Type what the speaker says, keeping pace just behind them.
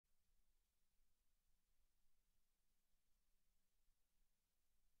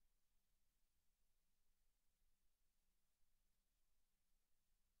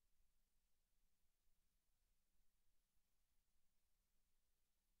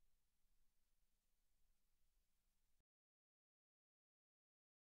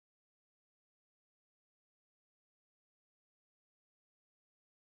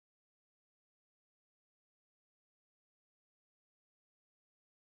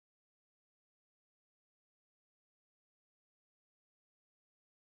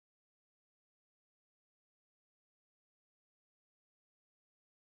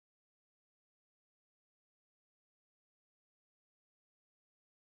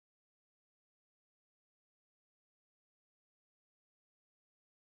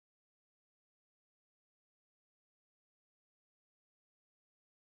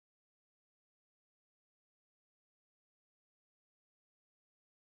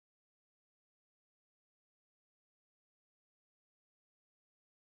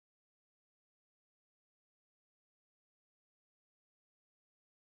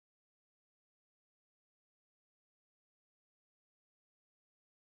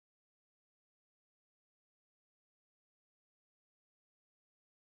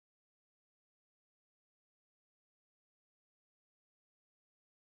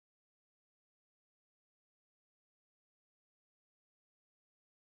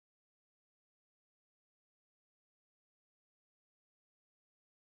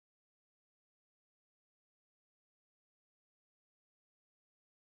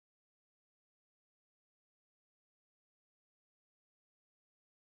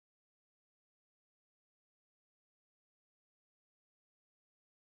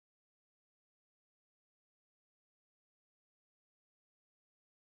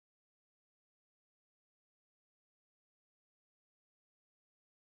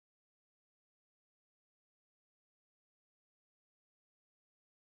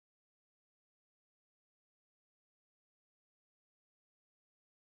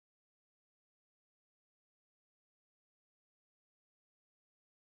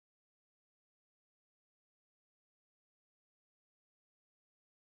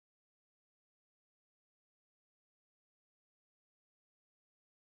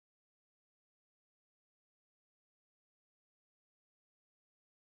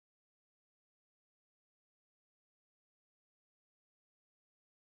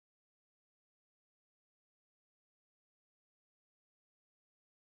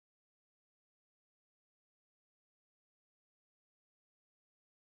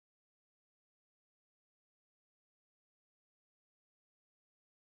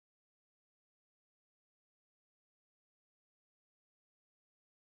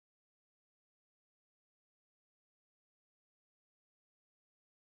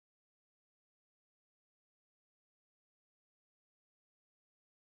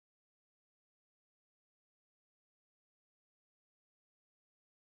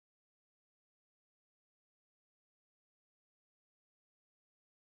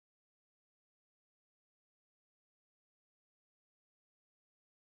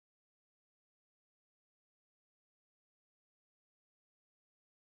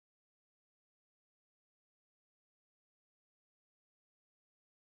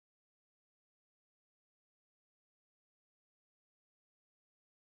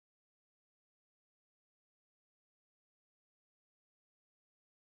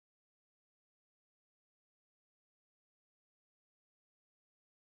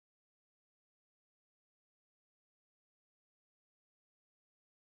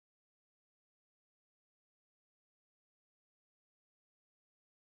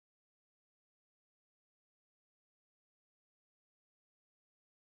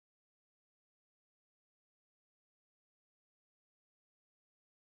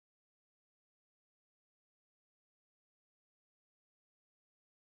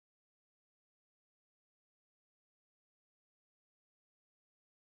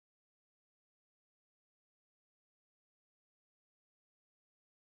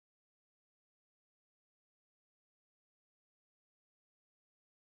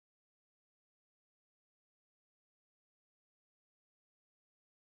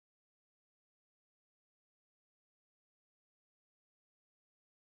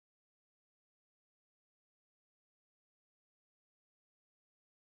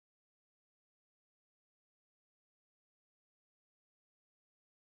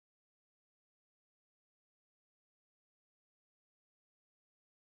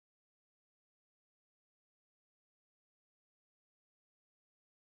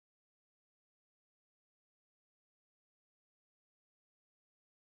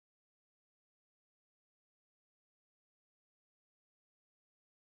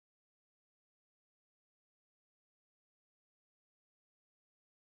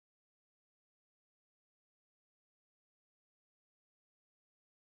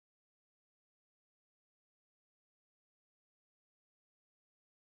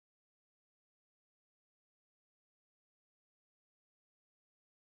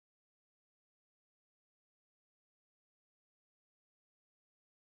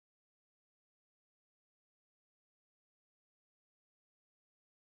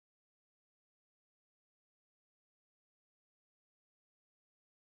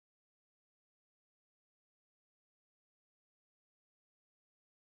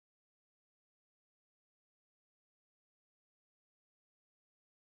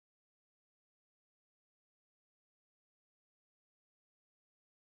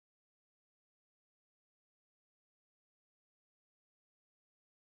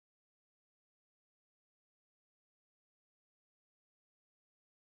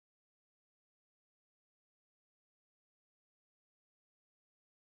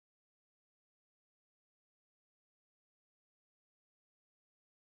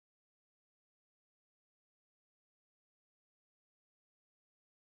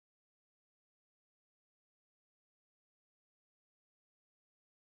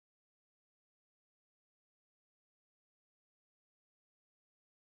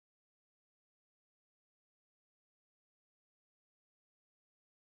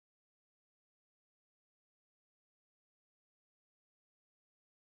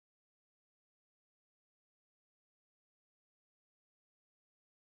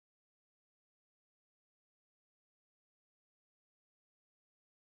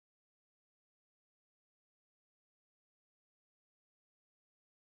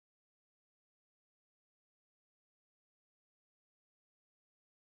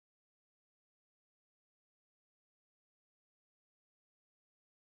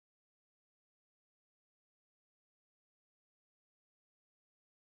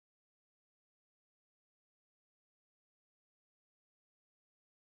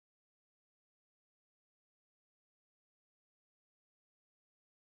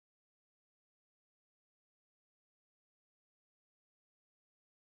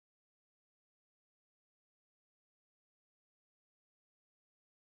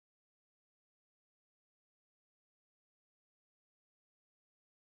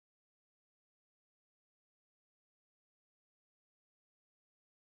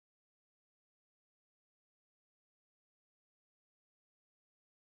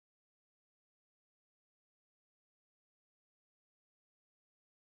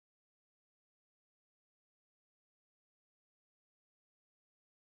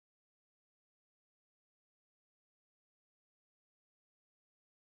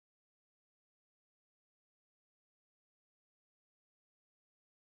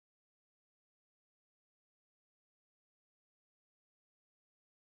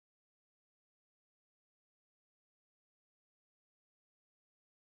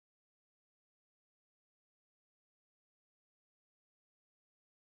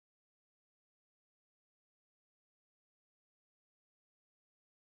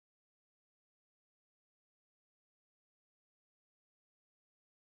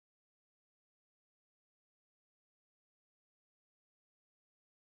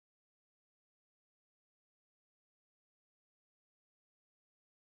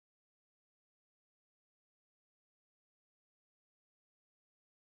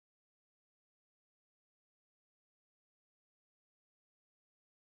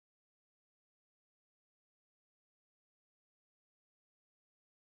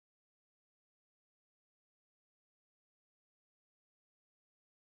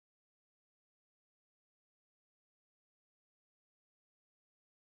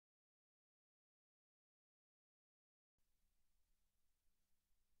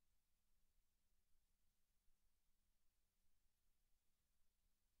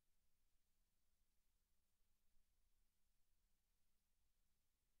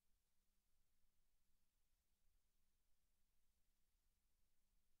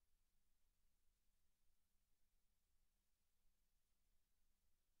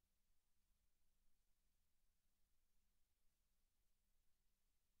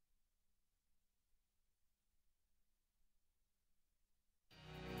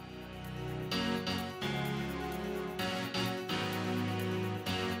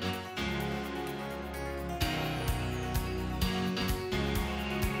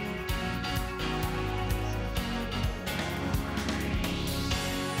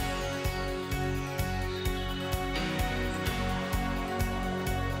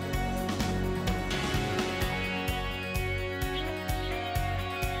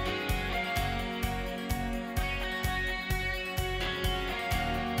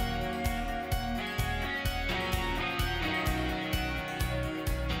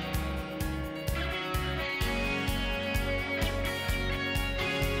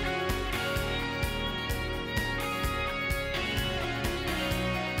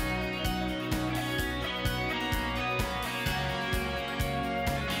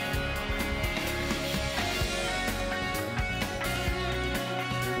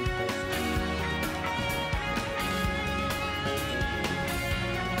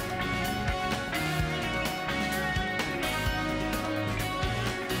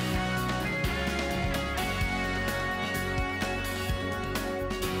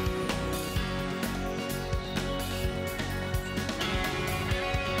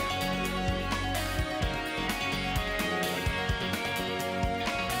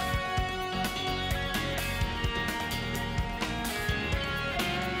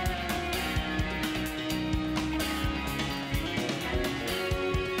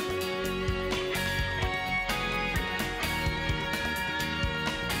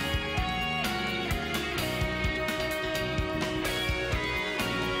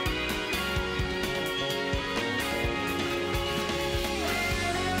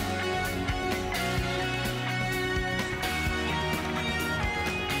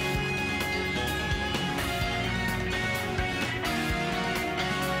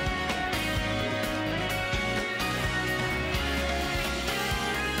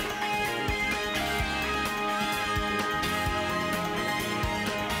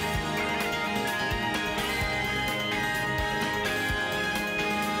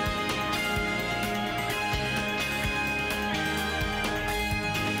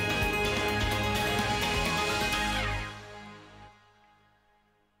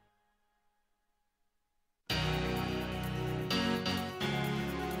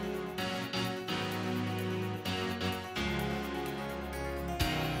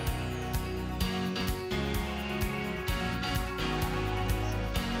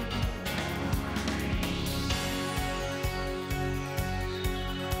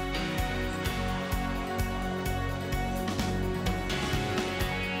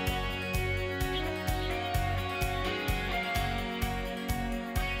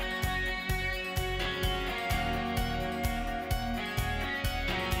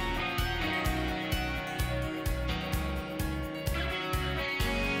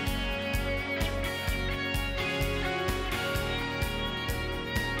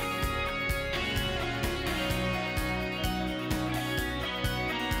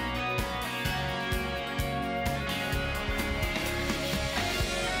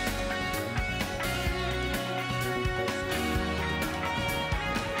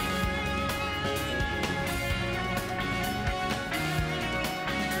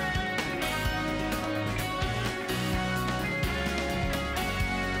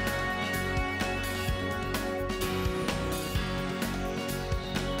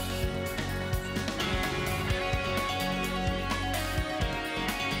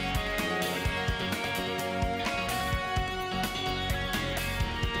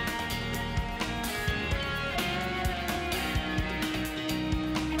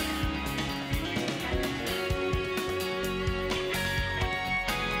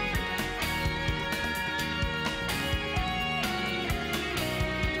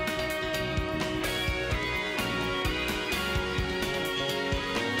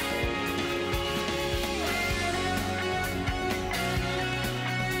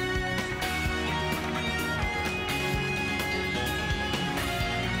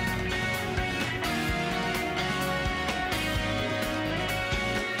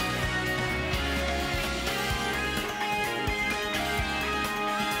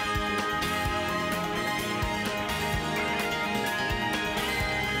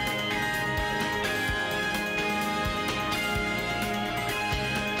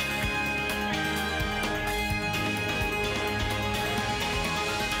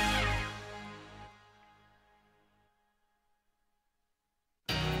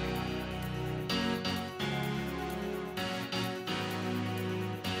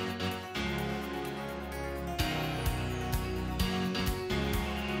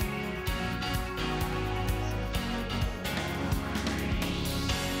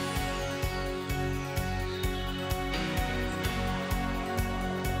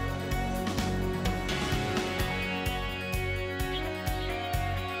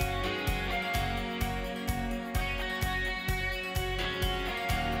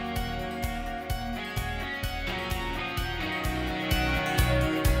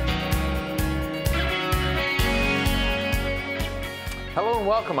Hello and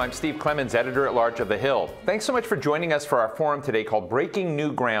welcome. I'm Steve Clemens, editor-at-large of The Hill. Thanks so much for joining us for our forum today called Breaking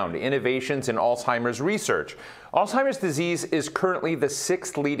New Ground: Innovations in Alzheimer's Research. Alzheimer's disease is currently the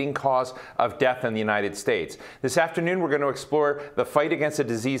 6th leading cause of death in the United States. This afternoon, we're going to explore the fight against a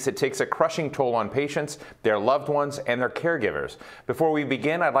disease that takes a crushing toll on patients, their loved ones, and their caregivers. Before we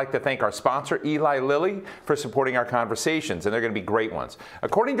begin, I'd like to thank our sponsor, Eli Lilly, for supporting our conversations, and they're going to be great ones.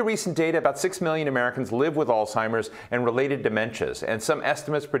 According to recent data, about 6 million Americans live with Alzheimer's and related dementias, and some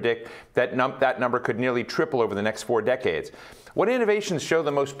estimates predict that that number could nearly triple over the next 4 decades. What innovations show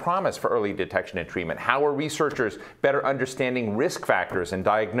the most promise for early detection and treatment? How are researchers better understanding risk factors and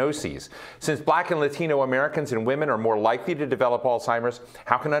diagnoses? Since Black and Latino Americans and women are more likely to develop Alzheimer's,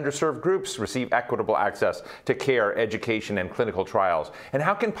 how can underserved groups receive equitable access to care, education, and clinical trials? And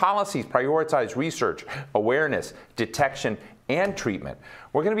how can policies prioritize research, awareness, detection, and treatment?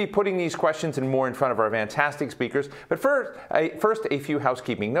 We're going to be putting these questions and more in front of our fantastic speakers. But first, a few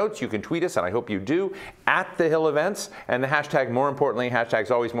housekeeping notes. You can tweet us, and I hope you do, at The Hill Events, and the hashtag, more importantly,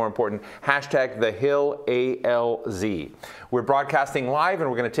 hashtag's always more important, hashtag TheHillALZ. We're broadcasting live, and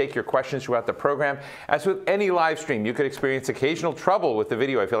we're going to take your questions throughout the program. As with any live stream, you could experience occasional trouble with the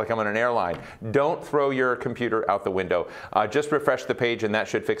video. I feel like I'm on an airline. Don't throw your computer out the window. Just refresh the page, and that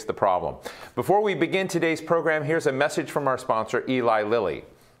should fix the problem. Before we begin today's program, here's a message from our sponsor, Eli Lilly.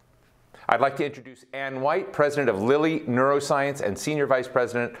 I'd like to introduce Ann White, president of Lilly Neuroscience and senior vice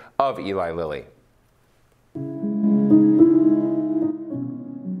president of Eli Lilly.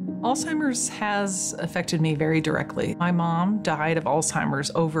 Alzheimer's has affected me very directly. My mom died of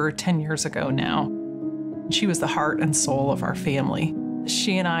Alzheimer's over 10 years ago now. She was the heart and soul of our family.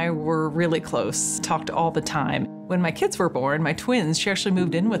 She and I were really close, talked all the time. When my kids were born, my twins, she actually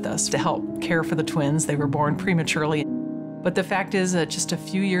moved in with us to help care for the twins. They were born prematurely. But the fact is that just a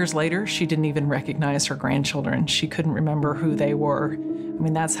few years later, she didn't even recognize her grandchildren. She couldn't remember who they were. I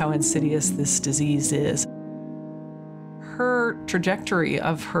mean, that's how insidious this disease is. Her trajectory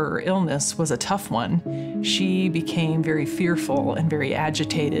of her illness was a tough one. She became very fearful and very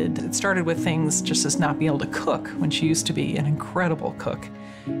agitated. It started with things just as not being able to cook when she used to be an incredible cook,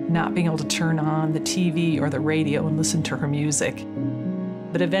 not being able to turn on the TV or the radio and listen to her music.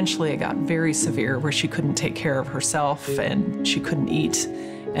 But eventually it got very severe where she couldn't take care of herself and she couldn't eat,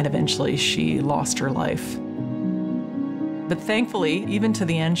 and eventually she lost her life. But thankfully, even to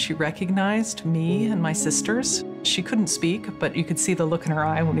the end, she recognized me and my sisters. She couldn't speak, but you could see the look in her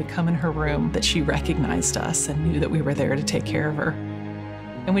eye when we come in her room that she recognized us and knew that we were there to take care of her.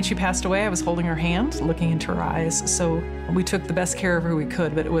 And when she passed away, I was holding her hand, looking into her eyes. So we took the best care of her we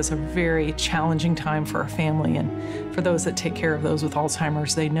could, but it was a very challenging time for our family. And for those that take care of those with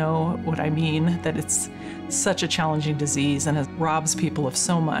Alzheimer's, they know what I mean, that it's such a challenging disease and it robs people of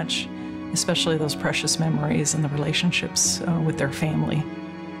so much, especially those precious memories and the relationships with their family.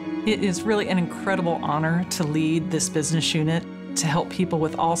 It is really an incredible honor to lead this business unit, to help people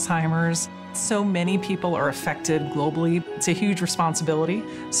with Alzheimer's. So many people are affected globally. It's a huge responsibility.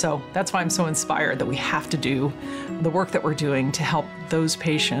 So that's why I'm so inspired that we have to do the work that we're doing to help those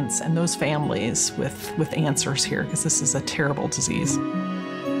patients and those families with answers here, because this is a terrible disease.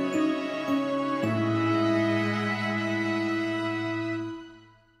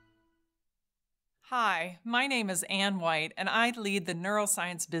 Hi, my name is Ann White, and I lead the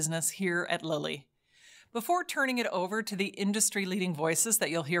neuroscience business here at Lilly. Before turning it over to the industry-leading voices that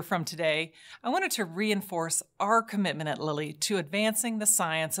you'll hear from today, I wanted to reinforce our commitment at Lilly to advancing the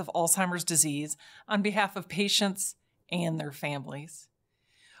science of Alzheimer's disease on behalf of patients and their families.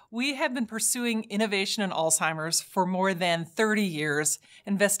 We have been pursuing innovation in Alzheimer's for more than 30 years,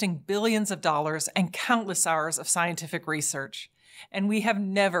 investing billions of dollars and countless hours of scientific research, and we have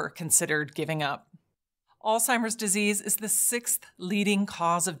never considered giving up. Alzheimer's disease is the 6th leading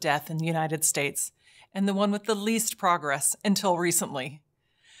cause of death in the United States, and the one with the least progress until recently.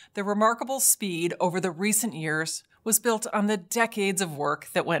 The remarkable speed over the recent years was built on the decades of work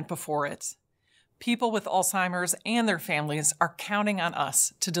that went before it. People with Alzheimer's and their families are counting on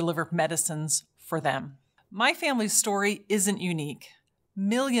us to deliver medicines for them. My family's story isn't unique.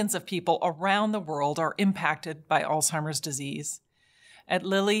 Millions of people around the world are impacted by Alzheimer's disease. At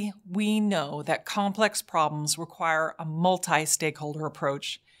Lilly, we know that complex problems require a multi-stakeholder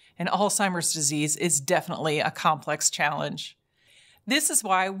approach, and Alzheimer's disease is definitely a complex challenge. This is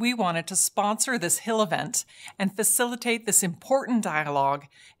why we wanted to sponsor this Hill event and facilitate this important dialogue,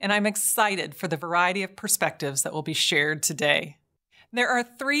 and I'm excited for the variety of perspectives that will be shared today. There are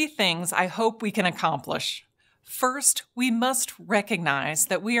 3 things I hope we can accomplish. First, we must recognize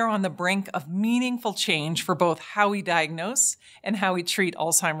that we are on the brink of meaningful change for both how we diagnose and how we treat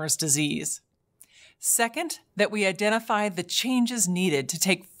Alzheimer's disease. Second, that we identify the changes needed to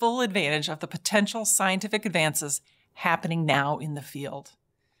take full advantage of the potential scientific advances happening now in the field.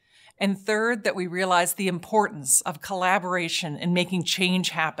 And third, that we realize the importance of collaboration in making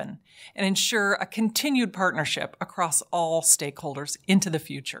change happen and ensure a continued partnership across all stakeholders into the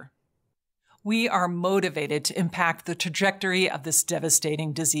future. We are motivated to impact the trajectory of this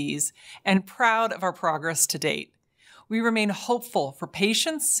devastating disease and proud of our progress to date. We remain hopeful for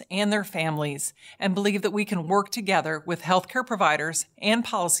patients and their families and believe that we can work together with healthcare providers and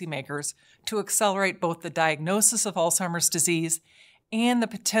policymakers to accelerate both the diagnosis of Alzheimer's disease and the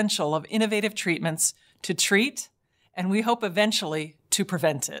potential of innovative treatments to treat, and we hope eventually to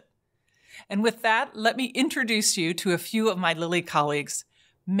prevent it. And with that, let me introduce you to a few of my Lilly colleagues,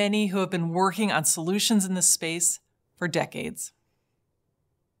 many who have been working on solutions in this space for decades.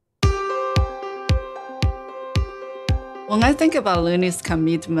 When I think about Lilly's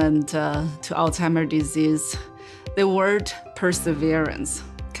commitment to Alzheimer's disease, the word perseverance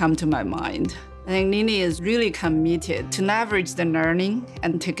comes to my mind. I think Lilly is really committed to leverage the learning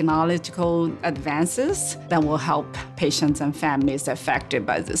and technological advances that will help patients and families affected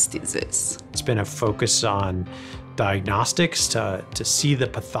by this disease. It's been a focus on diagnostics to see the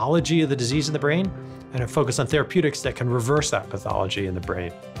pathology of the disease in the brain, and a focus on therapeutics that can reverse that pathology in the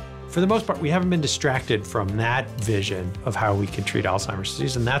brain. For the most part, we haven't been distracted from that vision of how we can treat Alzheimer's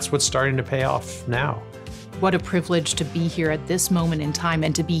disease, and that's what's starting to pay off now. What a privilege to be here at this moment in time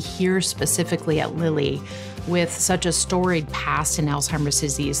and to be here specifically at Lilly with such a storied past in Alzheimer's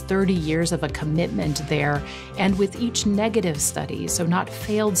disease, 30 years of a commitment there. And with each negative study, so not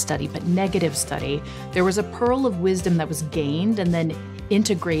failed study, but negative study, there was a pearl of wisdom that was gained and then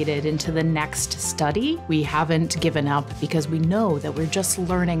integrated into the next study. We haven't given up because we know that we're just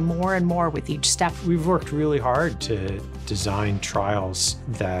learning more and more with each step. We've worked really hard to design trials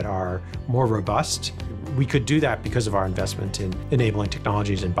that are more robust. We could do that because of our investment in enabling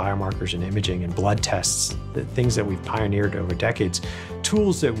technologies and biomarkers and imaging and blood tests, the things that we've pioneered over decades,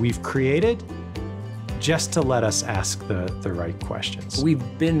 tools that we've created just to let us ask the right questions. We've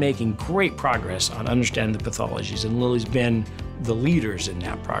been making great progress on understanding the pathologies, and Lilly's been the leaders in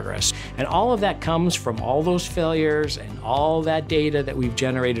that progress. And all of that comes from all those failures and all that data that we've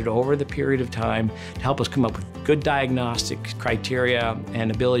generated over the period of time to help us come up with good diagnostic criteria and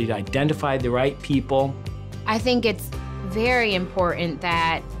ability to identify the right people. I think it's very important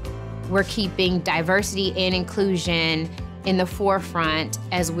that we're keeping diversity and inclusion in the forefront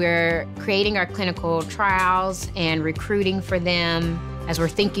as we're creating our clinical trials and recruiting for them, as we're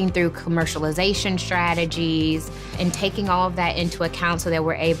thinking through commercialization strategies and taking all of that into account so that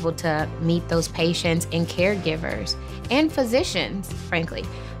we're able to meet those patients and caregivers and physicians, frankly,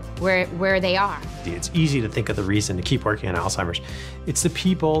 where they are. It's easy to think of the reason to keep working on Alzheimer's. It's the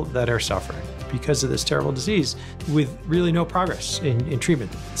people that are suffering because of this terrible disease with really no progress in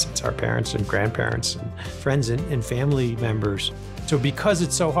treatment. It's our parents and grandparents and friends and family members. So because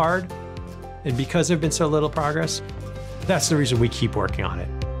it's so hard and because there's been so little progress, that's the reason we keep working on it.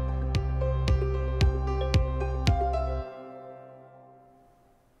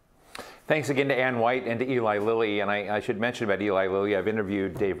 Thanks again to Ann White and to Eli Lilly. And I should mention about Eli Lilly, I've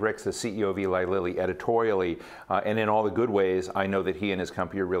interviewed Dave Ricks, the CEO of Eli Lilly, editorially. And in all the good ways, I know that he and his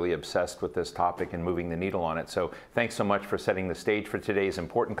company are really obsessed with this topic and moving the needle on it. So thanks so much for setting the stage for today's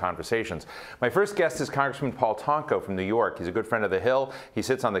important conversations. My first guest is Congressman Paul Tonko from New York. He's a good friend of the Hill. He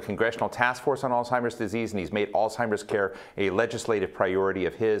sits on the Congressional Task Force on Alzheimer's disease, and he's made Alzheimer's care a legislative priority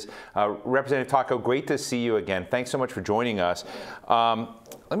of his. Representative Tonko, great to see you again. Thanks so much for joining us.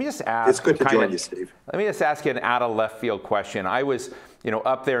 Let me just ask. It's good to join you, Steve. Let me just ask you an out of left field question. I was,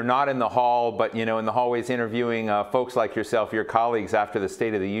 up there, not in the hall, but, in the hallways interviewing folks like yourself, your colleagues, after the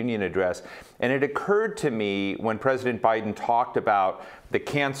State of the Union address. And it occurred to me when President Biden talked about the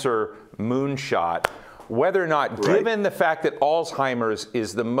cancer moonshot, whether or not, given the fact that Alzheimer's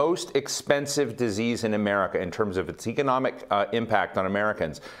is the most expensive disease in America in terms of its economic impact on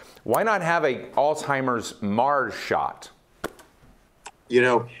Americans, why not have a Alzheimer's Mars shot?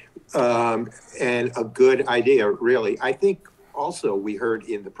 And a good idea, really. I think also we heard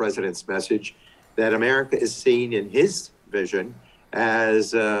in the president's message that America is seen in his vision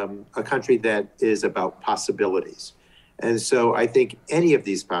as a country that is about possibilities. And so I think any of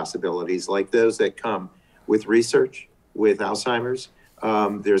these possibilities, like those that come with research, with Alzheimer's,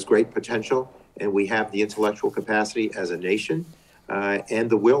 there's great potential, and we have the intellectual capacity as a nation and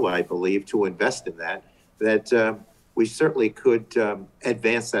the will, I believe, to invest in that we certainly could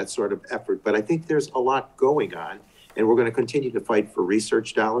advance that sort of effort. But I think there's a lot going on, and we're going to continue to fight for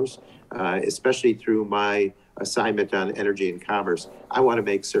research dollars, especially through my assignment on energy and commerce, I want to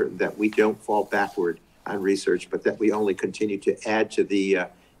make certain that we don't fall backward on research, but that we only continue to add to the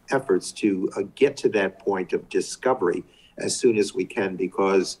efforts to get to that point of discovery as soon as we can,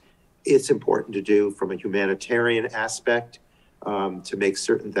 because it's important to do from a humanitarian aspect, to make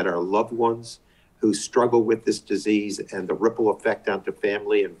certain that our loved ones who struggle with this disease and the ripple effect onto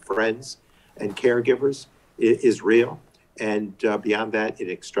family and friends and caregivers is real. And beyond that, it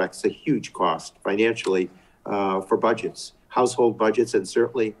extracts a huge cost financially for budgets, household budgets, and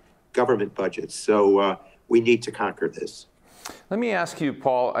certainly government budgets. So we need to conquer this. Let me ask you,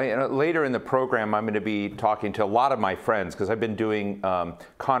 Paul, later in the program, I'm going to be talking to a lot of my friends, because I've been doing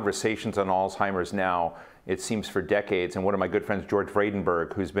conversations on Alzheimer's now, it seems, for decades. And one of my good friends, George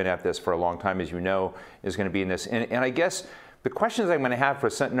Vredenberg, who's been at this for a long time, as you know, is going to be in this. And I guess the questions I'm going to have for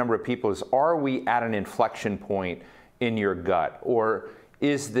a certain number of people is, are we at an inflection point in your gut? Or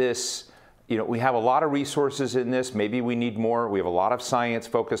is this, we have a lot of resources in this. Maybe we need more. We have a lot of science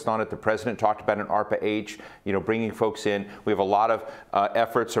focused on it. The president talked about an ARPA-H, bringing folks in. We have a lot of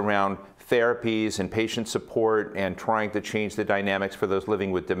efforts around therapies and patient support and trying to change the dynamics for those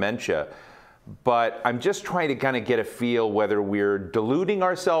living with dementia. But I'm just trying to kind of get a feel whether we're deluding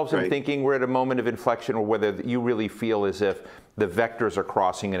ourselves and thinking we're at a moment of inflection, or whether you really feel as if the vectors are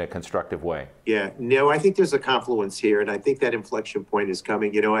crossing in a constructive way. Yeah, no, I think there's a confluence here, and I think that inflection point is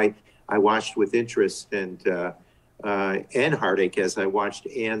coming. I watched with interest and heartache as I watched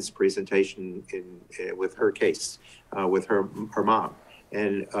Anne's presentation with her case, with her mom.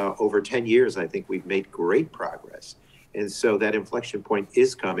 And over 10 years, I think we've made great progress. And so that inflection point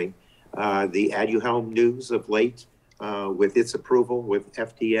is coming. The Aduhelm news of late, with its approval with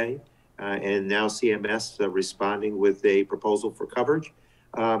FDA, and now CMS responding with a proposal for coverage,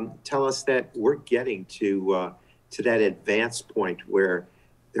 tell us that we're getting to that advanced point where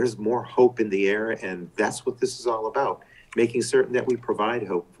there's more hope in the air, and that's what this is all about, making certain that we provide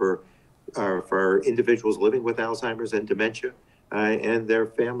hope for individuals living with Alzheimer's and dementia, and their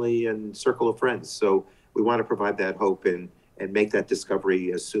family and circle of friends. So we want to provide that hope and make that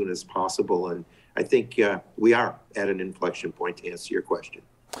discovery as soon as possible. And I think we are at an inflection point, to answer your question.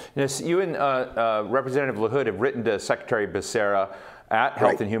 Yes, you and Representative LaHood have written to Secretary Becerra at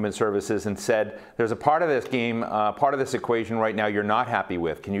Health and Human Services and said there's a part of this game, part of this equation right now you're not happy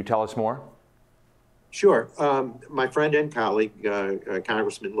with. Can you tell us more? Sure. My friend and colleague,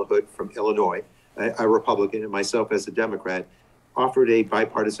 Congressman LaHood from Illinois, a Republican, and myself as a Democrat, offered a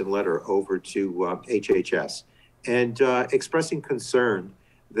bipartisan letter over to HHS and expressing concern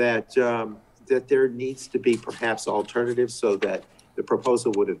that there needs to be perhaps alternatives, so that the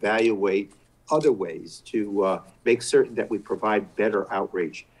proposal would evaluate other ways to make certain that we provide better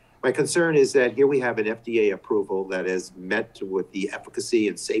outreach. My concern is that here we have an FDA approval that is met with the efficacy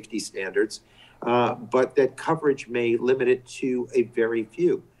and safety standards, but that coverage may limit it to a very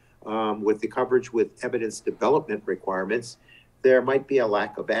few. With the coverage with evidence development requirements, there might be a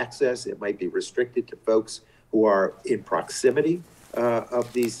lack of access. It might be restricted to folks who are in proximity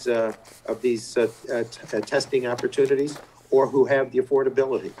of these testing opportunities, or who have the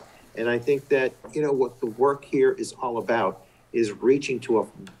affordability. And I think that, what the work here is all about is reaching to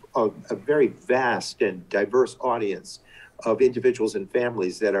a very vast and diverse audience of individuals and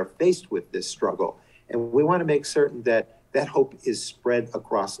families that are faced with this struggle. And we want to make certain that that hope is spread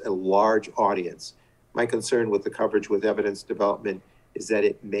across a large audience. My concern with the coverage with evidence development is that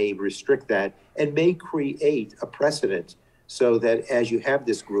it may restrict that and may create a precedent, so that as you have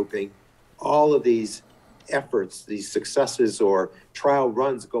this grouping, all of these efforts, these successes or trial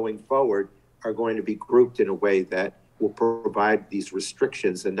runs going forward are going to be grouped in a way that will provide these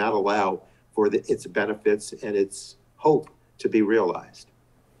restrictions and not allow for its benefits and its hope to be realized.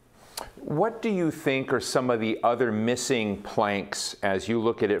 What do you think are some of the other missing planks as you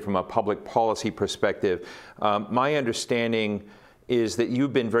look at it from a public policy perspective? My understanding is that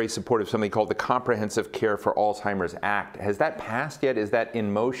you've been very supportive of something called the Comprehensive Care for Alzheimer's Act. Has that passed yet? Is that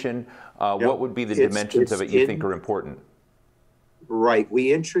in motion? What would be the dimensions of it you think are important? Right.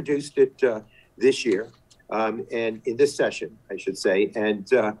 We introduced it this year, and in this session, I should say. And,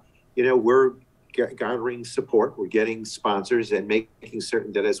 we're garnering support. We're getting sponsors and making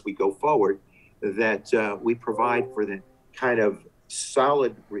certain that as we go forward, that we provide for the kind of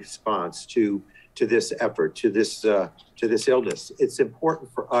solid response to this effort, to this illness. It's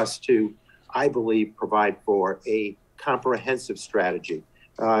important for us to, I believe, provide for a comprehensive strategy.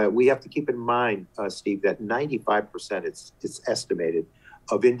 We have to keep in mind, Steve, that 95%, it's estimated,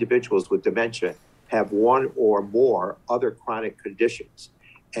 of individuals with dementia have one or more other chronic conditions.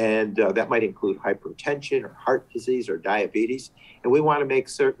 And that might include hypertension or heart disease or diabetes. And we want to make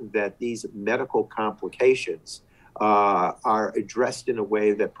certain that these medical complications are addressed in a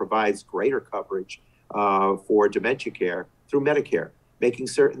way that provides greater coverage for dementia care through Medicare, making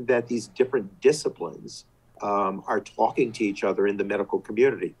certain that these different disciplines are talking to each other in the medical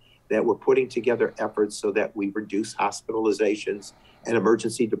community, that we're putting together efforts so that we reduce hospitalizations and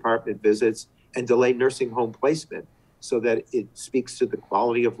emergency department visits and delay nursing home placement, so that it speaks to the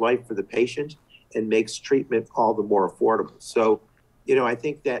quality of life for the patient and makes treatment all the more affordable. So, I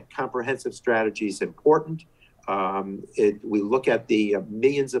think that comprehensive strategy is important. We look at the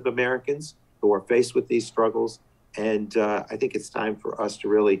millions of Americans who are faced with these struggles, and I think it's time for us to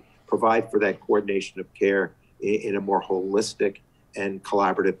really provide for that coordination of care in a more holistic and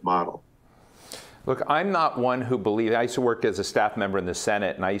collaborative model. Look, I'm not one who believes, I used to work as a staff member in the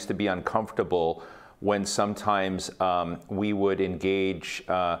Senate, and I used to be uncomfortable when sometimes we would engage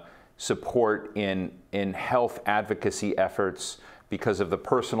support in health advocacy efforts because of the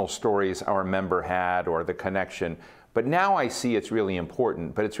personal stories our member had or the connection. But now I see it's really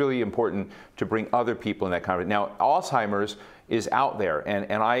important, but it's really important to bring other people in that conversation. Now, Alzheimer's is out there,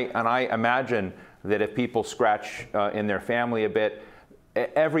 and I imagine that if people scratch in their family a bit,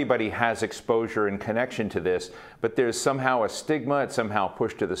 everybody has exposure and connection to this, but there's somehow a stigma, it's somehow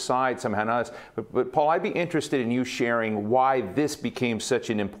pushed to the side, somehow not. But Paul, I'd be interested in you sharing why this became such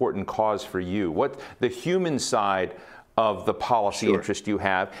an important cause for you. What the human side of the policy interest you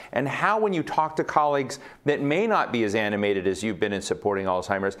have, and how, when you talk to colleagues that may not be as animated as you've been in supporting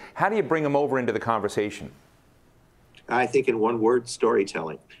Alzheimer's, how do you bring them over into the conversation? I think in one word,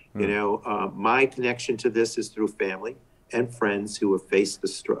 storytelling. My connection to this is through family and friends who have faced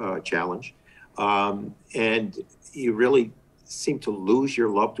this challenge. And you really seem to lose your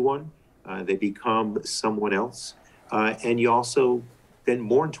loved one. They become someone else. And you also then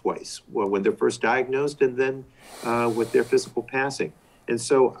mourn twice, when they're first diagnosed and then with their physical passing. And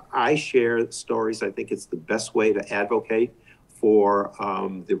so I share stories. I think it's the best way to advocate for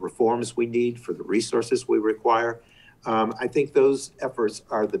the reforms we need, for the resources we require. I think those efforts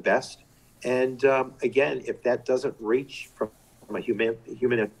are the best. And again, if that doesn't reach from a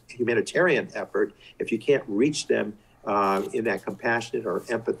humanitarian effort, if you can't reach them in that compassionate or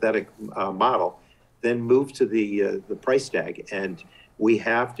empathetic model, then move to the price tag. And we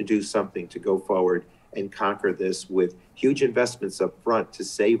have to do something to go forward and conquer this with huge investments up front to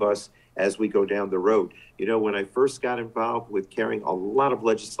save us as we go down the road. When I first got involved with carrying a lot of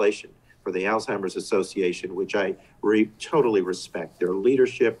legislation for the Alzheimer's Association, which I totally respect, their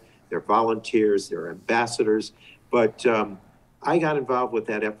leadership, their volunteers, their ambassadors. But I got involved with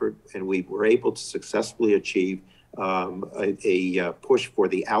that effort, and we were able to successfully achieve a push for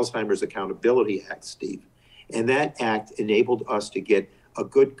the Alzheimer's Accountability Act, Steve. And that act enabled us to get a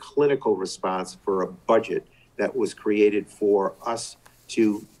good clinical response for a budget that was created for us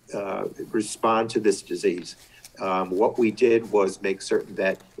to respond to this disease. What we did was make certain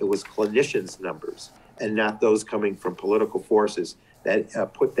that it was clinicians' numbers and not those coming from political forces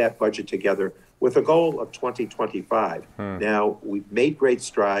that put that budget together with a goal of 2025. Now, we've made great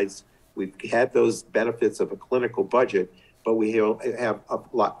strides. We've had those benefits of a clinical budget, but we have a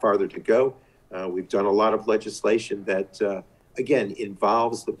lot farther to go. We've done a lot of legislation that, again,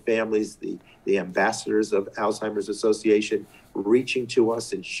 involves the families, the ambassadors of Alzheimer's Association reaching to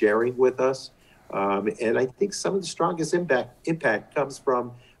us and sharing with us. And I think some of the strongest impact comes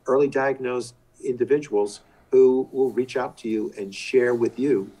from early diagnosed individuals who will reach out to you and share with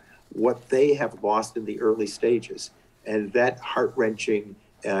you what they have lost in the early stages. And that heart-wrenching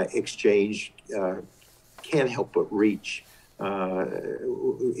exchange can't help but reach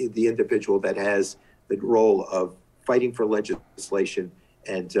the individual that has the role of fighting for legislation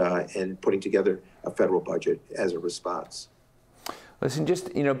and putting together a federal budget as a response. Listen,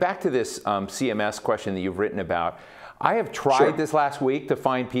 just back to this CMS question that you've written about. I have tried this last week to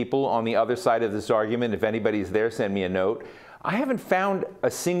find people on the other side of this argument. If anybody's there, send me a note. I haven't found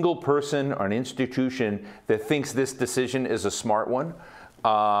a single person or an institution that thinks this decision is a smart one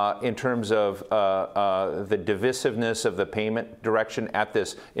in terms of the divisiveness of the payment direction at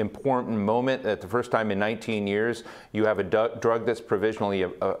this important moment. At the first time in 19 years, you have a drug that's provisionally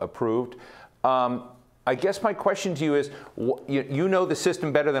approved. I guess my question to you is, you know the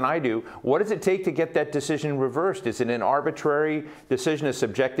system better than I do. What does it take to get that decision reversed? Is it an arbitrary decision, a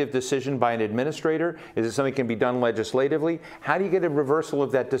subjective decision by an administrator? Is it something that can be done legislatively? How do you get a reversal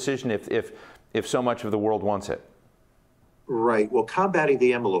of that decision if so much of the world wants it? Right. Well, combating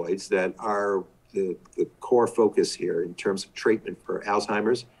the amyloids that are the core focus here in terms of treatment for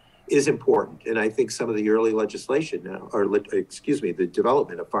Alzheimer's is important. And I think some of the early legislation now, or excuse me, the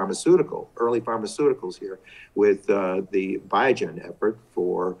development of early pharmaceuticals here with the Biogen effort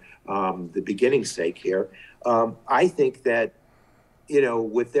for the beginning's sake here. I think that,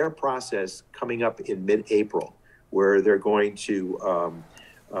 with their process coming up in mid-April, where they're going to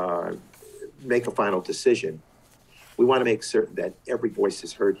make a final decision, we want to make certain that every voice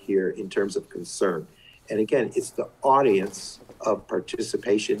is heard here in terms of concern. And again, it's the audience of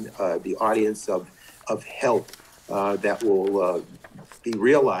participation, the audience of health that will be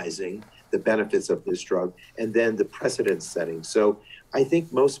realizing the benefits of this drug, and then the precedent setting. So I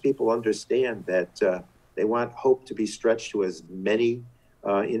think most people understand that they want hope to be stretched to as many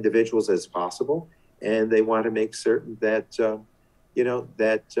individuals as possible, and they want to make certain that,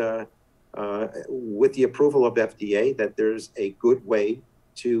 with the approval of FDA, that there's a good way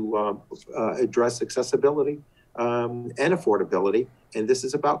to address accessibility and affordability. And this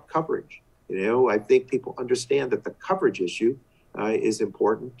is about coverage. I think people understand that the coverage issue is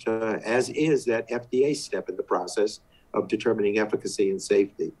important, as is that FDA step in the process of determining efficacy and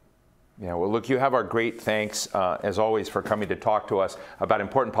safety. Yeah, well, look, you have our great thanks, as always, for coming to talk to us about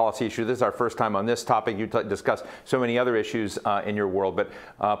important policy issues. This is our first time on this topic. You discussed so many other issues in your world. But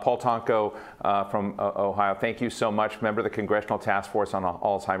Paul Tonko from Ohio, thank you so much. Member of the Congressional Task Force on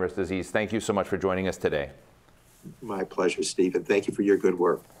Alzheimer's Disease. Thank you so much for joining us today. My pleasure, Stephen. Thank you for your good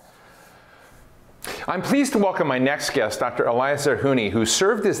work. I'm pleased to welcome my next guest, Dr. Elias Zerhouni, who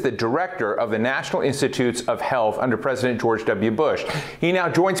served as the director of the National Institutes of Health under President George W. Bush. He now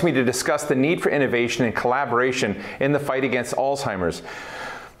joins me to discuss the need for innovation and collaboration in the fight against Alzheimer's.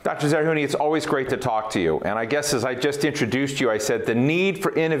 Dr. Zerhouni, it's always great to talk to you. And I guess as I just introduced you, I said the need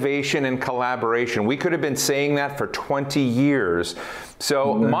for innovation and collaboration. We could have been saying that for 20 years.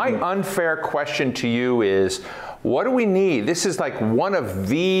 So my unfair question to you is, what do we need? This is like one of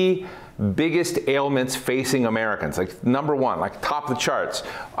the biggest ailments facing Americans, like number one, like top of the charts.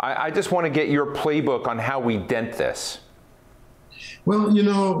 I just want to get your playbook on how we dent this. Well,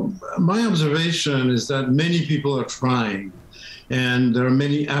 my observation is that many people are trying, and there are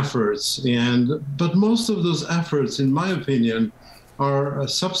many efforts, but most of those efforts, in my opinion, are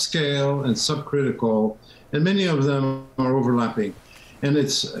subscale and subcritical, and many of them are overlapping. And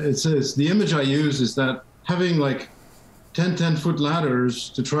it's the image I use is that having like 10-foot ladders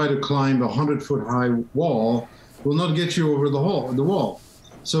to try to climb a 100-foot high wall will not get you over the wall.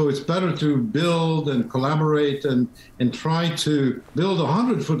 So it's better to build and collaborate and try to build a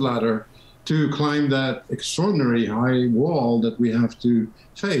 100-foot ladder to climb that extraordinary high wall that we have to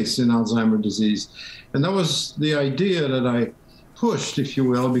face in Alzheimer's disease. And that was the idea that I pushed, if you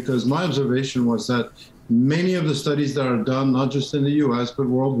will, because my observation was that many of the studies that are done, not just in the US, but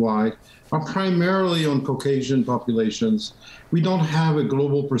worldwide, are primarily on Caucasian populations. We don't have a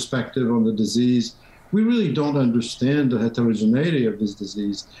global perspective on the disease. We really don't understand the heterogeneity of this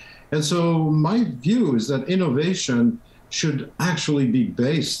disease. And so my view is that innovation should actually be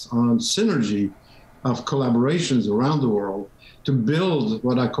based on synergy of collaborations around the world to build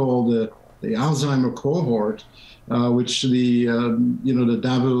what I call the Alzheimer cohort, which the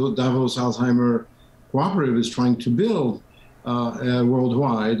Davos Alzheimer Cooperative is trying to build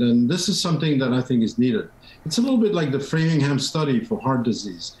worldwide. And this is something that I think is needed. It's a little bit like the Framingham study for heart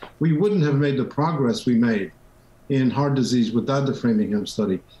disease. We wouldn't have made the progress we made in heart disease without the Framingham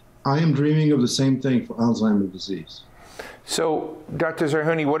study. I am dreaming of the same thing for Alzheimer's disease. So, Dr.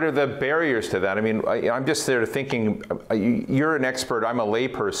 Zerhouni, what are the barriers to that? I mean, I'm just there thinking, you're an expert, I'm a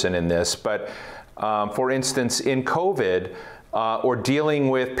layperson in this, but for instance, in COVID, or dealing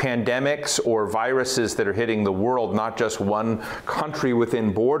with pandemics or viruses that are hitting the world, not just one country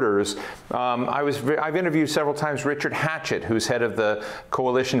within borders. I've interviewed several times Richard Hatchett, who's head of the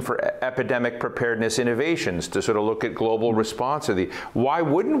Coalition for Epidemic Preparedness Innovations, to sort of look at global response. Why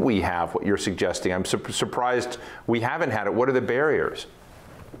wouldn't we have what you're suggesting? I'm surprised we haven't had it. What are the barriers?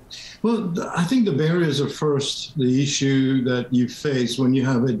 Well, I think the barriers are first the issue that you face when you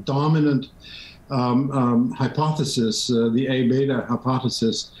have a dominant hypothesis, the A-beta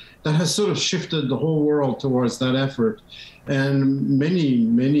hypothesis, that has sort of shifted the whole world towards that effort. And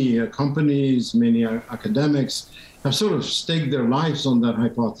many companies, many academics have sort of staked their lives on that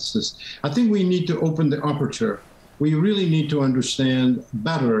hypothesis. I think we need to open the aperture. We really need to understand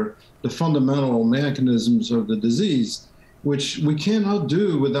better the fundamental mechanisms of the disease, which we cannot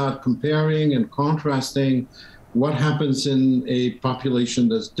do without comparing and contrasting what happens in a population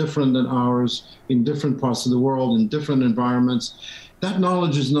that's different than ours, in different parts of the world, in different environments. That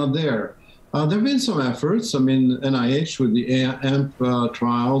knowledge is not there. There have been some efforts. I mean, NIH with the AMP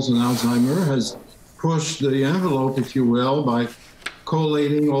trials in Alzheimer has pushed the envelope, if you will, by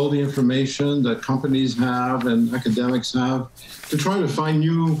collating all the information that companies have and academics have to try to find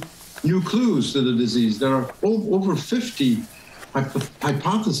new clues to the disease. There are over 50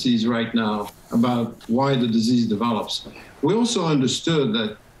 hypotheses right now about why the disease develops. We also understood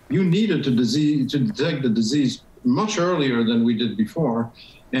that you needed to detect the disease much earlier than we did before,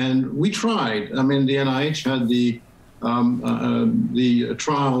 and we tried. I mean, the NIH had the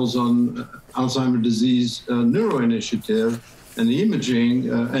trials on Alzheimer's disease neuro initiative and the imaging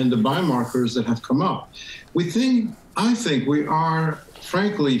and the biomarkers that have come up. I think we are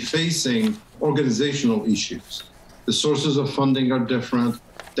frankly facing organizational issues. The sources of funding are different.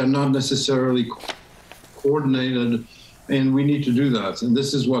 They're not necessarily coordinated, and we need to do that. And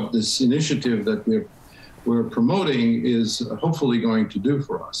this is what this initiative that we're promoting is hopefully going to do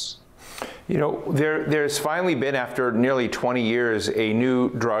for us. You know, there's finally been, after nearly 20 years, a new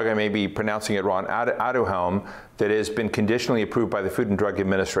drug, I may be pronouncing it wrong, Aduhelm, that has been conditionally approved by the Food and Drug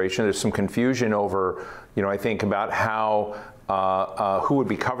Administration. There's some confusion over, I think about how who would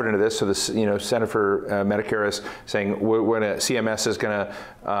be covered under this. So the Center for Medicare is saying CMS is going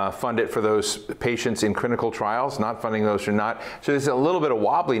to fund it for those patients in clinical trials, not funding those who are not. So there's a little bit of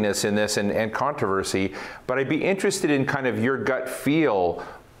wobbliness in this and controversy. But I'd be interested in kind of your gut feel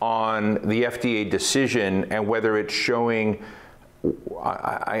on the FDA decision and whether it's showing,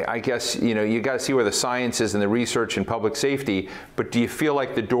 I guess, you got to see where the science is and the research and public safety, but do you feel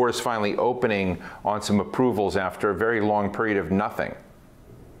like the door is finally opening on some approvals after a very long period of nothing?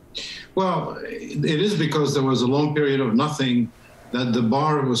 Well, it is because there was a long period of nothing that the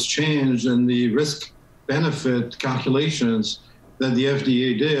bar was changed and the risk-benefit calculations that the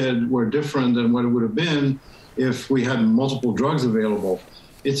FDA did were different than what it would have been if we had multiple drugs available.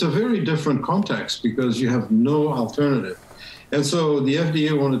 It's a very different context because you have no alternative. And so the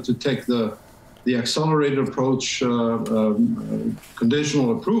FDA wanted to take the accelerated approach,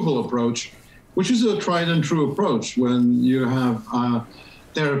 conditional approval approach, which is a tried and true approach when you have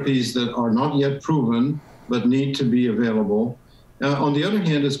therapies that are not yet proven but need to be available. On the other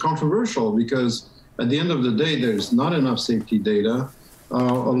hand, it's controversial because at the end of the day, there's not enough safety data. A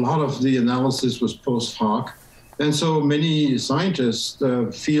lot of the analysis was post hoc. And so many scientists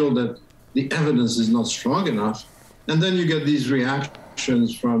feel that the evidence is not strong enough. And then you get these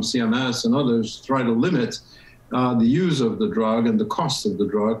reactions from CMS and others to try to limit the use of the drug and the cost of the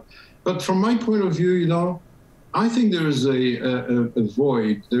drug. But from my point of view, I think there is a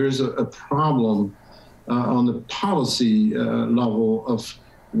void. There is a problem on the policy level of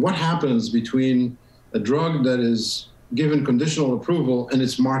what happens between a drug that is given conditional approval and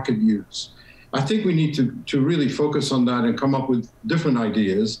its market use. I think we need to really focus on that and come up with different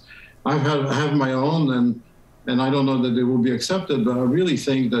ideas. I have my own, and I don't know that they will be accepted, but I really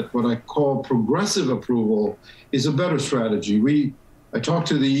think that what I call progressive approval is a better strategy. I talked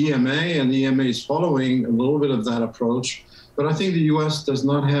to the EMA, and the EMA is following a little bit of that approach, but I think the US does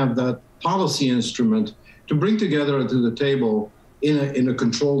not have that policy instrument to bring together to the table in a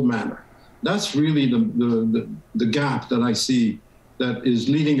controlled manner. That's really the gap that I see that is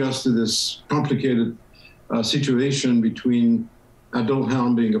leading us to this complicated situation between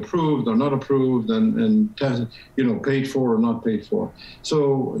Aduhelm being approved or not approved and paid for or not paid for.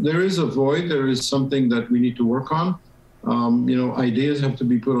 So there is a void. There is something that we need to work on. Ideas have to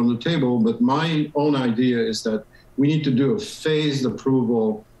be put on the table, but my own idea is that we need to do a phased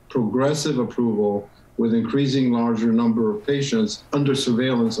approval, progressive approval with increasing larger number of patients under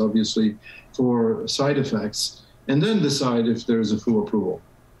surveillance, obviously, for side effects, and then decide if there is a full approval.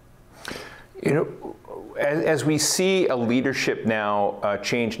 As we see a leadership now,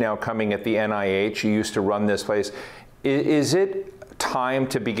 change now coming at the NIH, you used to run this place, is it time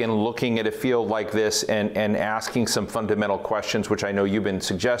to begin looking at a field like this and asking some fundamental questions, which I know you've been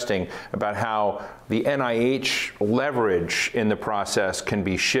suggesting, about how the NIH leverage in the process can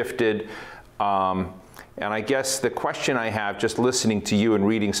be shifted? And I guess the question I have, just listening to you and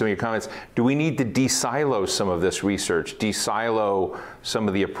reading some of your comments, do we need to de-silo some of this research, de-silo some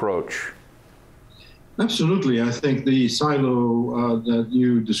of the approach? Absolutely. I think the silo that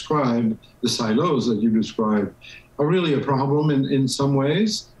you described, the silos that you described, are really a problem in some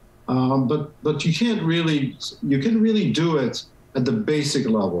ways. But you can really do it at the basic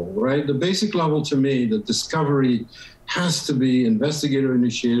level, right? The basic level, to me, the discovery has to be investigator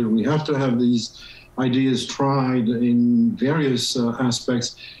initiated. We have to have these ideas tried in various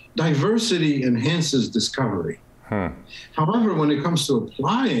aspects. Diversity enhances discovery. However, when it comes to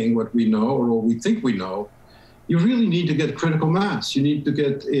applying what we know or what we think we know, you really need to get critical mass. You need to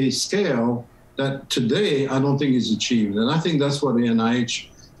get a scale that today I don't think is achieved. And I think that's what the NIH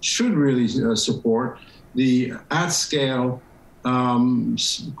should really support, the at-scale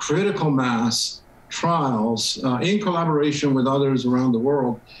critical mass trials in collaboration with others around the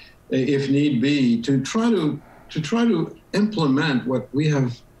world, if need be, to try to implement what we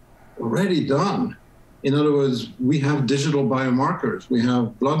have already done. In other words, we have digital biomarkers, we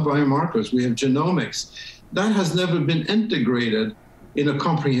have blood biomarkers, we have genomics. That has never been integrated in a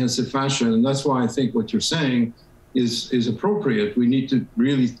comprehensive fashion, and that's why I think what you're saying is appropriate. We need to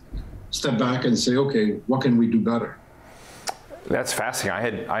really step back and say, okay, what can we do better? That's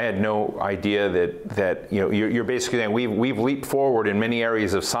fascinating. I had no idea that you're basically saying we've leaped forward in many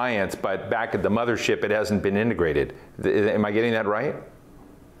areas of science, but back at the mothership it hasn't been integrated. Am I getting that right?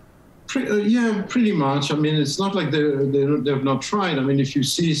 Yeah, pretty much. I mean, it's not like they've not tried. I mean, if you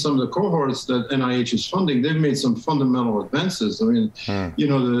see some of the cohorts that NIH is funding, they've made some fundamental advances. I mean,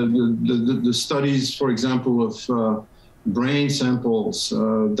 the studies, for example, of brain samples,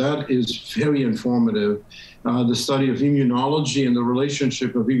 that is very informative. The study of immunology and the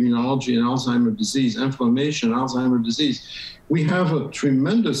relationship of immunology and Alzheimer's disease, inflammation, Alzheimer's disease. We have a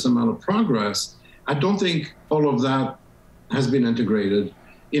tremendous amount of progress. I don't think all of that has been integrated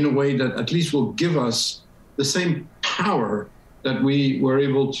in a way that at least will give us the same power that we were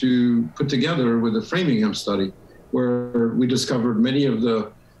able to put together with the Framingham study, where we discovered many of the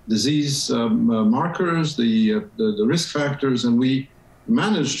disease markers, the risk factors, and we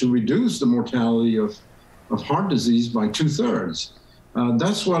managed to reduce the mortality of heart disease by 2/3.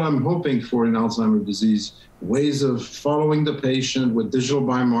 That's what I'm hoping for in Alzheimer's disease, ways of following the patient with digital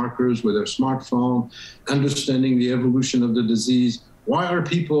biomarkers, with their smartphone, understanding the evolution of the disease. Why are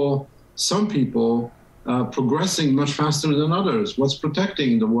some people progressing much faster than others? What's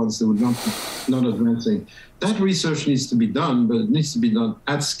protecting the ones that were not advancing? That research needs to be done, but it needs to be done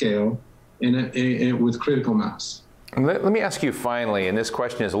at scale and with critical mass. Let me ask you finally, and this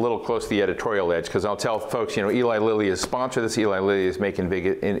question is a little close to the editorial edge, because I'll tell folks, Eli Lilly has sponsored this. Eli Lilly is making big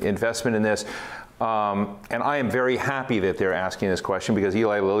investment in this. And I am very happy that they're asking this question, because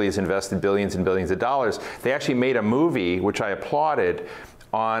Eli Lilly has invested billions and billions of dollars. They actually made a movie, which I applauded,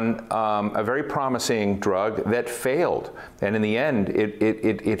 on a very promising drug that failed. And in the end,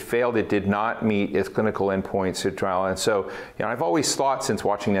 it failed. It did not meet its clinical endpoints at trial. And so, I've always thought since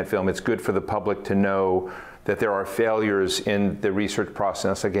watching that film, it's good for the public to know that there are failures in the research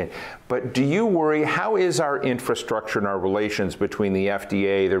process again. But do you worry, how is our infrastructure and our relations between the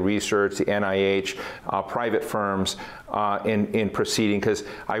FDA, the research, the NIH, private firms in proceeding? Because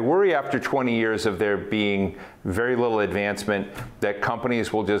I worry after 20 years of there being very little advancement that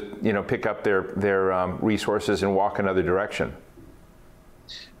companies will just pick up their resources and walk another direction.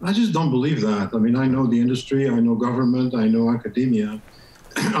 I just don't believe that. I mean, I know the industry, I know government, I know academia.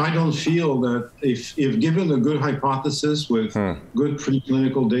 I don't feel that if given a good hypothesis with good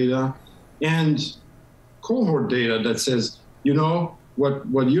preclinical data and cohort data that says,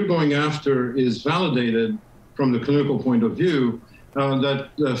 what you're going after is validated from the clinical point of view, that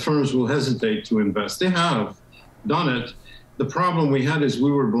firms will hesitate to invest. They have done it. The problem we had is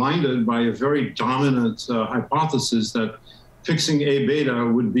we were blinded by a very dominant hypothesis that fixing A beta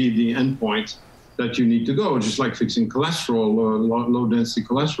would be the endpoint that you need to go, just like fixing cholesterol, low density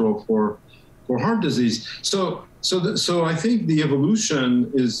cholesterol for heart disease. So I think the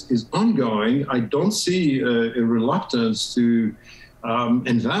evolution is ongoing. I don't see a reluctance to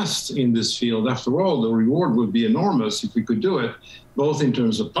invest in this field. After all, the reward would be enormous if we could do it, both in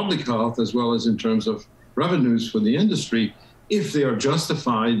terms of public health as well as in terms of revenues for the industry, if they are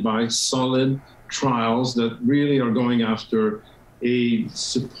justified by solid trials that really are going after a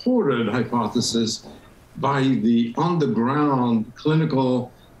supported hypothesis by the on-the-ground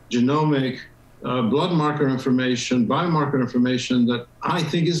clinical genomic blood marker information, biomarker information that I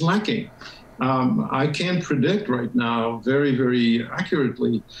think is lacking. I can't predict right now very, very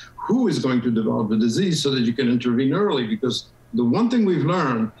accurately who is going to develop the disease so that you can intervene early, because the one thing we've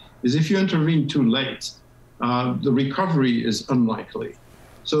learned is if you intervene too late, the recovery is unlikely.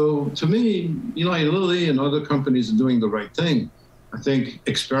 So to me, Eli Lilly and other companies are doing the right thing. I think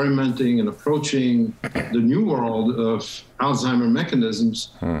experimenting and approaching the new world of Alzheimer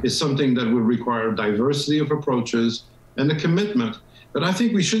mechanisms is something that will require diversity of approaches and a commitment. But I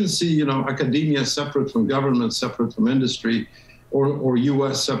think we shouldn't see, academia separate from government, separate from industry, or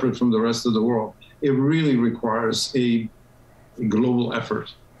US separate from the rest of the world. It really requires a global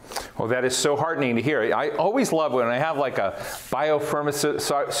effort. Well, that is so heartening to hear. I always love when I have like a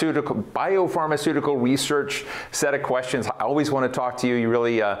biopharmaceutical research set of questions. I always want to talk to you. You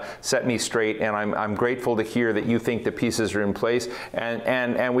really set me straight, and I'm grateful to hear that you think the pieces are in place.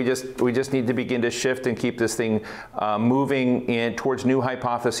 And we just need to begin to shift and keep this thing moving towards new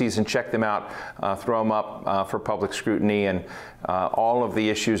hypotheses and check them out, throw them up for public scrutiny, and all of the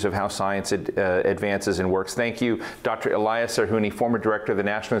issues of how science advances and works. Thank you, Dr. Elias Zerhouni, former director of the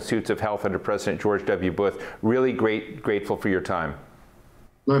National Institutes of Health under President George W. Bush. Really grateful for your time.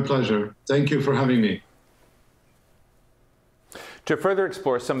 My pleasure. Thank you for having me. To further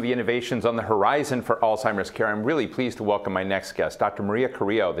explore some of the innovations on the horizon for Alzheimer's care, I'm really pleased to welcome my next guest, Dr. Maria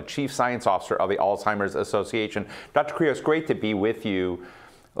Carrillo, the Chief Science Officer of the Alzheimer's Association. Dr. Carrillo, it's great to be with you.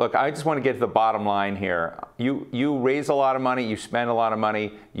 Look, I just want to get to the bottom line here. You raise a lot of money, you spend a lot of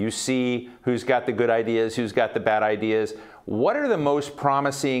money, you see who's got the good ideas, who's got the bad ideas. What are the most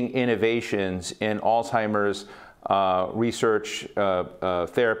promising innovations in Alzheimer's research,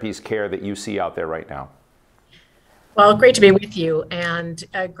 therapies, care that you see out there right now? Well, great to be with you, and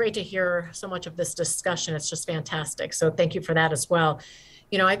great to hear so much of this discussion. It's just fantastic. So thank you for that as well.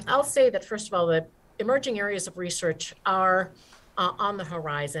 You know, I'll say that, first of all, the emerging areas of research are on the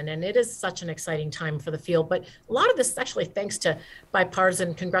horizon, and it is such an exciting time for the field. But a lot of this is actually thanks to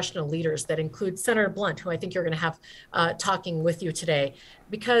bipartisan congressional leaders that include Senator Blunt, who I think you're going to have talking with you today,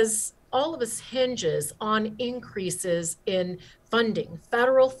 because all of this hinges on increases in funding,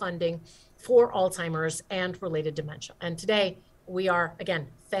 federal funding, for Alzheimer's and related dementia. And today we are, again,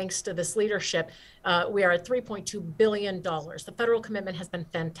 thanks to this leadership, we are at $3.2 billion. The federal commitment has been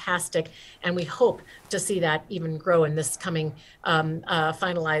fantastic, and we hope to see that even grow in this coming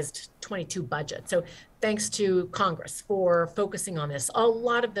finalized 22 budget. So thanks to Congress for focusing on this. A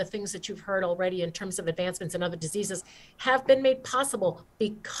lot of the things that you've heard already in terms of advancements in other diseases have been made possible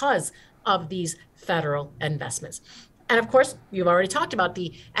because of these federal investments. And of course, you've already talked about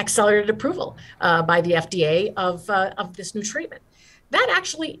the accelerated approval by the FDA of this new treatment. That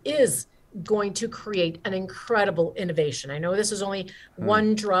actually is going to create an incredible innovation. I know this is only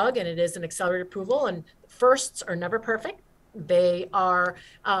one drug, and it is an accelerated approval, and firsts are never perfect. They are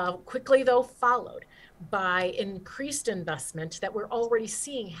quickly, though, followed by increased investment that we're already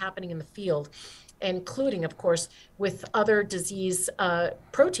seeing happening in the field, including, of course, with other disease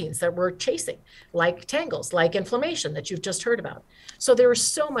proteins that we're chasing, like tangles, like inflammation that you've just heard about. So there is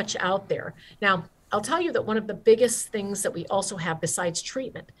so much out there. Now, I'll tell you that one of the biggest things that we also have besides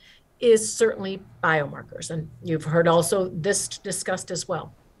treatment is certainly biomarkers. And you've heard also this discussed as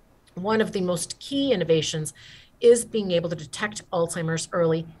well. One of the most key innovations is being able to detect Alzheimer's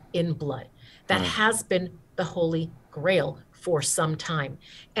early in blood. That has been the holy grail for some time.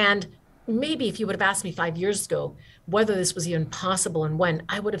 And maybe if you would have asked me 5 years ago whether this was even possible and when,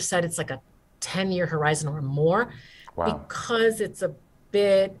 I would have said it's like a 10-year horizon or more. Wow. Because it's a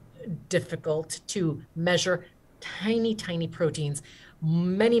bit difficult to measure tiny, tiny proteins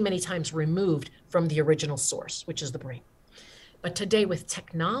many, many times removed from the original source, which is the brain. But today, with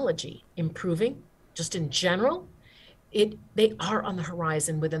technology improving, just in general, they are on the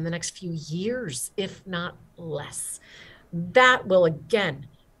horizon within the next few years, if not less. That will, again,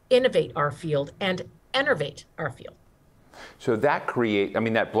 innovate our field and enervate our field. So that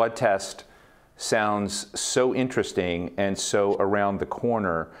that blood test sounds so interesting and so around the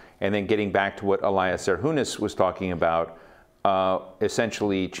corner. And then getting back to what Elias Zerhouni was talking about,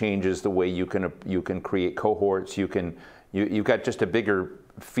 essentially changes the way you can create cohorts. You've got just a bigger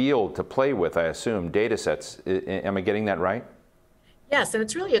field to play with, I assume, data sets. Am I getting that right? Yes, and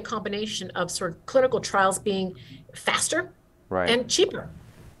it's really a combination of sort of clinical trials being faster and cheaper.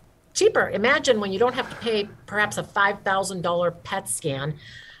 Cheaper. Imagine when you don't have to pay perhaps a $5,000 PET scan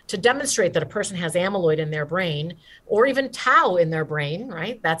to demonstrate that a person has amyloid in their brain or even tau in their brain,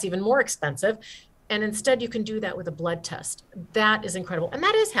 right? That's even more expensive. And instead you can do that with a blood test. That is incredible. And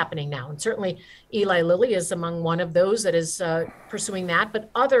that is happening now. And certainly Eli Lilly is among one of those that is pursuing that, but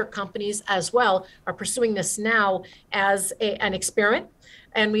other companies as well are pursuing this now as an experiment.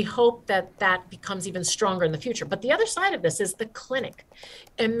 And we hope that that becomes even stronger in the future. But the other side of this is the clinic.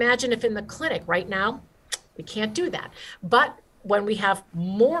 Imagine if in the clinic right now, we can't do that. But when we have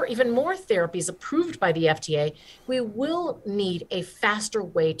even more therapies approved by the FDA, we will need a faster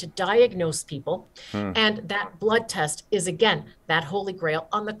way to diagnose people. And that blood test is, again, that holy grail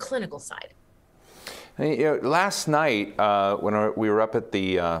on the clinical side. Last night, when we were up at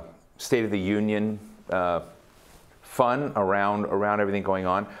the State of the Union fun around everything going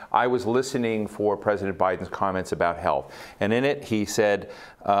on, I was listening for President Biden's comments about health. And in it, he said,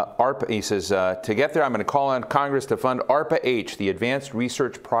 ARPA, he says, to get there, I'm going to call on Congress to fund ARPA-H, the Advanced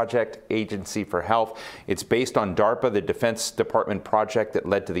Research Project Agency for Health. It's based on DARPA, the Defense Department project that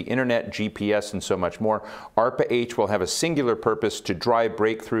led to the internet, GPS, and so much more. ARPA-H will have a singular purpose to drive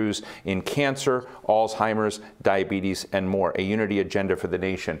breakthroughs in cancer, Alzheimer's, diabetes, and more, a unity agenda for the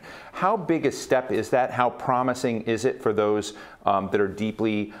nation. How big a step is that? How promising is it for those that are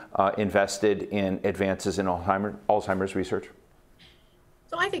deeply invested in advances in Alzheimer's research?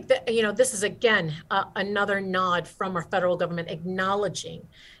 So I think that, this is, again, another nod from our federal government acknowledging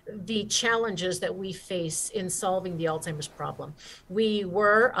the challenges that we face in solving the Alzheimer's problem. We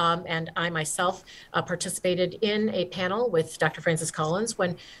were, and I myself participated in a panel with Dr. Francis Collins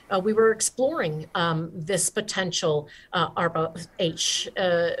when we were exploring this potential ARPA-H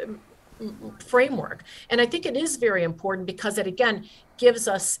framework. And I think it is very important because it, again, gives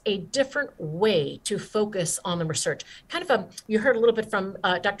us a different way to focus on the research. You heard a little bit from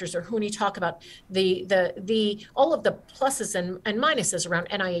Dr. Zerhouni talk about the all of the pluses and minuses around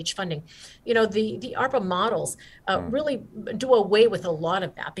NIH funding. The ARPA models really do away with a lot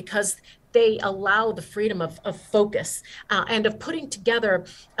of that because they allow the freedom of focus and of putting together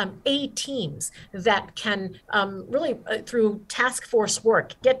A teams that can really, through task force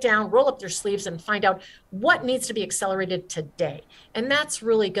work, get down, roll up their sleeves and find out what needs to be accelerated today. And that's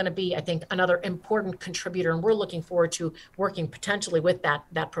really going to be, I think, another important contributor. And we're looking forward to working potentially with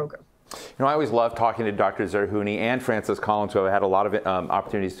that program. I always love talking to Dr. Zerhouni and Francis Collins, who I've had a lot of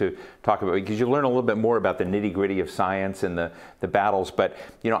opportunities to talk about, because you learn a little bit more about the nitty-gritty of science and the battles. But,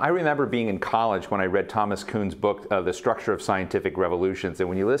 I remember being in college when I read Thomas Kuhn's book, The Structure of Scientific Revolutions. And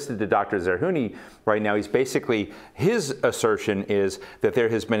when you listen to Dr. Zerhouni right now, his assertion is that there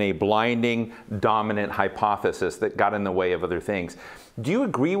has been a blinding, dominant hypothesis that got in the way of other things. Do you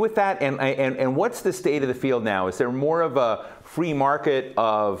agree with that? And what's the state of the field now? Is there more of a free market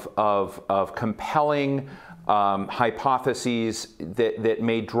of compelling hypotheses that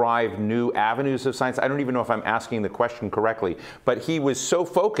may drive new avenues of science? I don't even know if I'm asking the question correctly, but he was so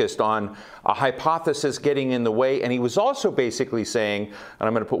focused on a hypothesis getting in the way, and he was also basically saying, and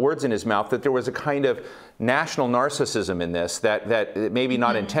I'm going to put words in his mouth, that there was a kind of national narcissism in this, that maybe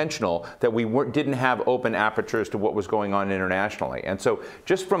not intentional, that we didn't have open apertures to what was going on internationally. And so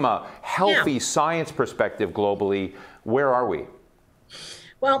just from a healthy science perspective globally, where are we?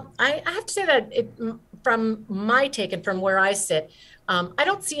 Well, I have to say that from my take and from where I sit, I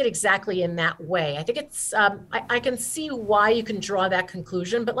don't see it exactly in that way. I think it's, I can see why you can draw that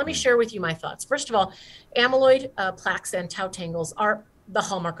conclusion, but let me share with you my thoughts. First of all, amyloid plaques and tau tangles are the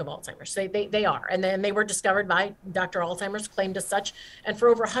hallmark of Alzheimer's. They are. And then they were discovered by Dr. Alzheimer's, claimed as such. And for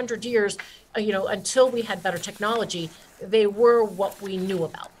over 100 years, until we had better technology, they were what we knew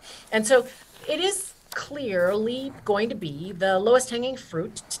about. And so it is clearly going to be the lowest hanging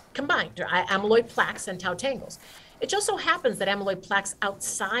fruit combined, amyloid plaques and tau tangles. It just so happens that amyloid plaques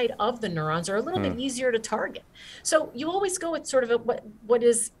outside of the neurons are a little bit easier to target. So you always go with sort of what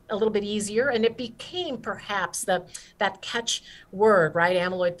is a little bit easier, and it became perhaps that catch word, right?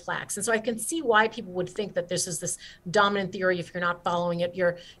 Amyloid plaques. And so I can see why people would think that this is this dominant theory. If you're not following it,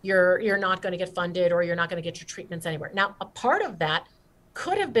 you're not going to get funded, or you're not going to get your treatments anywhere. Now, a part of that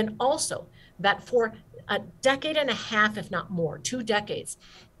could have been also that for a decade and a half, if not more, 2 decades,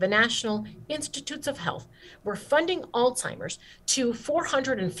 the National Institutes of Health were funding Alzheimer's to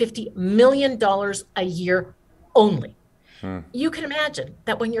 $450 million a year only. You can imagine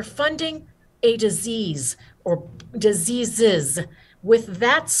that when you're funding a disease or diseases with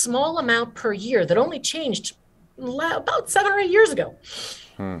that small amount per year that only changed about 7 or 8 years ago,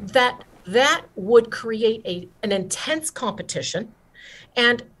 that would create an intense competition.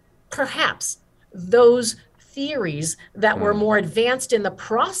 And perhaps those theories that were more advanced in the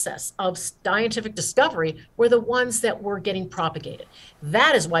process of scientific discovery were the ones that were getting propagated.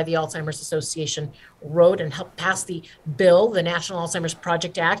 That is why the Alzheimer's Association wrote and helped pass the bill, the National Alzheimer's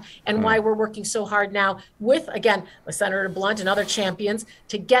Project Act, and why we're working so hard now with, again, Senator Blunt and other champions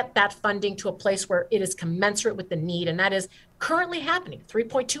to get that funding to a place where it is commensurate with the need. And that is currently happening,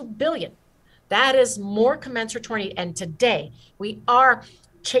 $3.2 billion. That is more commensurate to our need. And today we are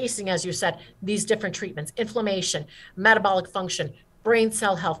chasing, as you said, these different treatments, inflammation, metabolic function, brain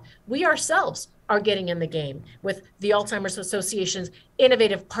cell health. We ourselves are getting in the game with the Alzheimer's Association's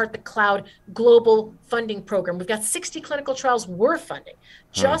innovative Part the Cloud global funding program. We've got 60 clinical trials we're funding.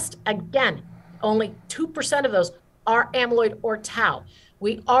 Just again, only 2% of those are amyloid or tau.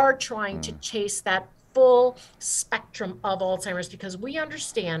 We are trying to chase that full spectrum of Alzheimer's, because we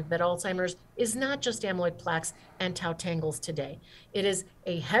understand that Alzheimer's is not just amyloid plaques and tau tangles today. It is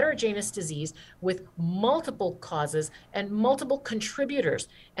a heterogeneous disease with multiple causes and multiple contributors.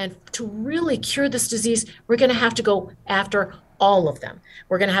 And to really cure this disease, we're going to have to go after all of them.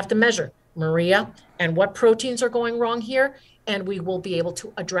 We're going to have to measure Maria and what proteins are going wrong here, and we will be able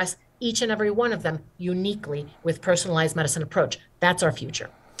to address each and every one of them uniquely with personalized medicine approach. That's our future.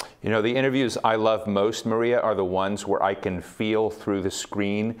 You know, the interviews I love most, Maria, are the ones where I can feel through the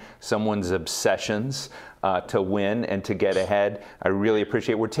screen someone's obsessions to win and to get ahead. I really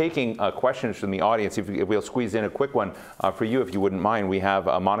appreciate it. We're taking questions from the audience. If we'll squeeze in a quick one for you, if you wouldn't mind. We have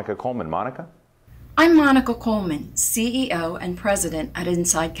Monica Coleman. Monica? I'm Monica Coleman, CEO and President at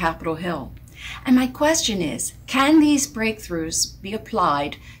Inside Capitol Hill. And my question is, can these breakthroughs be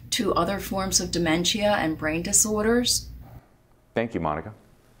applied to other forms of dementia and brain disorders? Thank you, Monica.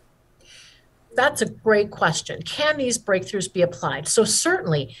 That's a great question. Can these breakthroughs be applied? So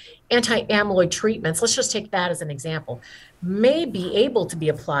certainly anti-amyloid treatments, let's just take that as an example, may be able to be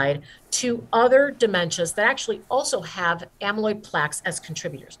applied to other dementias that actually also have amyloid plaques as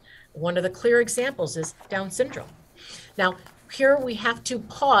contributors. One of the clear examples is Down syndrome. Now, here we have to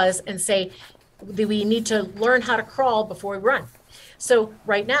pause and say that we need to learn how to crawl before we run. So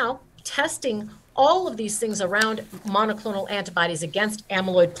right now, testing all of these things around monoclonal antibodies against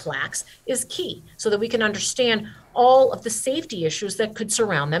amyloid plaques is key so that we can understand all of the safety issues that could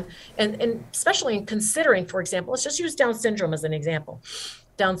surround them. And especially in considering, for example, let's just use Down syndrome as an example.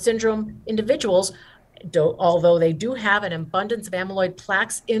 Down syndrome individuals, although they do have an abundance of amyloid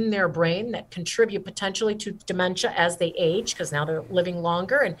plaques in their brain that contribute potentially to dementia as they age, because now they're living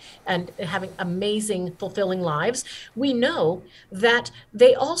longer and having amazing, fulfilling lives, we know that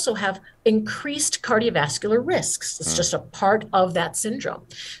they also have increased cardiovascular risks. It's just a part of that syndrome.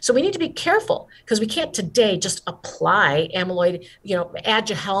 So we need to be careful because we can't today just apply amyloid,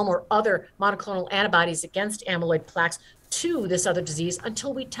 Aduhelm or other monoclonal antibodies against amyloid plaques to this other disease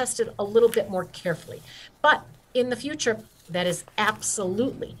until we test it a little bit more carefully. But in the future, that is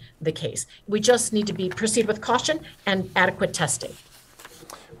absolutely the case. We just need to proceed with caution and adequate testing.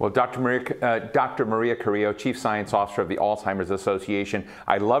 Well, Dr. Maria Carrillo, Chief Science Officer of the Alzheimer's Association,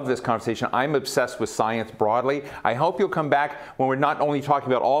 I love this conversation. I'm obsessed with science broadly. I hope you'll come back when we're not only talking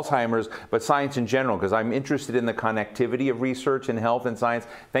about Alzheimer's, but science in general, because I'm interested in the connectivity of research and health and science.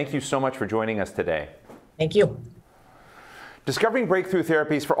 Thank you so much for joining us today. Thank you. Discovering breakthrough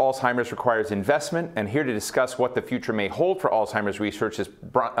therapies for Alzheimer's requires investment, and here to discuss what the future may hold for Alzheimer's research is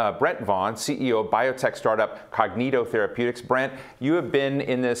Brent Vaughn, CEO of biotech startup Cognito Therapeutics. Brent, you have been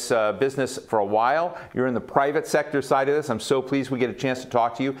in this business for a while. You're in the private sector side of this. I'm so pleased we get a chance to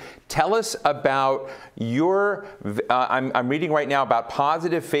talk to you. Tell us about your, I'm reading right now about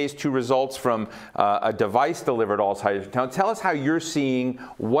positive phase 2 results from a device-delivered Alzheimer's. Tell us how you're seeing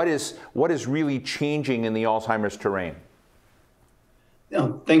what is really changing in the Alzheimer's terrain.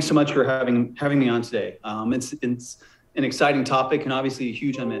 Thanks so much for having me on today. It's an exciting topic and obviously a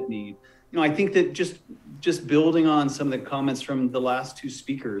huge unmet need. I think that just building on some of the comments from the last two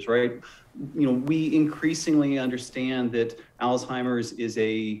speakers, right? We increasingly understand that Alzheimer's is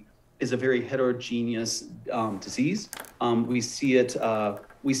a very heterogeneous disease. We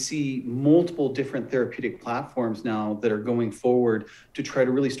see multiple different therapeutic platforms now that are going forward to try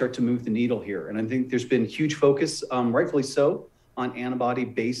to really start to move the needle here. And I think there's been huge focus, rightfully so, on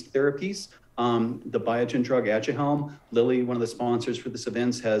antibody-based therapies. The Biogen drug Aduhelm, Lilly, one of the sponsors for this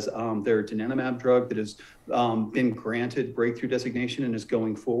event, has their donanemab drug that has been granted breakthrough designation and is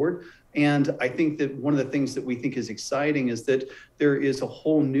going forward. And I think that one of the things that we think is exciting is that there is a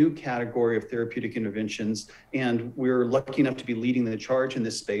whole new category of therapeutic interventions, and we're lucky enough to be leading the charge in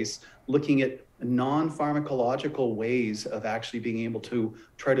this space, looking at non-pharmacological ways of actually being able to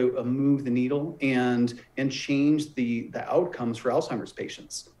try to move the needle and change the outcomes for Alzheimer's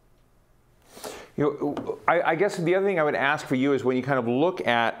patients. I guess the other thing I would ask for you is when you kind of look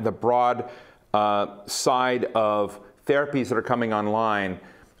at the broad side of therapies that are coming online,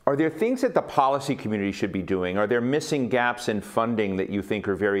 are there things that the policy community should be doing? Are there missing gaps in funding that you think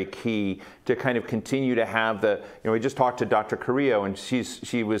are very key to kind of continue to have the, we just talked to Dr. Carrillo and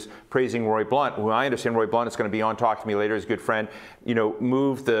she was praising Roy Blunt, who I understand Roy Blunt is going to be on, talk to me later, his good friend,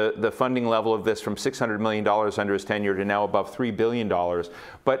 move the funding level of this from $600 million under his tenure to now above $3 billion.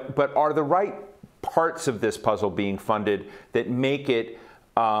 But are the right parts of this puzzle being funded that make it,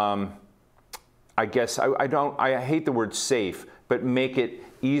 I guess, I hate the word safe, but make it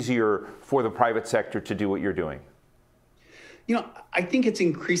easier for the private sector to do what you're doing? I think it's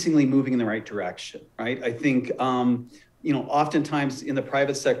increasingly moving in the right direction, right? I think, oftentimes in the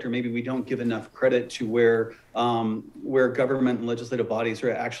private sector, maybe we don't give enough credit to where government and legislative bodies are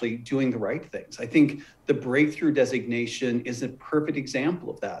actually doing the right things. I think the breakthrough designation is a perfect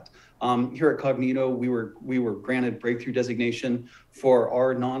example of that. Here at Cognito, we were granted breakthrough designation for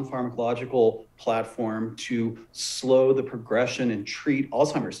our non-pharmacological platform to slow the progression and treat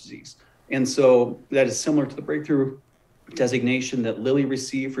Alzheimer's disease. And so that is similar to the breakthrough designation that Lilly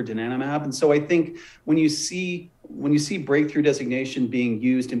received for donanemab. And so I think when you see breakthrough designation being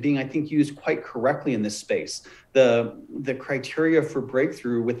used and being, I think, used quite correctly in this space, the criteria for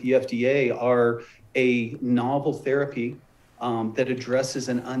breakthrough with the FDA are a novel therapy that addresses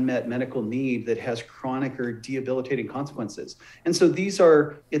an unmet medical need that has chronic or debilitating consequences. And so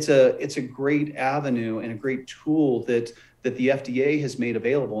it's a great avenue and a great tool that the FDA has made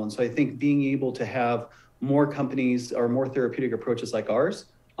available. And so I think being able to have more companies or more therapeutic approaches like ours,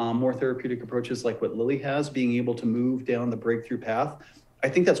 more therapeutic approaches like what Lilly has, being able to move down the breakthrough path, I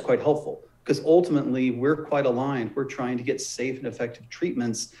think that's quite helpful, because ultimately we're quite aligned. We're trying to get safe and effective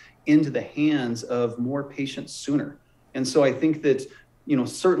treatments into the hands of more patients sooner. And so I think that,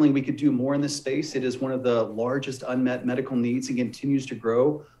 certainly we could do more in this space. It is one of the largest unmet medical needs and continues to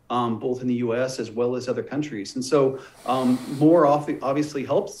grow, both in the US as well as other countries. And so more obviously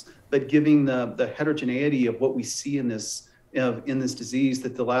helps, but giving the heterogeneity of what we see in this disease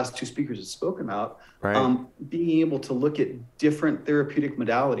that the last two speakers have spoken about, right. Being able to look at different therapeutic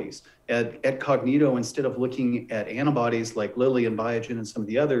modalities at Cognito, instead of looking at antibodies like Lilly and Biogen and some of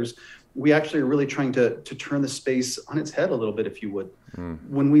the others, we actually are really trying to turn the space on its head a little bit, if you would.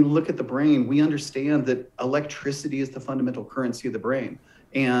 When we look at the brain, we understand that electricity is the fundamental currency of the brain.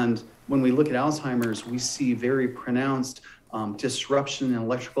 And when we look at Alzheimer's, we see very pronounced disruption in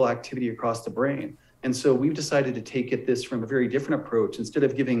electrical activity across the brain. And so we've decided to take this from a very different approach. Instead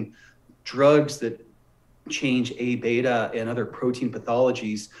of giving drugs that change A beta and other protein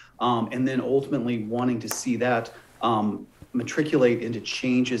pathologies, and then ultimately wanting to see that matriculate into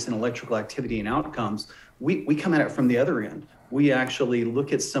changes in electrical activity and outcomes, we come at it from the other end. We actually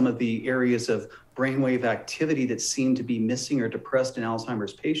look at some of the areas of brainwave activity that seem to be missing or depressed in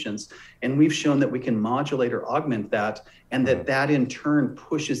Alzheimer's patients. And we've shown that we can modulate or augment that, and that in turn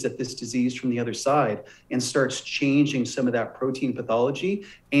pushes at this disease from the other side and starts changing some of that protein pathology.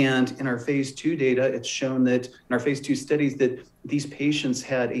 And in our phase 2 data, it's shown that in our phase 2 studies that these patients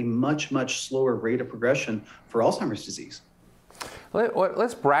had a much, much slower rate of progression for Alzheimer's disease.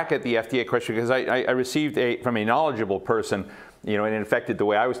 Let's bracket the FDA question, because I received from a knowledgeable person, and it affected the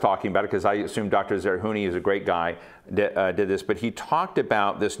way I was talking about it, because I assume Dr. Zerhouni is a great guy, did this, but he talked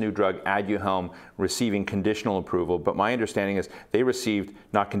about this new drug, Aduhelm, receiving conditional approval. But my understanding is they received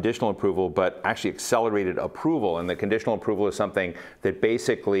not conditional approval, but actually accelerated approval. And the conditional approval is something that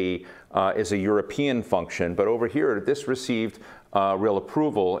basically is a European function. But over here, this received real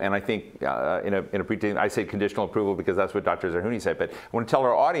approval, and I think I say conditional approval because that's what Dr. Zerhouni said, but I want to tell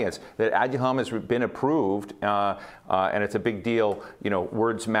our audience that Aduhelm has been approved, and it's a big deal.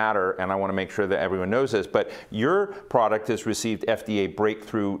 Words matter, and I want to make sure that everyone knows this, but your product has received FDA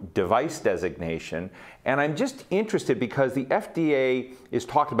breakthrough device designation, and I'm just interested because the FDA is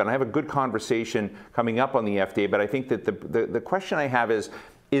talked about, and I have a good conversation coming up on the FDA, but I think that the question I have is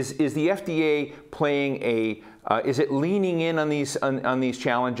the FDA playing is it leaning in on these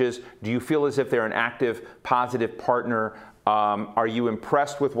challenges? Do you feel as if they're an active, positive partner? Are you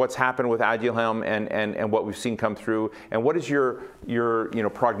impressed with what's happened with Aduhelm and what we've seen come through? And what is your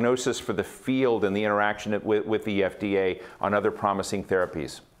prognosis for the field and the interaction with the FDA on other promising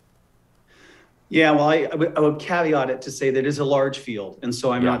therapies? Yeah, well, I would caveat it to say that it is a large field, and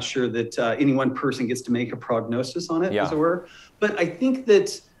so I'm not sure that any one person gets to make a prognosis on it, as it were. But I think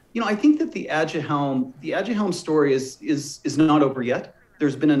that the Aduhelm story is not over yet.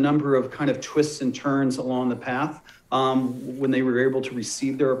 There's been a number of kind of twists and turns along the path when they were able to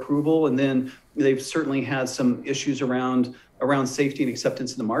receive their approval, and then they've certainly had some issues around safety and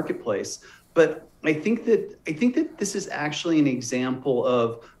acceptance in the marketplace. But I think that this is actually an example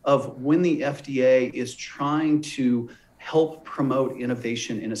of when the FDA is trying to help promote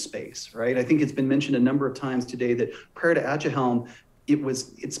innovation in a space, right? I think it's been mentioned a number of times today that prior to Aduhelm,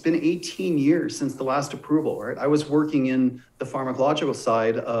 it's been 18 years since the last approval, right? I was working in the pharmacological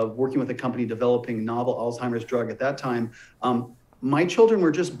side of working with a company developing novel Alzheimer's drug at that time. My children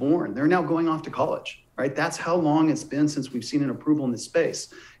were just born. They're now going off to college, right? That's how long it's been since we've seen an approval in this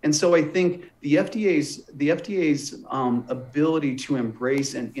space. And so I think the FDA's ability to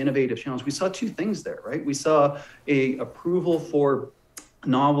embrace an innovative challenge, we saw two things there, right? We saw a approval for a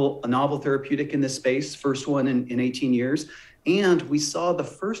novel therapeutic in this space, first one in 18 years. And we saw the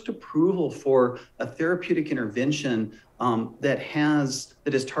first approval for a therapeutic intervention that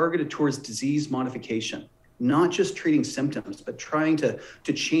is targeted towards disease modification, not just treating symptoms, but trying to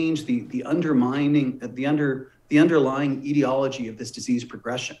change the underlying etiology of this disease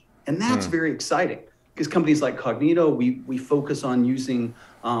progression. And that's very exciting. because companies like Cognito, we focus on using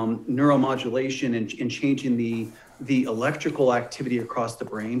neuromodulation and changing the electrical activity across the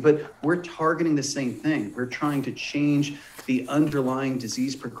brain, but we're targeting the same thing. We're trying to change the underlying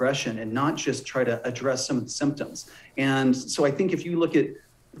disease progression and not just try to address some of the symptoms. And so I think if you look at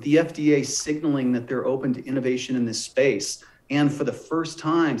the FDA signaling that they're open to innovation in this space, and for the first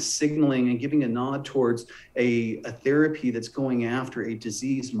time signaling and giving a nod towards a therapy that's going after a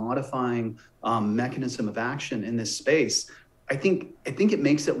disease-modifying mechanism of action in this space, I think it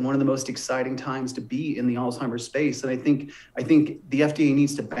makes it one of the most exciting times to be in the Alzheimer's space. And I think the FDA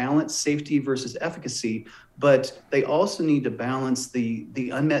needs to balance safety versus efficacy, but they also need to balance the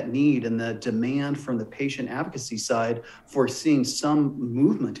unmet need and the demand from the patient advocacy side for seeing some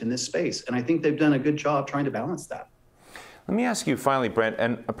movement in this space. And I think they've done a good job trying to balance that. Let me ask you finally, Brent,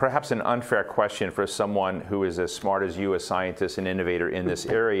 and perhaps an unfair question for someone who is as smart as you, a scientist and innovator in this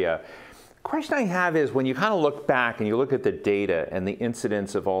area. The question I have is, when you kind of look back and you look at the data and the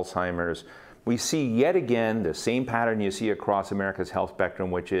incidence of Alzheimer's, we see yet again the same pattern you see across America's health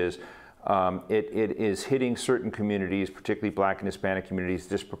spectrum, which is it is hitting certain communities, particularly Black and Hispanic communities,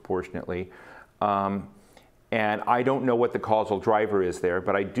 disproportionately. And I don't know what the causal driver is there,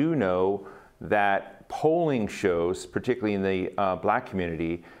 but I do know that polling shows, particularly in the Black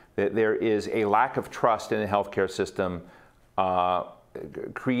community, that there is a lack of trust in the healthcare system,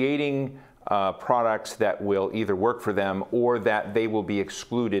 creating products that will either work for them or that they will be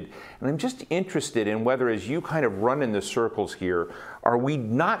excluded. And I'm just interested in whether, as you kind of run in the circles here, are we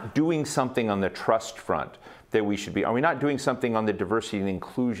not doing something on the trust front that we should be? Are we not doing something on the diversity and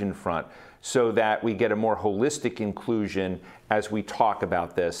inclusion front so that we get a more holistic inclusion as we talk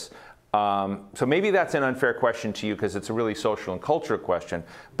about this? So maybe that's an unfair question to you because it's a really social and cultural question,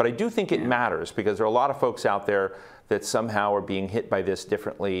 but I do think it matters because there are a lot of folks out there that somehow are being hit by this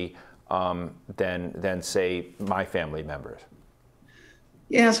differently than say, my family members.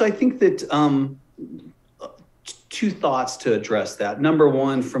 Yeah, so I think that two thoughts to address that. Number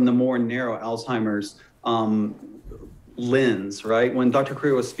one, from the more narrow Alzheimer's lens, right? When Dr.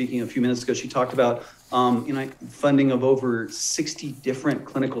 Correa was speaking a few minutes ago, she talked about funding of over 60 different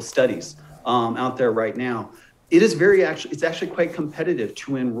clinical studies out there right now. It is it's actually quite competitive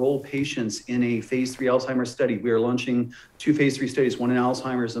to enroll patients in a phase 3 Alzheimer's study. We are launching 2 phase 3 studies, one in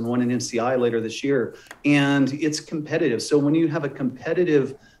Alzheimer's and one in MCI later this year. And it's competitive. So when you have a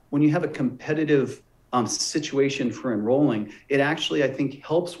competitive situation for enrolling, it actually, I think,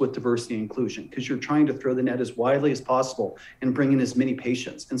 helps with diversity and inclusion because you're trying to throw the net as widely as possible and bring in as many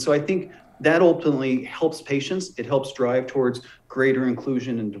patients. And so I think that ultimately helps patients. It helps drive towards greater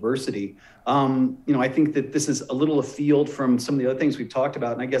inclusion and diversity. I think that this is a little afield from some of the other things we've talked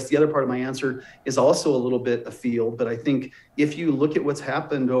about. And I guess the other part of my answer is also a little bit afield. But I think if you look at what's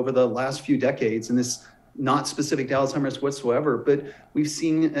happened over the last few decades, and this not specific to Alzheimer's whatsoever, but we've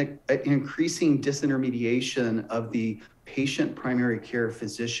seen an increasing disintermediation of the patient primary care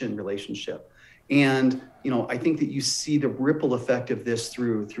physician relationship. And I think that you see the ripple effect of this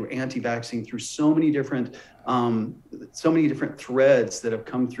through anti-vaxxing, through so many different threads that have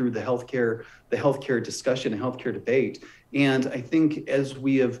come through the healthcare discussion and healthcare debate. And I think as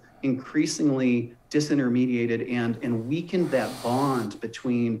we have increasingly disintermediated and weakened that bond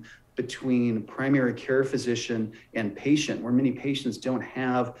between primary care physician and patient, where many patients don't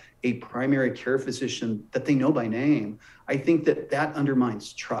have a primary care physician that they know by name, I think that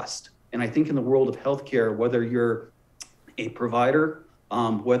undermines trust. And I think in the world of healthcare, whether you're a provider,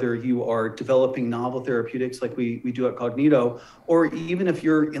 whether you are developing novel therapeutics like we do at Cognito, or even if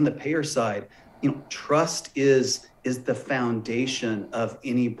you're in the payer side, trust is the foundation of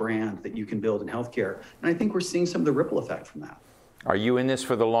any brand that you can build in healthcare. And I think we're seeing some of the ripple effect from that. Are you in this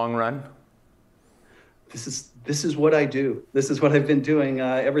for the long run? This is what I do. This is what I've been doing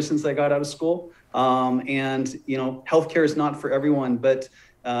ever since I got out of school. Healthcare is not for everyone, but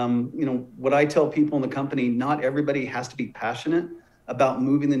what I tell people in the company, not everybody has to be passionate about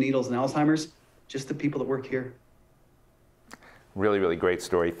moving the needles in Alzheimer's, just the people that work here. Really, really great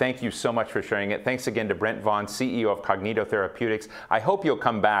story. Thank you so much for sharing it. Thanks again to Brent Vaughn, CEO of Cognito Therapeutics. I hope you'll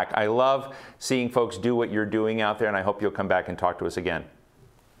come back. I love seeing folks do what you're doing out there, and I hope you'll come back and talk to us again.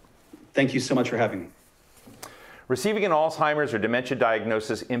 Thank you so much for having me. Receiving an Alzheimer's or dementia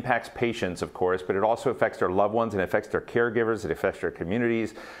diagnosis impacts patients, of course, but it also affects their loved ones and affects their caregivers, it affects their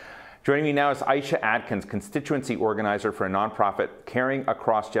communities. Joining me now is Aisha Adkins, constituency organizer for a nonprofit Caring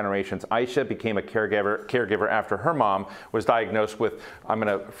Across Generations. Aisha became a caregiver after her mom was diagnosed with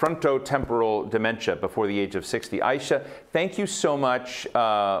frontotemporal dementia before the age of 60. Aisha, thank you so much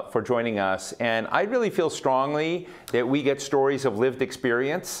for joining us. And I really feel strongly that we get stories of lived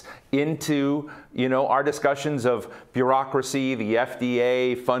experience into, our discussions of bureaucracy, the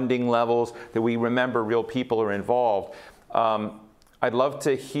FDA, funding levels, that we remember real people are involved. I'd love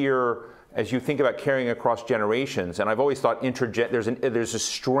to hear, as you think about caring across generations, and I've always thought there's a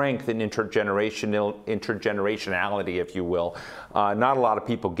strength in intergenerationality, if you will. Not a lot of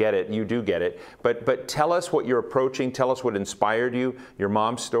people get it. You do get it. But tell us what you're approaching. Tell us what inspired you, your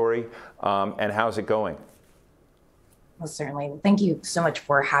mom's story, and how's it going? Well, certainly. Thank you so much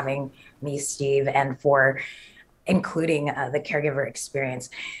for having me, Steve, and for including the caregiver experience.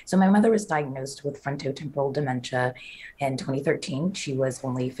 So my mother was diagnosed with frontotemporal dementia in 2013. She was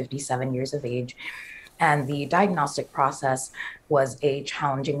only 57 years of age. And the diagnostic process was a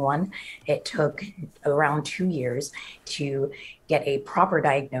challenging one. It took around 2 years to get a proper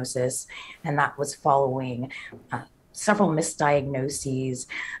diagnosis, and that was following several misdiagnoses,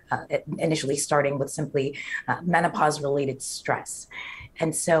 initially starting with simply menopause-related stress.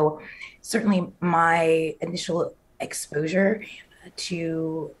 And so certainly my initial exposure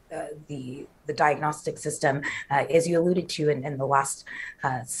to the diagnostic system, as you alluded to in the last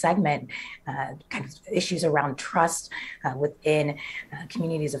segment, kind of issues around trust within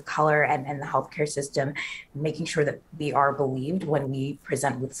communities of color and the healthcare system, making sure that we are believed when we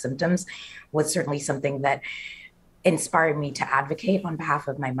present with symptoms, was certainly something that inspired me to advocate on behalf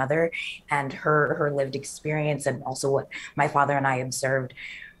of my mother and her lived experience, and also what my father and I observed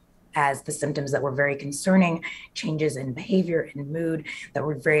as the symptoms that were very concerning, changes in behavior and mood that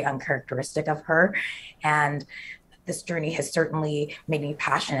were very uncharacteristic of her. And this journey has certainly made me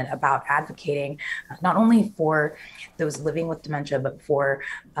passionate about advocating not only for those living with dementia, but for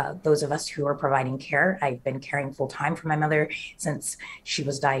those of us who are providing care. I've been caring full time for my mother since she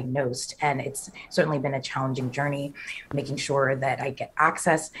was diagnosed, and it's certainly been a challenging journey, making sure that I get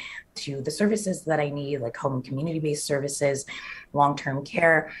access to the services that I need, like home and community-based services, long-term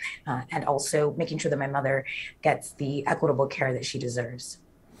care, and also making sure that my mother gets the equitable care that she deserves.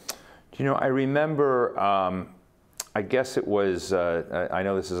 I remember, I guess it was, I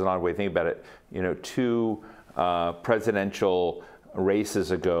know this is an odd way to think about it, 2 presidential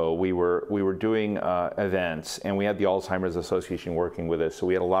races ago, we were doing events, and we had the Alzheimer's Association working with us, so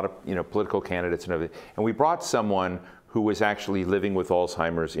we had a lot of political candidates and everything, and we brought someone who was actually living with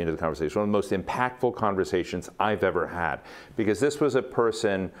Alzheimer's into the conversation. One of the most impactful conversations I've ever had, because this was a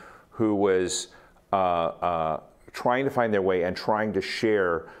person who was trying to find their way and trying to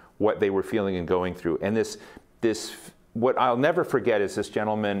share what they were feeling and going through. And what I'll never forget is this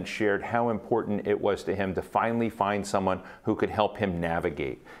gentleman shared how important it was to him to finally find someone who could help him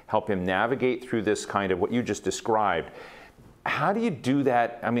navigate through this kind of what you just described. How do you do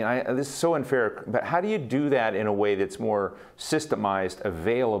that? I mean, this is so unfair, but how do you do that in a way that's more systemized,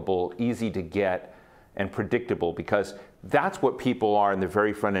 available, easy to get, and predictable? Because that's what people are in the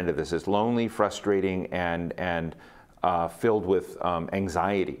very front end of this, is lonely, frustrating, and filled with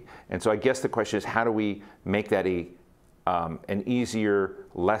anxiety. And so I guess the question is, how do we make that an easier,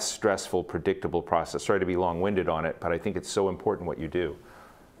 less stressful, predictable process? Sorry to be long-winded on it, but I think it's so important what you do.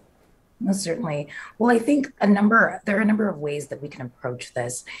 Most certainly. Well, I think there are a number of ways that we can approach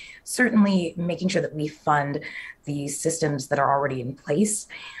this. Certainly making sure that we fund the systems that are already in place,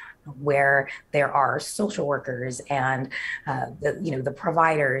 where there are social workers and the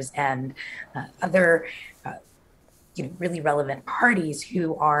providers and other really relevant parties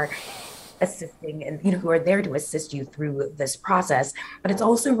who are assisting and who are there to assist you through this process. But it's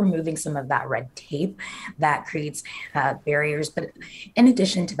also removing some of that red tape that creates barriers. But in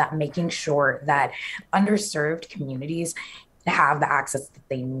addition to that, making sure that underserved communities have the access that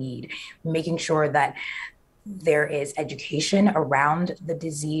they need, making sure that there is education around the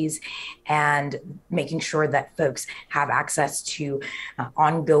disease, and making sure that folks have access to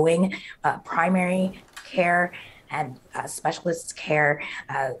ongoing primary care and specialist care.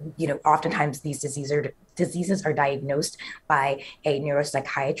 Oftentimes these diseases are diagnosed by a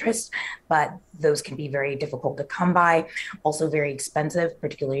neuropsychiatrist, but those can be very difficult to come by, also very expensive,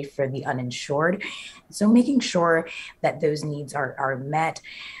 particularly for the uninsured. So making sure that those needs are met,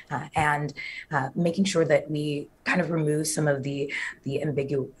 and making sure that we kind of remove some of the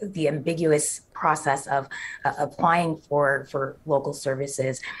ambiguous process of applying for local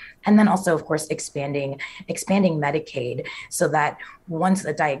services. And then also, of course, expanding Medicaid, so that once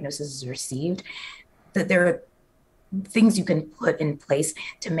a diagnosis is received, that there things you can put in place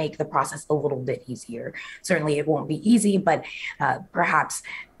to make the process a little bit easier. Certainly it won't be easy, but perhaps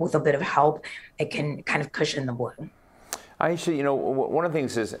with a bit of help, it can kind of cushion the blow. Aisha, you know, one of the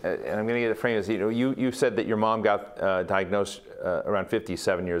things is, and I'm going to get a frame, is, you know, you said that your mom got diagnosed around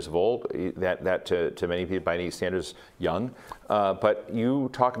 57 years of old. That to many people, by any standards, young. But you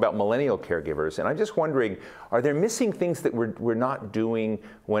talk about millennial caregivers, and I'm just wondering, are there missing things that we're not doing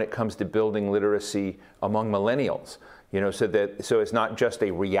when it comes to building literacy among millennials? You know, so it's not just a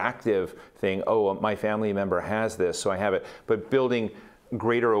reactive thing. Oh, my family member has this, so I have it. But building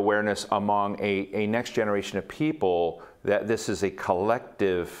greater awareness among a next generation of people that this is a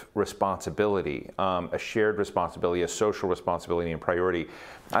collective responsibility, a shared responsibility, a social responsibility and priority.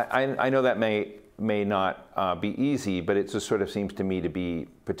 I know that may not be easy, but it just sort of seems to me to be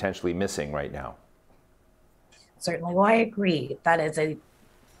potentially missing right now. Certainly, well, I agree. That is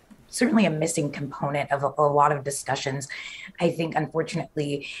certainly a missing component of a lot of discussions. I think,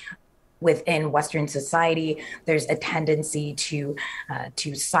 unfortunately, within Western society, there's a tendency to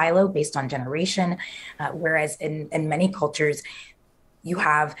silo based on generation, whereas in many cultures, you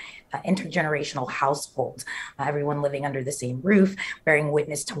have intergenerational households, everyone living under the same roof, bearing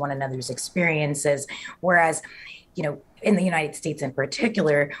witness to one another's experiences. Whereas, you know, in the United States in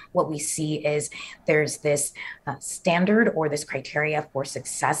particular, what we see is there's this standard or this criteria for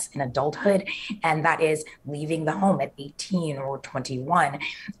success in adulthood, and that is leaving the home at 18 or 21.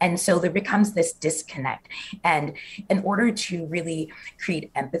 And so there becomes this disconnect. And in order to really create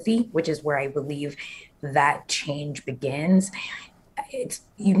empathy, which is where I believe that change begins,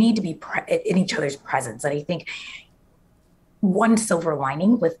 you need to be in each other's presence. And I think one silver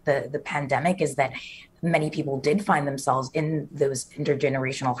lining with the pandemic is that many people did find themselves in those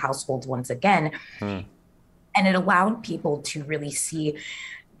intergenerational households once again. And it allowed people to really see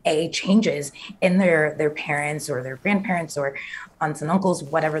changes in their parents or their grandparents or aunts and uncles,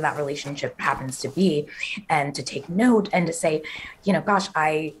 whatever that relationship happens to be, and to take note and to say, you know, gosh,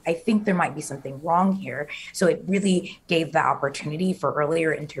 I think there might be something wrong here. So it really gave the opportunity for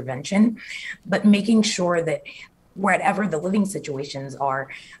earlier intervention, but making sure that wherever the living situations are,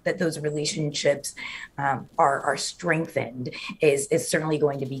 that those relationships are strengthened is certainly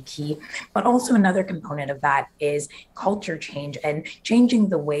going to be key. But also another component of that is culture change and changing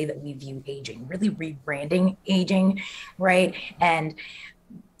the way that we view aging, really rebranding aging, right? And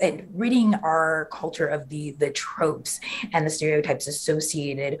ridding our culture of the tropes and the stereotypes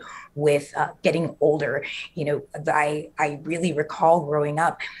associated with getting older. You know, I really recall growing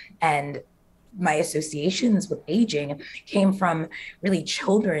up, and my associations with aging came from really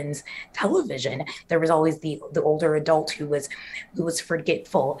children's television. There was always the older adult who was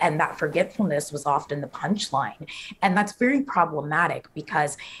forgetful, and that forgetfulness was often the punchline. And that's very problematic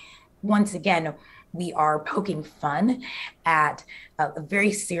because, once again, we are poking fun at a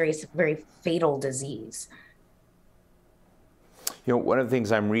very serious, very fatal disease. You know, one of the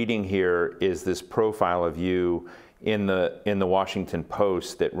things I'm reading here is this profile of you in the Washington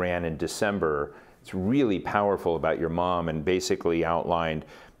Post that ran in December. It's really powerful about your mom, and basically outlined,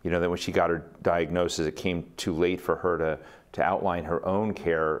 you know, that when she got her diagnosis, it came too late for her to outline her own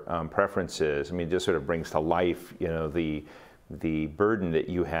care preferences. I mean, it just sort of brings to life, you know, the burden that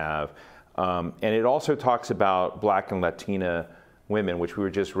you have. And it also talks about Black and Latina women, which we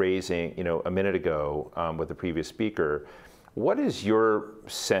were just raising, you know, a minute ago with the previous speaker. What is your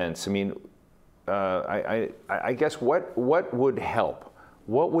sense? I mean, I guess what would help?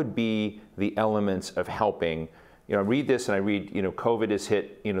 What would be the elements of helping? You know, I read this and I read, you know, COVID has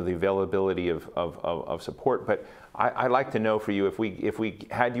hit, you know, the availability of support. But I'd like to know for you, if we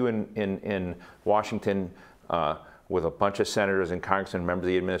had you in Washington with a bunch of senators and congressmen, members of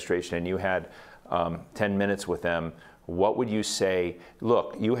the administration, and you had 10 minutes with them, what would you say?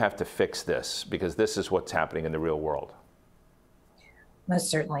 Look, you have to fix this because this is what's happening in the real world. Most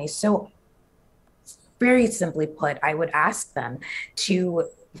certainly. So, very simply put, I would ask them to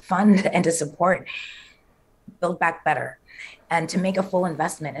fund and to support Build Back Better and to make a full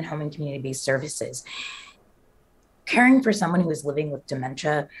investment in home and community-based services. Caring for someone who is living with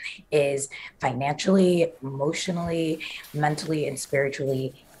dementia is financially, emotionally, mentally, and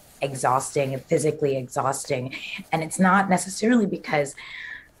spiritually exhausting, physically exhausting. And it's not necessarily because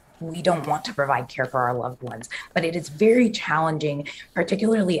we don't want to provide care for our loved ones, but it is very challenging,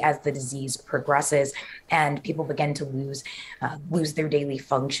 particularly as the disease progresses and people begin to lose their daily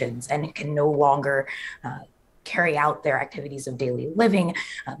functions and can no longer carry out their activities of daily living,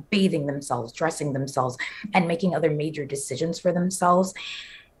 bathing themselves, dressing themselves, and making other major decisions for themselves.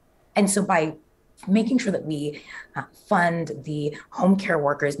 And so by making sure that we fund the home care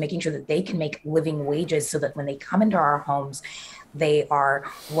workers, making sure that they can make living wages so that when they come into our homes, they are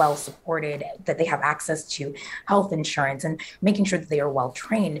well supported, that they have access to health insurance, and making sure that they are well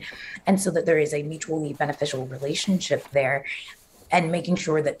trained. And so that there is a mutually beneficial relationship there. And making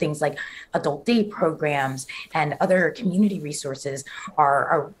sure that things like adult day programs and other community resources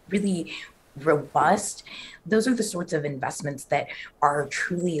are really robust. Those are the sorts of investments that are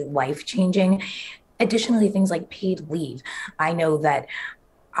truly life-changing. Additionally, things like paid leave. I know that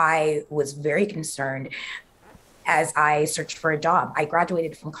I was very concerned as I searched for a job. I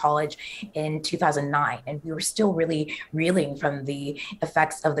graduated from college in 2009, and we were still really reeling from the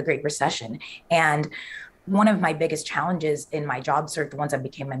effects of the Great Recession. And one of my biggest challenges in my job search, once I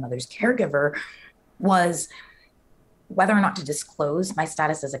became my mother's caregiver, was whether or not to disclose my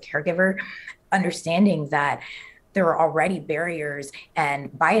status as a caregiver, understanding that there were already barriers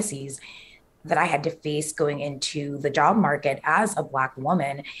and biases that I had to face going into the job market as a Black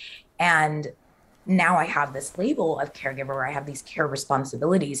woman. And now I have this label of caregiver where I have these care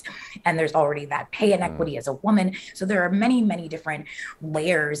responsibilities, and there's already that pay inequity as a woman. So there are many, many different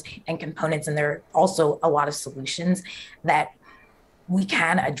layers and components, and there are also a lot of solutions that we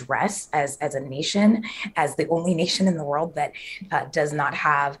can address as a nation, as the only nation in the world that does not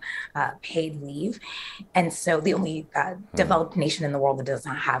have paid leave. And so the only developed nation in the world that does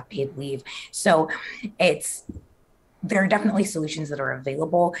not have paid leave. So there are definitely solutions that are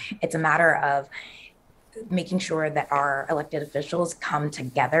available. It's a matter of making sure that our elected officials come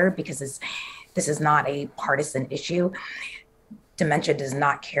together, because this is not a partisan issue. Dementia does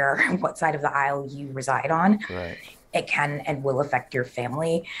not care what side of the aisle you reside on. Right. It can and will affect your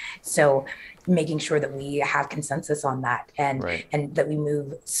family. So making sure that we have consensus on that, and that we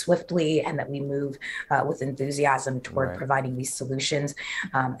move swiftly, and that we move with enthusiasm toward providing these solutions,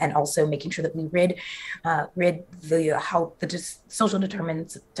 and also making sure that we rid the health, social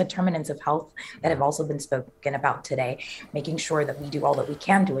determinants of health that have also been spoken about today, making sure that we do all that we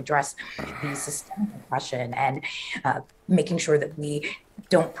can to address the systemic oppression, and making sure that we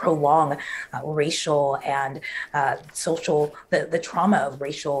don't prolong racial and social, the trauma of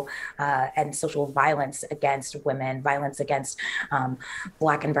racial and social violence against women, violence against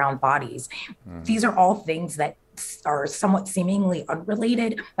Black and brown bodies. These are all things that are somewhat seemingly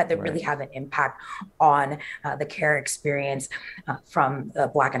unrelated, but that really have an impact on the care experience from a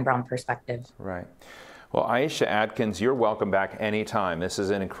Black and brown perspective. Right. Well, Aisha Atkins, you're welcome back anytime. This is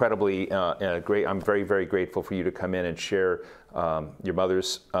an incredibly great, I'm very, very grateful for you to come in and share your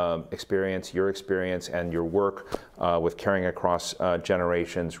mother's experience, your experience, and your work with Caring Across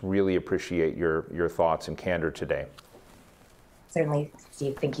Generations. Really appreciate your thoughts and candor today. Certainly,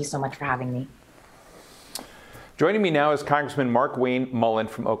 Steve. Thank you so much for having me. Joining me now is Congressman Mark Wayne Mullen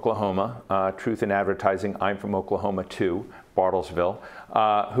from Oklahoma, Truth in Advertising. I'm from Oklahoma too, Bartlesville,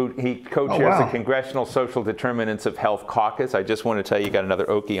 who he co-chairs the Congressional Social Determinants of Health Caucus. I just want to tell you, you got another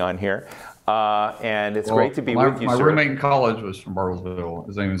Okie on here. And it's great to be with you, my sir. roommate in college was from Bartlesville.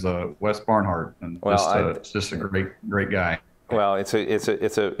 His name is Wes Barnhart, and just a great guy. Well, it's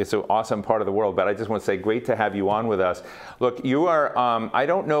an awesome part of the world, but I just want to say, great to have you on with us. Look, you are, I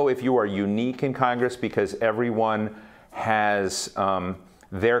don't know if you are unique in Congress, because everyone has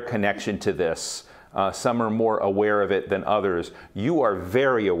their connection to this. Some are more aware of it than others. You are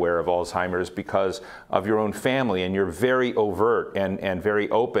very aware of Alzheimer's because of your own family, and you're very overt and very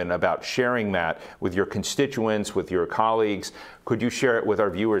open about sharing that with your constituents, with your colleagues. Could you share it with our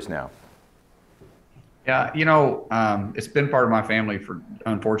viewers now? Yeah, you know, it's been part of my family for,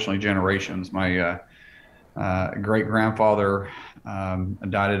 unfortunately, generations. My great-grandfather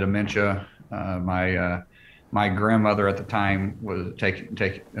died of dementia. My grandmother at the time was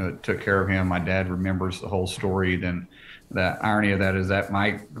took care of him. My dad remembers the whole story. Then the irony of that is that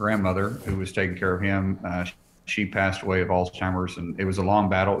my grandmother, who was taking care of him, she passed away of Alzheimer's, and it was a long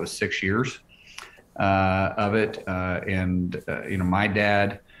battle. It was 6 years of it. You know, my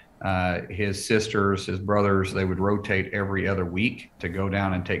dad, his sisters, his brothers, they would rotate every other week to go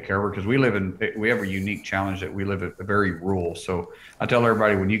down and take care of her, because we have a unique challenge that we live at very rural. So I tell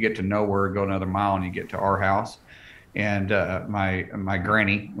everybody, when you get to nowhere, go another mile and you get to our house. And my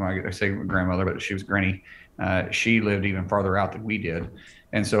granny, well, I say grandmother, but she was granny, she lived even farther out than we did.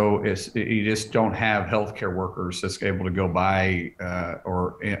 And so you just don't have healthcare workers that's able to go by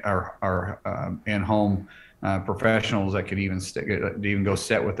or in-home professionals that could even go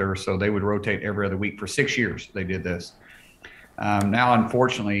sit with her. So they would rotate every other week for 6 years. They did this. Now,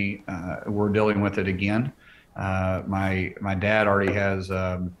 unfortunately, we're dealing with it again. My dad already has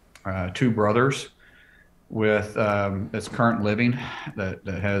 2 brothers with that's current living that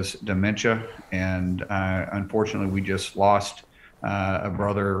has dementia. And unfortunately, we just lost a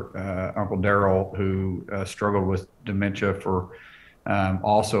brother, Uncle Daryl, who struggled with dementia for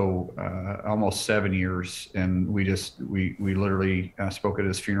also almost 7 years. And we literally spoke at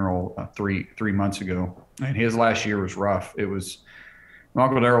his funeral three months ago. And his last year was rough.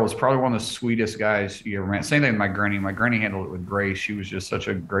 Uncle Daryl was probably one of the sweetest guys you ever met. Same thing with my granny. My granny handled it with grace. She was just such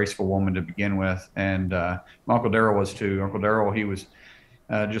a graceful woman to begin with. And Uncle Daryl was too. Uncle Daryl, he was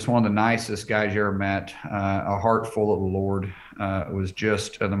just one of the nicest guys you ever met, a heart full of the Lord, was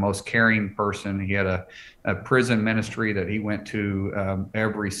just the most caring person. He had a prison ministry that he went to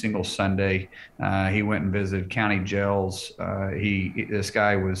every single Sunday. He went and visited county jails. This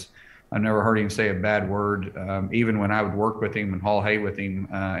guy was, I've never heard him say a bad word. Even when I would work with him and haul hay with him,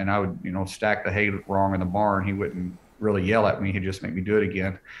 and I would, stack the hay wrong in the barn, he wouldn't really yell at me. He'd just make me do it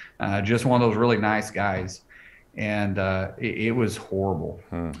again. Just one of those really nice guys. And it was horrible.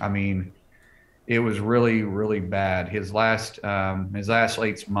 I mean, it was really, really bad. His last 8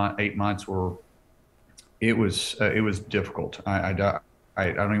 months were, it was difficult. I don't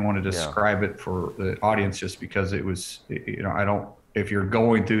even want to describe it for the audience, just because it was, if you're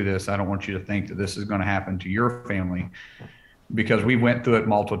going through this, I don't want you to think that this is going to happen to your family, because we went through it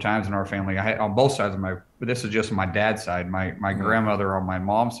multiple times in our family. I had on both sides of but this is just my dad's side. My grandmother on my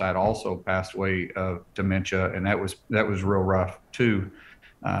mom's side also passed away of dementia, and that was real rough too.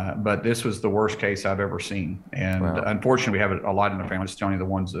 But this was the worst case I've ever seen, and unfortunately, we have a lot in the family. Just telling you the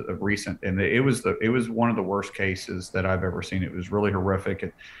ones that of recent, and it was one of the worst cases that I've ever seen. It was really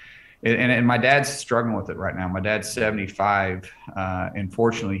horrific. And my dad's struggling with it right now. My dad's 75. And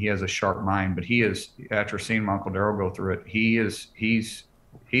fortunately, he has a sharp mind, but he is, after seeing my Uncle Daryl go through it, he's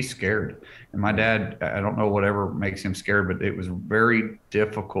scared. And my dad, I don't know whatever makes him scared, but it was very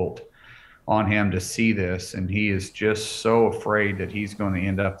difficult on him to see this. And he is just so afraid that he's going to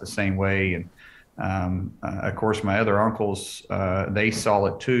end up the same way. And of course, my other uncles, they saw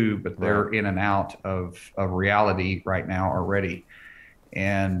it too, but they're in and out of reality right now already.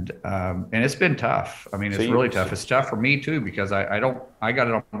 And it's been tough. I mean, it's really tough. It's tough for me too, because I got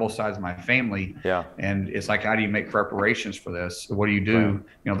it on both sides of my family. Yeah. And it's like, how do you make preparations for this? What do you do?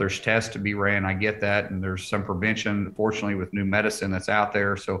 Right. There's tests to be ran. I get that. And there's some prevention, fortunately, with new medicine that's out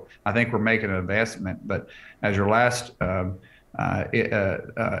there. So I think we're making an investment. But as your last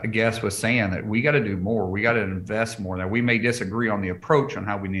guest was saying, that we got to do more. We got to invest more. Now, we may disagree on the approach on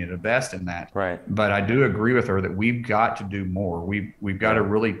how we need to invest in that. Right. But I do agree with her that we've got to do more. We've got to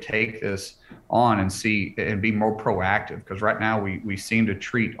really take this on and see and be more proactive, because right now we seem to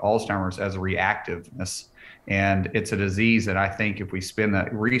treat Alzheimer's as a reactiveness, and it's a disease that I think if we spend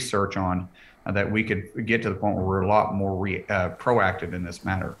that research on, that we could get to the point where we're a lot more proactive in this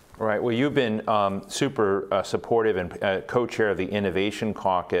matter. Right. Well, you've been super supportive and co-chair of the Innovation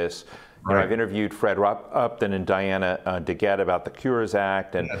Caucus. I've interviewed Fred Upton and Diana DeGette about the Cures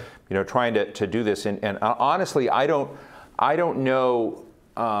Act, and trying to do this. And honestly, I don't know.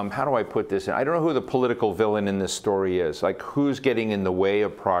 How do I put this in? I don't know who the political villain in this story is. Like, who's getting in the way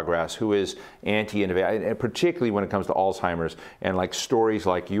of progress? Who is anti-innovation? And particularly when it comes to Alzheimer's and like stories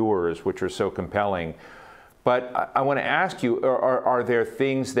like yours, which are so compelling. But I want to ask you, are there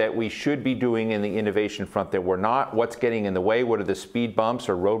things that we should be doing in the innovation front that we're not? What's getting in the way? What are the speed bumps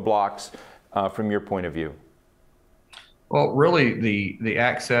or roadblocks from your point of view? Well, really, the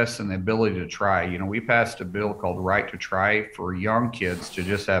access and the ability to try. We passed a bill called Right to Try for young kids to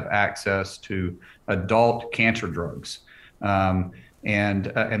just have access to adult cancer drugs. And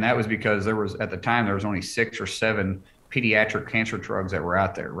that was because at the time, there was only 6 or 7 pediatric cancer drugs that were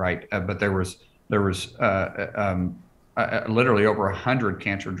out there, right? But there was literally over 100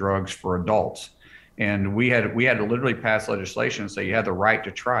 cancer drugs for adults. And we had to literally pass legislation and say you had the right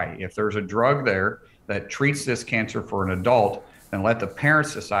to try. If there's a drug there that treats this cancer for an adult, then let the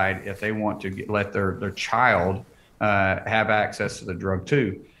parents decide if they want to let their child have access to the drug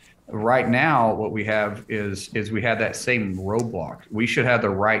too. Right now, what we have is we have that same roadblock. We should have the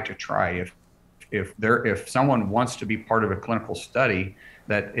right to try. If someone wants to be part of a clinical study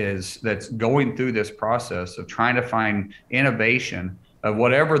that's going through this process of trying to find innovation of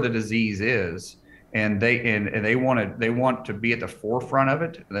whatever the disease is, and they want to be at the forefront of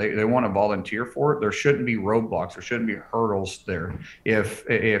it, they want to volunteer for it, there shouldn't be roadblocks, there shouldn't be hurdles there.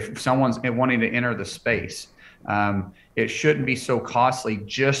 If someone's wanting to enter the space, it shouldn't be so costly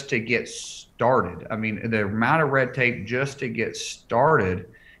just to get started. I mean, the amount of red tape just to get started,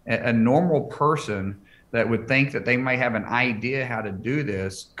 a normal person that would think that they may have an idea how to do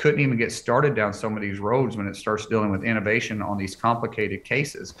this couldn't even get started down some of these roads when it starts dealing with innovation on these complicated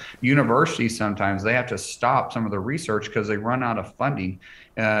cases. Universities, sometimes they have to stop some of the research because they run out of funding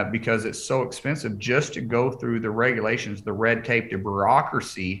because it's so expensive just to go through the regulations, the red tape, the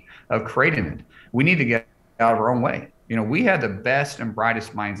bureaucracy of creating it. We need to get out of our own way. You know, we had the best and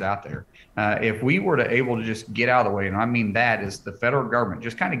brightest minds out there. If we were to able to just get out of the way, and I mean that is the federal government,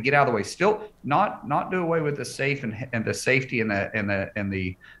 just kind of get out of the way, still not do away with the safe and the safety and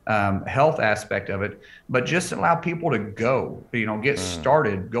the health aspect of it, but just allow people to go, you know, get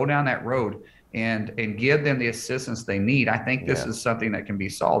started, go down that road and give them the assistance they need. I think this is something that can be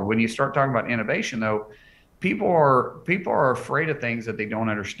solved. When you start talking about innovation, though, people are afraid of things that they don't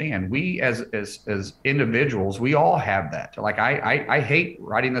understand. We as individuals, we all have that. Like I hate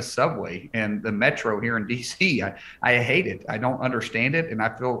riding the subway and the metro here in DC. I hate it. I don't understand it, and I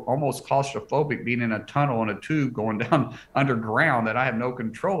feel almost claustrophobic being in a tunnel and a tube going down underground that I have no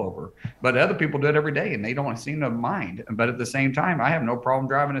control over. But other people do it every day, and they don't seem to mind. But at the same time, I have no problem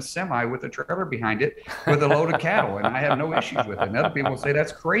driving a semi with a trailer behind it with a load of cattle, and I have no issues with it. And other people say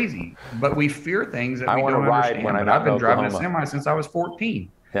that's crazy. But we fear things that we don't understand. When I've been driving a semi since I was 14.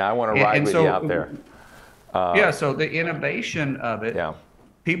 Yeah, I want to ride with you out there. So the innovation of it,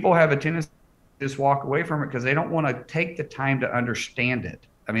 people have a tendency to just walk away from it because they don't want to take the time to understand it.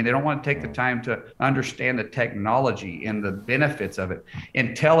 I mean, they don't want to take the time to understand the technology and the benefits of it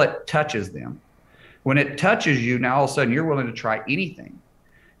until it touches them. When it touches you, now all of a sudden you're willing to try anything.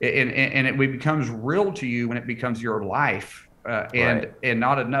 And it becomes real to you when it becomes your life. And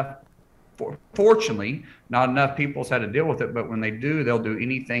not enough, fortunately, not enough people's had to deal with it, but when they do, they'll do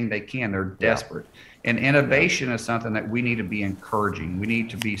anything they can. They're desperate. And innovation is something that we need to be encouraging. We need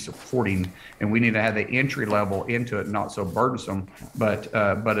to be supporting, and we need to have the entry level into it, not so burdensome, but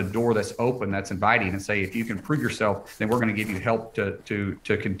a door that's open, that's inviting, and say, if you can prove yourself, then we're going to give you help to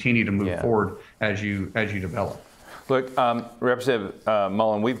continue to move forward as you develop. Look, Representative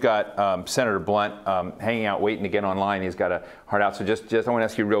Mullen, we've got Senator Blunt hanging out, waiting to get online. He's got a heart out. So just I want to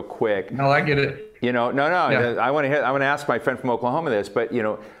ask you real quick. No, I get it. You know, I want to ask my friend from Oklahoma this, but you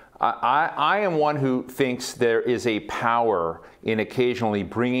know, I am one who thinks there is a power in occasionally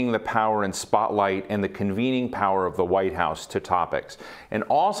bringing the power and spotlight and the convening power of the White House to topics. And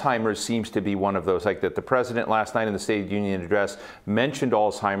Alzheimer's seems to be one of those, like that the president last night in the State of the Union address mentioned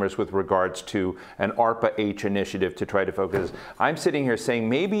Alzheimer's with regards to an ARPA-H initiative to try to focus. I'm sitting here saying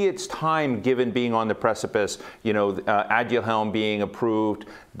maybe it's time, given being on the precipice, you know, Aduhelm being approved,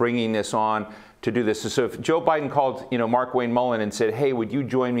 bringing this on, to do this. So if Joe Biden called, you know, Mark Wayne Mullen and said, hey, would you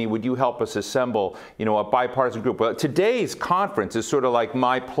join me? Would you help us assemble, you know, a bipartisan group? Well, today's conference is sort of like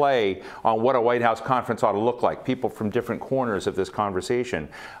my play on what a White House conference ought to look like, people from different corners of this conversation.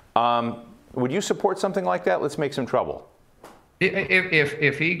 Would you support something like that? Let's make some trouble.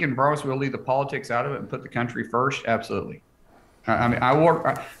 If he can promise we'll leave the politics out of it and put the country first, absolutely. I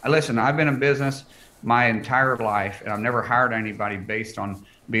mean, listen, I've been in business my entire life, and I've never hired anybody based on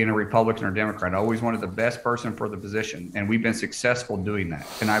being a Republican or Democrat. I always wanted the best person for the position, and we've been successful doing that.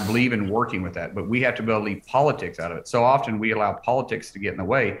 And I believe in working with that, but we have to be able to leave politics out of it. So often we allow politics to get in the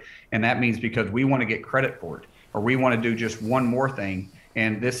way, and that means because we want to get credit for it, or we want to do just one more thing.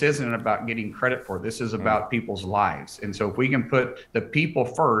 And this isn't about getting credit for it. This is about people's lives. And so if we can put the people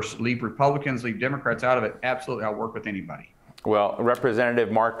first, leave Republicans, leave Democrats out of it, absolutely, I'll work with anybody. Well,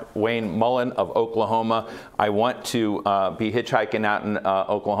 Representative Mark Wayne Mullen of Oklahoma, I want to be hitchhiking out in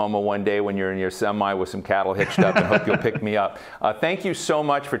Oklahoma one day when you're in your semi with some cattle hitched up, and hope you'll pick me up. Thank you so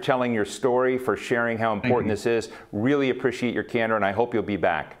much for telling your story, for sharing how important this is. Really appreciate your candor, and I hope you'll be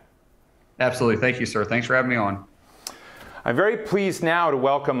back. Absolutely. Thank you, sir. Thanks for having me on. I'm very pleased now to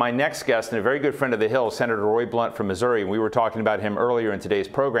welcome my next guest and a very good friend of the Hill, Senator Roy Blunt from Missouri. We were talking about him earlier in today's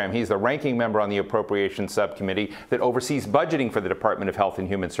program. He's the ranking member on the Appropriations Subcommittee that oversees budgeting for the Department of Health and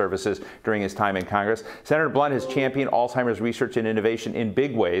Human Services during his time in Congress. Senator Blunt has championed Alzheimer's research and innovation in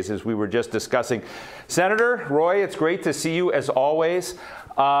big ways, as we were just discussing. Senator Roy, it's great to see you as always.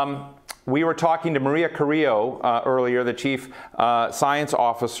 We were talking to Maria Carrillo earlier, the Chief Science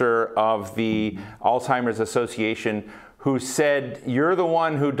Officer of the Alzheimer's Association, who said you're the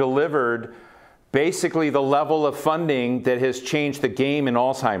one who delivered basically the level of funding that has changed the game in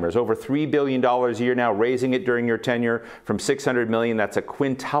Alzheimer's. Over $3 billion a year now, raising it during your tenure from $600 million. That's a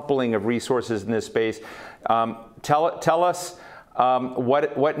quintupling of resources in this space. Tell us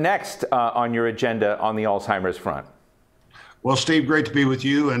what next on your agenda on the Alzheimer's front. Well, Steve, great to be with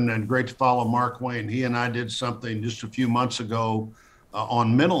you, and great to follow Mark Wayne. He and I did something just a few months ago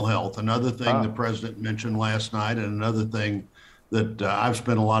on mental health, another thing the president mentioned last night, and another thing that I've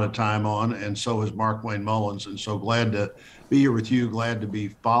spent a lot of time on, and so has Mark Wayne Mullins. And so glad to be here with you, glad to be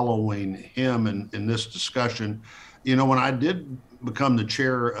following him in this discussion. You know, when I did become the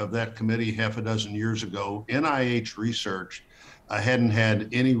chair of that committee half a dozen years ago, NIH research hadn't had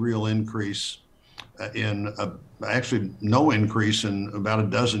any real increase actually no increase in about a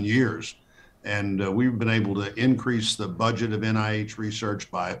dozen years. And we've been able to increase the budget of NIH research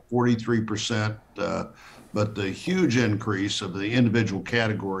by 43%. But the huge increase of the individual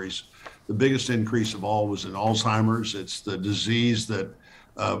categories, the biggest increase of all was in Alzheimer's. It's the disease that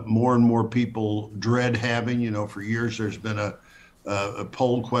more and more people dread having. You know, for years there's been a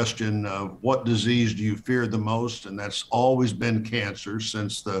poll question, what disease do you fear the most? And that's always been cancer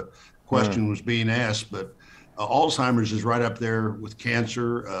since the question was being asked. But Alzheimer's is right up there with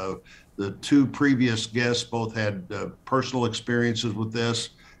cancer. The two previous guests both had personal experiences with this.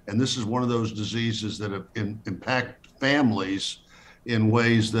 And this is one of those diseases that impact families in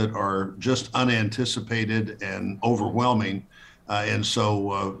ways that are just unanticipated and overwhelming. And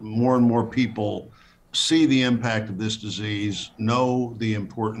so more and more people see the impact of this disease, know the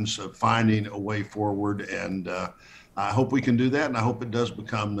importance of finding a way forward. And I hope we can do that. And I hope it does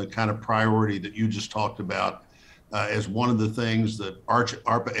become the kind of priority that you just talked about as one of the things that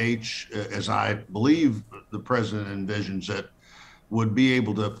ARPA-H, as I believe the president envisions it, would be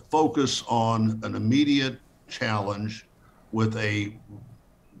able to focus on an immediate challenge with a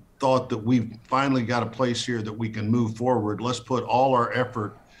thought that we've finally got a place here that we can move forward. Let's put all our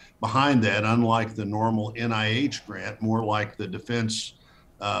effort behind that, unlike the normal NIH grant, more like the defense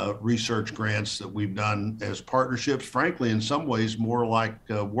research grants that we've done as partnerships, frankly, in some ways more like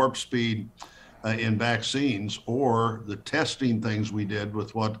warp speed in vaccines, or the testing things we did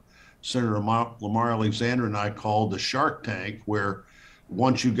with what Senator Lamar Alexander and I called the Shark Tank, where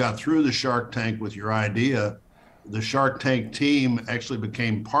once you got through the Shark Tank with your idea, the Shark Tank team actually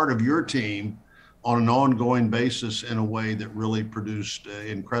became part of your team on an ongoing basis in a way that really produced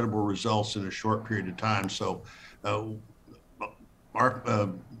incredible results in a short period of time. So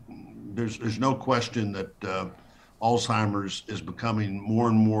there's no question that Alzheimer's is becoming more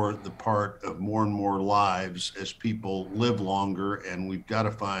and more the part of more and more lives as people live longer, and we've got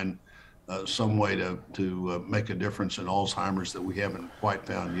to find some way to make a difference in Alzheimer's that we haven't quite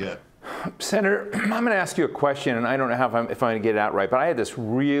found yet. Senator, I'm going to ask you a question, and I don't know if I'm going to get it out right, but I had this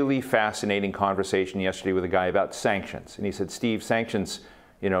really fascinating conversation yesterday with a guy about sanctions. And he said, Steve, sanctions,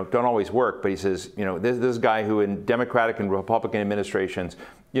 you know, don't always work. But he says, you know, this guy who in Democratic and Republican administrations,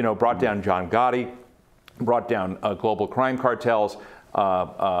 you know, brought down John Gotti, brought down global crime cartels,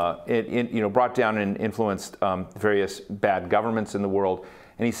 brought down and influenced various bad governments in the world.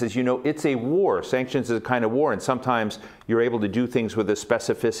 And he says, you know, it's a war. Sanctions is a kind of war. And sometimes you're able to do things with a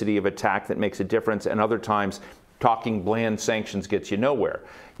specificity of attack that makes a difference. And other times, talking bland sanctions gets you nowhere.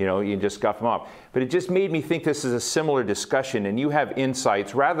 You know, you just scuff them off. But it just made me think this is a similar discussion. And you have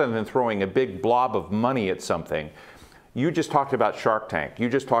insights, rather than throwing a big blob of money at something. You just talked about Shark Tank. You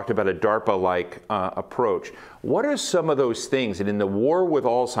just talked about a DARPA-like approach. What are some of those things? And in the war with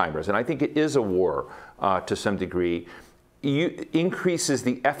Alzheimer's, and I think it is a war to some degree, increases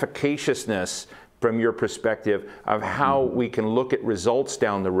the efficaciousness from your perspective of how we can look at results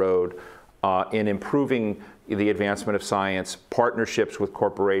down the road in improving the advancement of science, partnerships with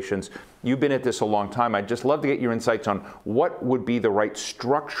corporations. You've been at this a long time. I'd just love to get your insights on what would be the right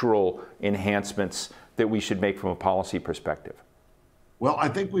structural enhancements that we should make from a policy perspective. Well, I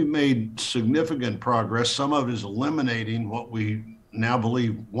think we've made significant progress. Some of it is eliminating what we now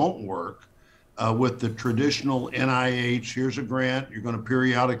believe won't work. With the traditional NIH, here's a grant, you're going to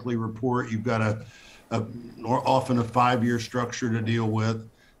periodically report, you've got often a 5-year structure to deal with,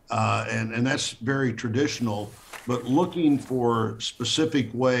 and that's very traditional, but looking for specific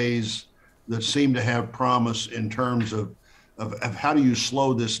ways that seem to have promise in terms of how do you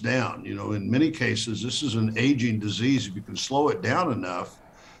slow this down. You know, in many cases, this is an aging disease. If you can slow it down enough,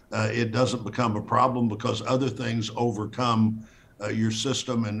 it doesn't become a problem because other things overcome your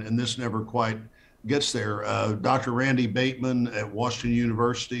system, and this never quite gets there. Dr. Randy Bateman at Washington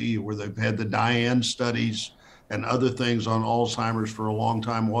University, where they've had the Diane studies and other things on Alzheimer's for a long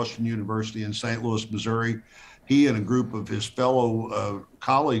time, Washington University in St. Louis, Missouri, he and a group of his fellow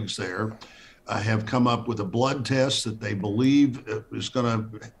colleagues there have come up with a blood test that they believe is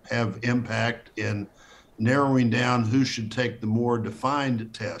going to have impact in narrowing down who should take the more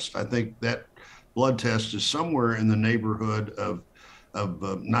defined test. I think that blood test is somewhere in the neighborhood of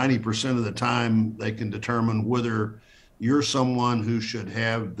 90% of the time they can determine whether you're someone who should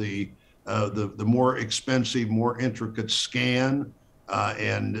have the more expensive, more intricate scan.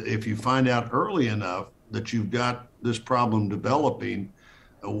 And if you find out early enough that you've got this problem developing,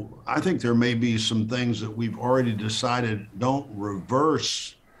 I think there may be some things that we've already decided don't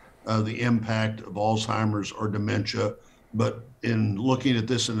reverse the impact of Alzheimer's or dementia, but in looking at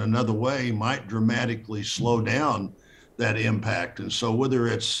this in another way might dramatically slow down that impact. And so whether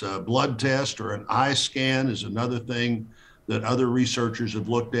it's a blood test or an eye scan is another thing that other researchers have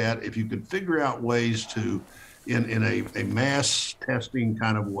looked at. If you could figure out ways to, in a mass testing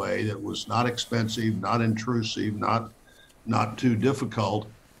kind of way that was not expensive, not intrusive, not too difficult,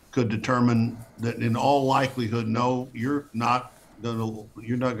 could determine that in all likelihood, no, you're not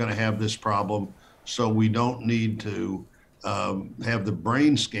gonna have this problem. So we don't need to have the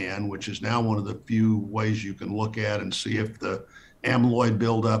brain scan, which is now one of the few ways you can look at and see if the amyloid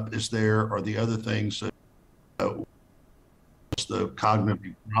buildup is there or the other things that the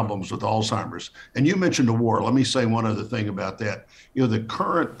cognitive problems with Alzheimer's. And you mentioned the war. Let me say one other thing about that. You know, the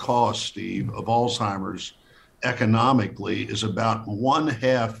current cost, Steve, of Alzheimer's economically is about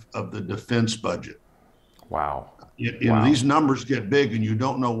 1/2 of the defense budget. Wow. You know, these numbers get big and you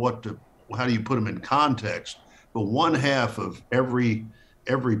don't know how do you put them in context, but 1/2 of every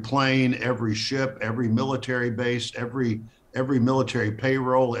plane, every ship, every military base, every military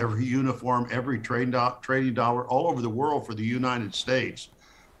payroll, every uniform, every trading dollar all over the world for the United States,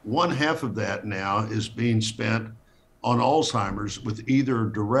 1/2 of that now is being spent on Alzheimer's with either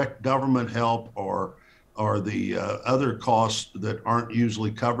direct government help or the other costs that aren't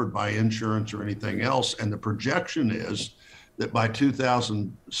usually covered by insurance or anything else. And the projection is that by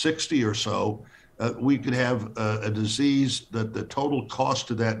 2060 or so, we could have a disease that the total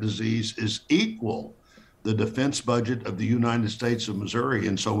cost of that disease is equal the defense budget of the United States of Missouri.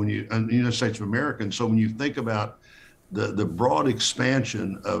 And so the United States of America. And so when you think about the broad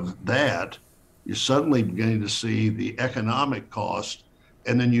expansion of that, you're suddenly beginning to see the economic cost.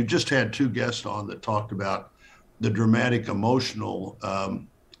 And then you just had two guests on that talked about the dramatic emotional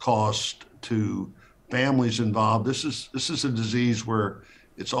cost to families involved. This is a disease where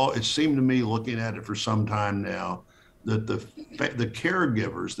it seemed to me, looking at it for some time now, that the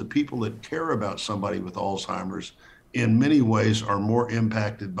caregivers, the people that care about somebody with Alzheimer's, in many ways are more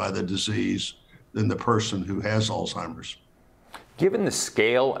impacted by the disease than the person who has Alzheimer's. Given the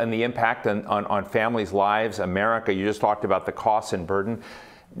scale and the impact on families' lives, America, you just talked about the costs and burden,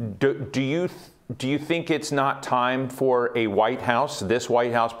 do you think it's not time for a White House, this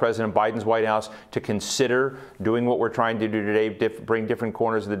White House, President Biden's White House, to consider doing what we're trying to do today, bring different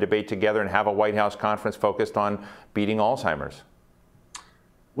corners of the debate together and have a White House conference focused on beating Alzheimer's?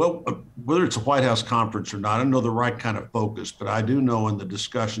 Well, whether it's a White House conference or not, I don't know the right kind of focus, but I do know in the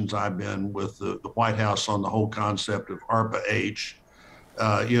discussions I've been with the White House on the whole concept of ARPA-H,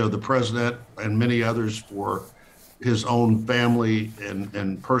 the president and many others, for his own family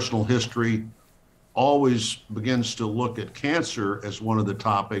and personal history, always begins to look at cancer as one of the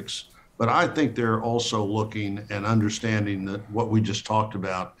topics. But I think they're also looking and understanding that what we just talked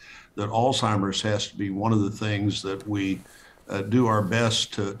about, that Alzheimer's has to be one of the things that we do our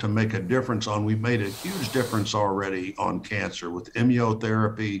best to make a difference on. We've made a huge difference already on cancer with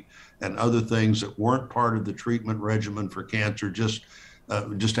immunotherapy and other things that weren't part of the treatment regimen for cancer just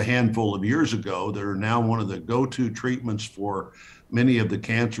a handful of years ago, that are now one of the go-to treatments for many of the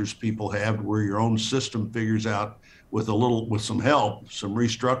cancers people have, where your own system figures out with some help, some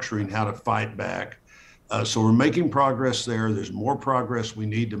restructuring, how to fight back. So we're making progress there. There's more progress we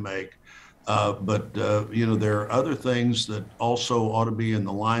need to make. But there are other things that also ought to be in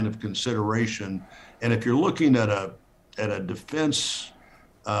the line of consideration. And if you're looking at a defense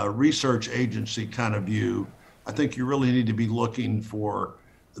research agency kind of view, I think you really need to be looking for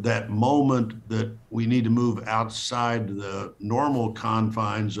that moment that we need to move outside the normal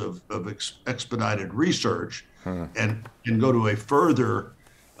confines of expedited research and go to a further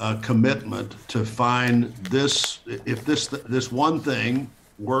commitment to find if this one thing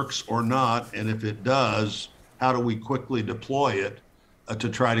works or not, and if it does, how do we quickly deploy it to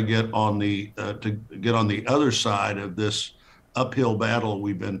try to get on the other side of this uphill battle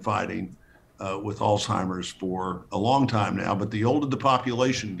we've been fighting with Alzheimer's for a long time now. But the older the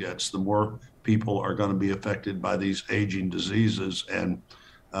population gets, the more people are going to be affected by these aging diseases. And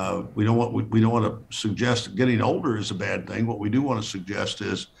we don't want to suggest getting older is a bad thing. What we do want to suggest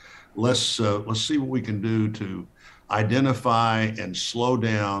is let's see what we can do to identify and slow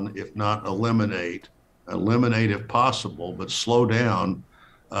down, if not eliminate if possible, but slow down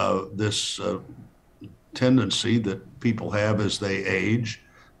this tendency that people have as they age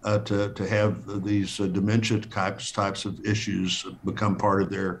to have these dementia types of issues become part of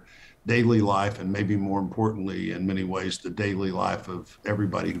their daily life, and maybe more importantly, in many ways, the daily life of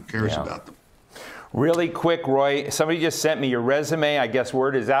everybody who cares about them. Really quick, Roy, somebody just sent me your resume. I guess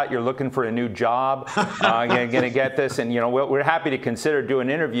word is out. You're looking for a new job. Going to get this, and we're happy to consider doing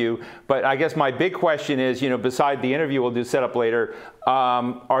an interview. But I guess my big question is, beside the interview we'll do set up later,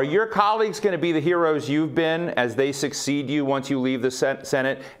 are your colleagues going to be the heroes you've been as they succeed you once you leave the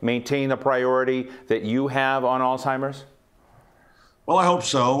Senate, maintain the priority that you have on Alzheimer's? Well, I hope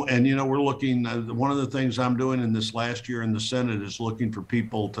so. And, we're looking, one of the things I'm doing in this last year in the Senate is looking for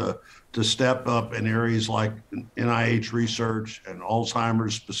people to step up in areas like NIH research and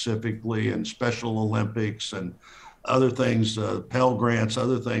Alzheimer's specifically, and Special Olympics and other things, Pell Grants,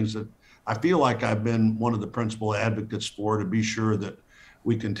 other things that I feel like I've been one of the principal advocates for, to be sure that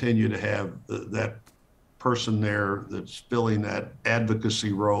we continue to have that person there that's filling that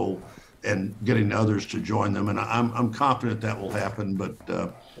advocacy role and getting others to join them. And I'm confident that will happen, but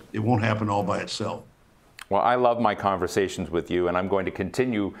it won't happen all by itself. Well, I love my conversations with you, and I'm going to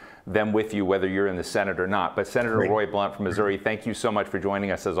continue them with you whether you're in the Senate or not. But Senator Roy Blunt from Missouri, thank you so much for joining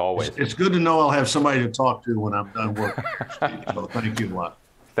us as always. It's good to know I'll have somebody to talk to when I'm done working. So thank you a lot.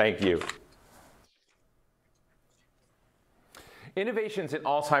 Thank you. Innovations in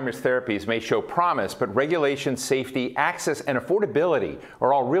Alzheimer's therapies may show promise, but regulation, safety, access, and affordability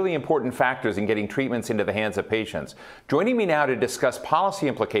are all really important factors in getting treatments into the hands of patients. Joining me now to discuss policy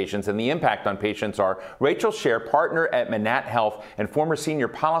implications and the impact on patients are Rachel Scher, partner at Manat Health and former senior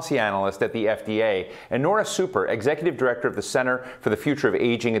policy analyst at the FDA, and Nora Super, executive director of the Center for the Future of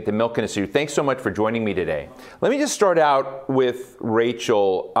Aging at the Milken Institute. Thanks so much for joining me today. Let me just start out with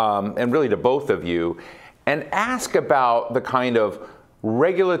Rachel, and really to both of you, and ask about the kind of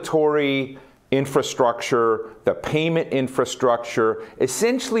regulatory infrastructure, the payment infrastructure,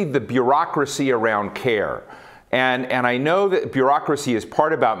 essentially the bureaucracy around care. And I know that bureaucracy is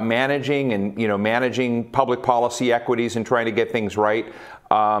part about managing and managing public policy equities and trying to get things right.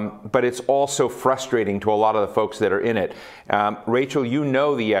 But it's also frustrating to a lot of the folks that are in it. Rachel, you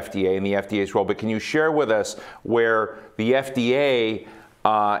know the FDA and the FDA's role, but can you share with us where the FDA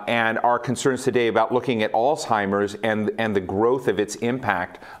and our concerns today about looking at Alzheimer's and the growth of its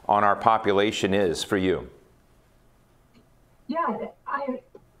impact on our population is for you? Yeah,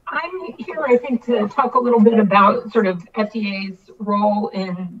 I'm here, I think, to talk a little bit about sort of FDA's role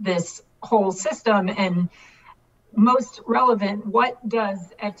in this whole system, and most relevant, what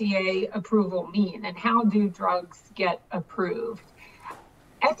does FDA approval mean and how do drugs get approved?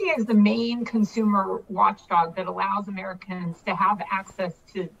 FDA is the main consumer watchdog that allows Americans to have access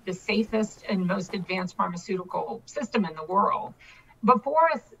to the safest and most advanced pharmaceutical system in the world.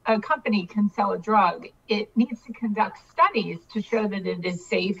 Before a company can sell a drug, it needs to conduct studies to show that it is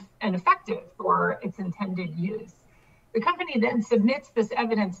safe and effective for its intended use. The company then submits this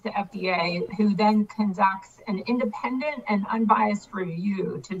evidence to FDA, who then conducts an independent and unbiased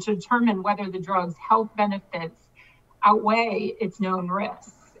review to determine whether the drug's health benefits outweigh its known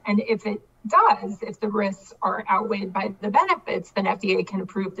risks. And if it does, if the risks are outweighed by the benefits, then FDA can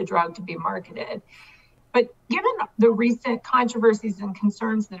approve the drug to be marketed. But given the recent controversies and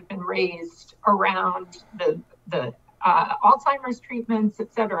concerns that have been raised around the Alzheimer's treatments,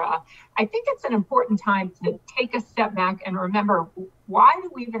 et cetera, I think it's an important time to take a step back and remember, why do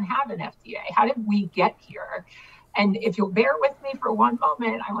we even have an FDA? How did we get here? And if you'll bear with me for one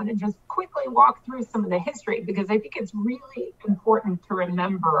moment, I want to just quickly walk through some of the history, because I think it's really important to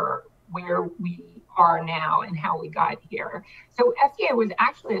remember where we are now and how we got here. So FDA was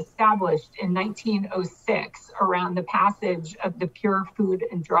actually established in 1906 around the passage of the Pure Food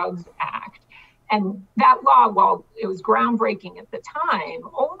and Drugs Act. And that law, while it was groundbreaking at the time,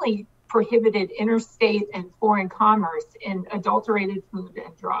 only prohibited interstate and foreign commerce in adulterated food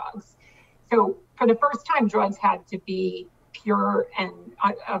and drugs. So for the first time, drugs had to be pure and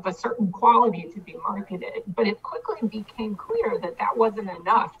of a certain quality to be marketed. But it quickly became clear that that wasn't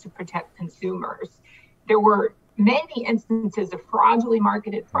enough to protect consumers. There were many instances of fraudulently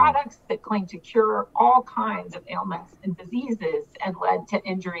marketed products that claimed to cure all kinds of ailments and diseases and led to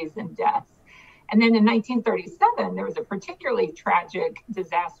injuries and deaths. And then in 1937, there was a particularly tragic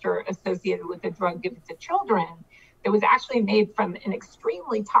disaster associated with a drug given to children that was actually made from an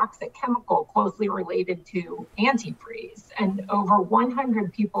extremely toxic chemical closely related to antifreeze. And over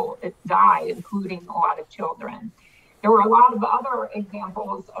 100 people died, including a lot of children. There were a lot of other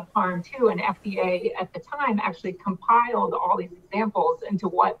examples of harm too, and FDA at the time actually compiled all these examples into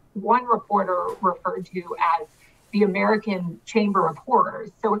what one reporter referred to as the American Chamber of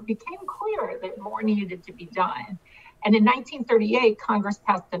Horrors. So it became clear that more needed to be done. And in 1938, Congress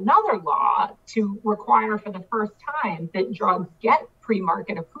passed another law to require for the first time that drugs get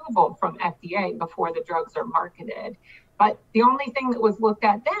pre-market approval from FDA before the drugs are marketed. But the only thing that was looked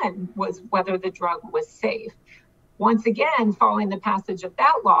at then was whether the drug was safe. Once again, following the passage of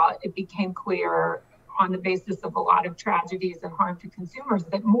that law, it became clear on the basis of a lot of tragedies and harm to consumers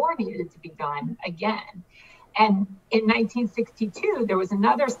that more needed to be done again. And in 1962, there was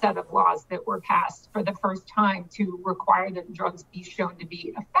another set of laws that were passed for the first time to require that drugs be shown to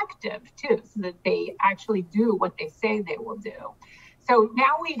be effective too, so that they actually do what they say they will do. So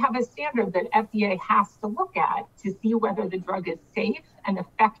now we have a standard that FDA has to look at to see whether the drug is safe and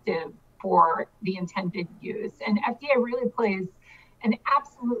effective for the intended use. And FDA really plays an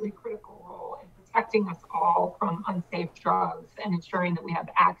absolutely critical role in protecting us all from unsafe drugs and ensuring that we have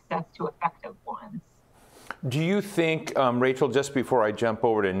access to effective ones. Do you think, Rachel, just before I jump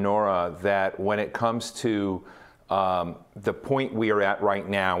over to Nora, that when it comes to the point we are at right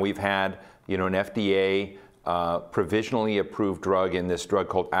now, we've had, an FDA provisionally approved drug in this drug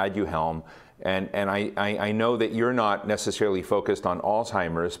called Aduhelm, and I know that you're not necessarily focused on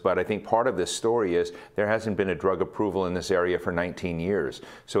Alzheimer's, but I think part of this story is there hasn't been a drug approval in this area for 19 years.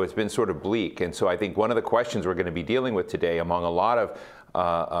 So it's been sort of bleak. And so I think one of the questions we're going to be dealing with today among a lot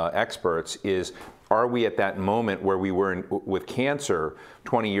of experts is, are we at that moment where we were with cancer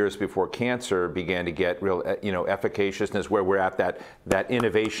 20 years before cancer began to get real, efficaciousness, where we're at that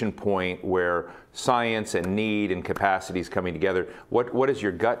innovation point where science and need and capacity is coming together? What does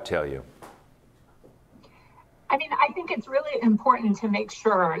your gut tell you? I mean, I think it's really important to make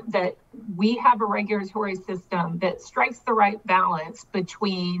sure that we have a regulatory system that strikes the right balance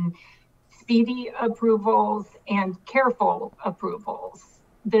between speedy approvals and careful approvals.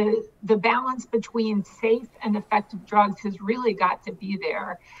 The balance between safe and effective drugs has really got to be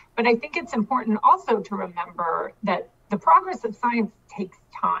there. But I think it's important also to remember that the progress of science takes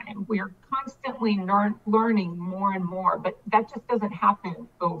time. We are constantly learning more and more, but that just doesn't happen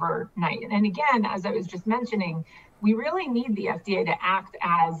overnight. And again, as I was just mentioning, we really need the FDA to act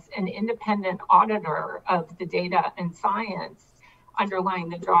as an independent auditor of the data and science underlying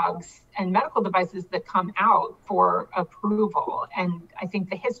the drugs and medical devices that come out for approval. And I think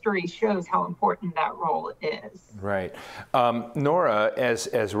the history shows how important that role is. Right. Nora,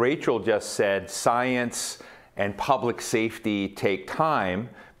 as Rachel just said, science and public safety take time,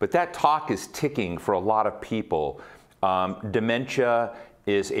 but that clock is ticking for a lot of people. Dementia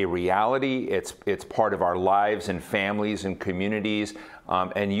is a reality. It's part of our lives and families and communities.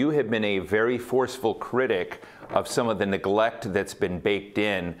 And you have been a very forceful critic of some of the neglect that's been baked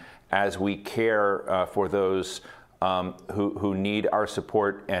in as we care for those who need our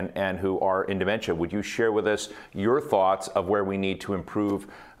support and who are in dementia. Would you share with us your thoughts of where we need to improve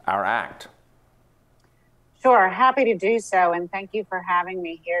our act? Sure, happy to do so, and thank you for having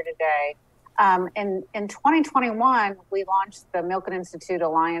me here today. In 2021, we launched the Milken Institute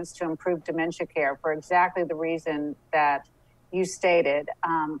Alliance to Improve Dementia Care for exactly the reason that you stated.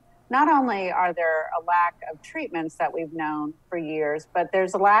 Not only are there a lack of treatments that we've known for years, but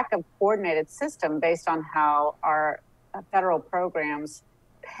there's a lack of coordinated system based on how our federal programs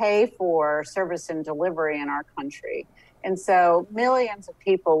pay for service and delivery in our country. And so millions of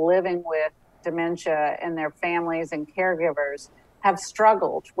people living with dementia and their families and caregivers have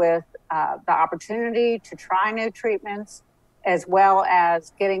struggled with the opportunity to try new treatments, as well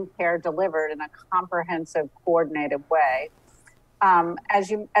as getting care delivered in a comprehensive, coordinated way.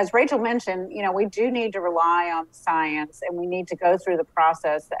 As Rachel mentioned, we do need to rely on science, and we need to go through the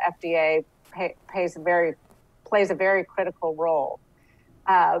process. The FDA plays a very critical role.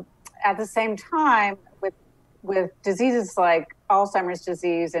 At the same time, with diseases like Alzheimer's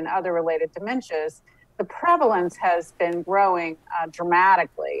disease and other related dementias, the prevalence has been growing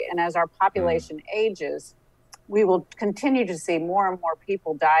dramatically. And as our population ages, we will continue to see more and more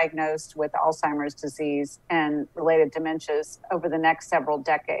people diagnosed with Alzheimer's disease and related dementias over the next several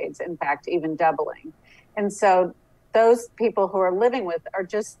decades, in fact, even doubling. And so those people who are living with are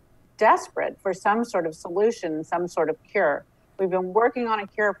just desperate for some sort of solution, some sort of cure. We've been working on a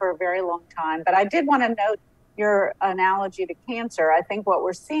cure for a very long time, but I did want to note your analogy to cancer. I think what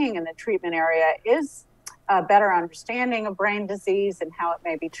we're seeing in the treatment area is a better understanding of brain disease and how it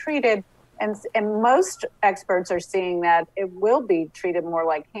may be treated. And most experts are seeing that it will be treated more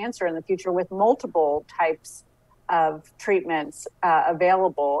like cancer in the future, with multiple types of treatments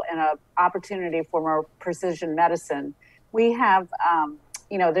available and an opportunity for more precision medicine. We have,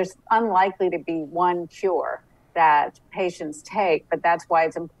 there's unlikely to be one cure that patients take, but that's why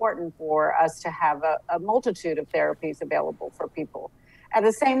it's important for us to have a multitude of therapies available for people. At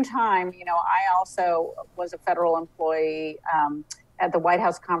the same time, I also was a federal employee at the White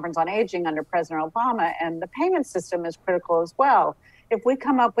House Conference on Aging under President Obama, and the payment system is critical as well. if we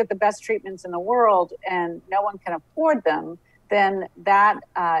come up with the best treatments in the world and no one can afford them, then that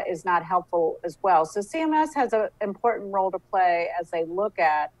is not helpful as well. So CMS has an important role to play as they look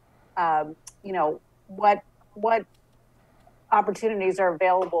at, what opportunities are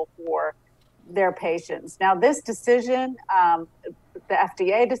available for their patients. Now, this decision, the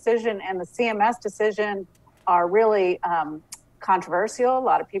FDA decision and the CMS decision are really controversial. A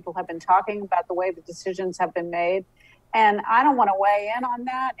lot of people have been talking about the way the decisions have been made. And I don't want to weigh in on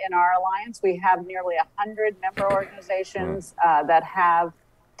that. In our alliance, we have nearly 100 member organizations that have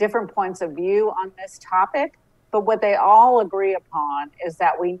different points of view on this topic. But what they all agree upon is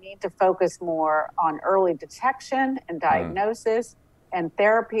that we need to focus more on early detection and diagnosis and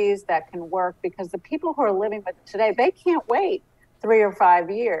therapies that can work, because the people who are living with it today, they can't wait 3 or 5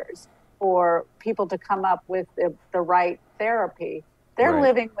 years for people to come up with the right therapy. They're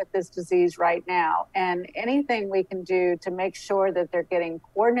living with this disease right now, and anything we can do to make sure that they're getting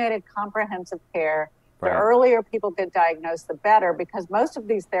coordinated, comprehensive care, the earlier people get diagnosed, the better, because most of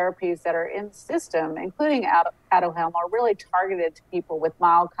these therapies that are in the system, including Aduhelm, are really targeted to people with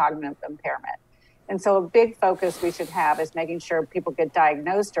mild cognitive impairment. And so a big focus we should have is making sure people get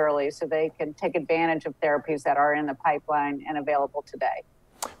diagnosed early so they can take advantage of therapies that are in the pipeline and available today.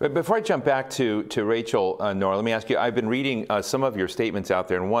 But before I jump back to Rachel, Nora, let me ask you, I've been reading some of your statements out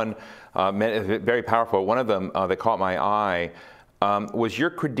there, and one very powerful, one of them that caught my eye was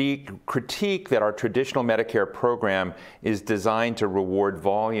your critique that our traditional Medicare program is designed to reward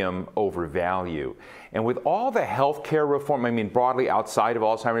volume over value. And with all the healthcare reform, I mean, broadly outside of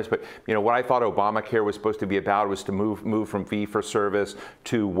Alzheimer's, but what I thought Obamacare was supposed to be about was to move from fee-for-service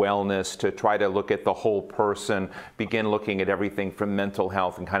to wellness, to try to look at the whole person, begin looking at everything from mental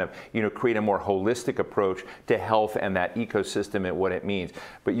health, and kind of create a more holistic approach to health and that ecosystem and what it means.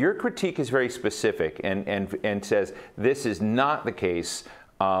 But your critique is very specific and says this is not the case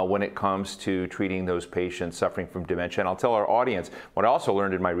when it comes to treating those patients suffering from dementia. And I'll tell our audience, what I also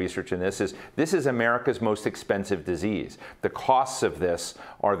learned in my research in this is America's most expensive disease. The costs of this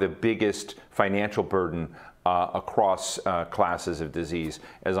are the biggest financial burden across classes of disease,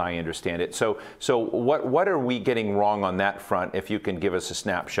 as I understand it. So what are we getting wrong on that front, if you can give us a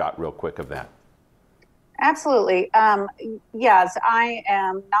snapshot real quick of that? Absolutely. Yes, I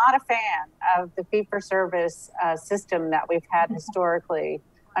am not a fan of the fee-for-service system that we've had historically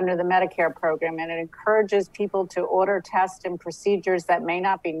under the Medicare program, and it encourages people to order tests and procedures that may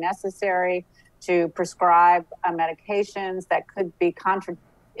not be necessary, to prescribe medications that could be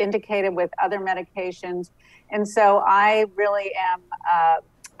contraindicated with other medications. And so I really am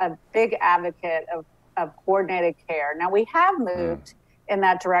a big advocate of coordinated care. Now, we have moved in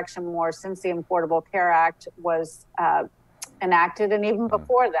that direction more since the Affordable Care Act was enacted, and even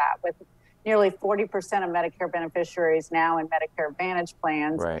before that, with nearly 40% of Medicare beneficiaries now in Medicare Advantage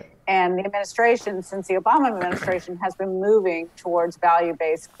plans. And the administration, since the Obama administration, has been moving towards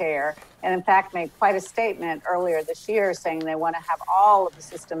value-based care, and in fact made quite a statement earlier this year saying they want to have all of the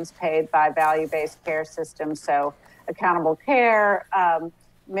systems paid by value-based care systems. So accountable care,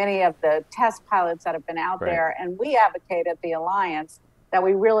 many of the test pilots that have been out there, and we advocate at the Alliance that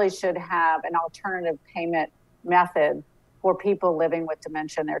we really should have an alternative payment method for people living with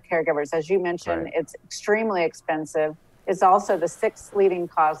dementia and their caregivers. As you mentioned, it's extremely expensive. It's also the 6th leading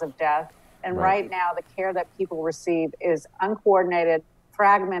cause of death. And right now, the care that people receive is uncoordinated,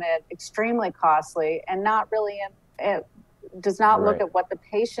 fragmented, extremely costly, and not really, it does not look at what the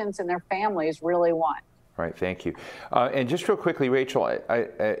patients and their families really want. Right, thank you. And just real quickly, Rachel,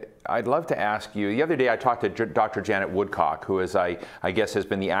 I'd love to ask you, the other day I talked to Dr. Janet Woodcock, who is, I guess, has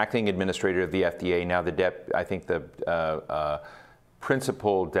been the acting administrator of the FDA, now the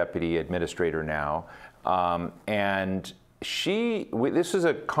principal deputy administrator now. And this is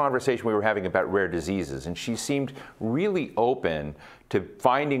a conversation we were having about rare diseases, and she seemed really open to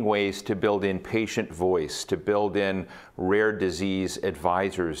finding ways to build in patient voice, to build in rare disease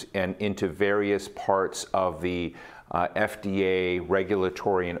advisors and into various parts of the FDA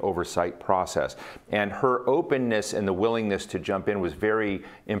regulatory and oversight process. And her openness and the willingness to jump in was very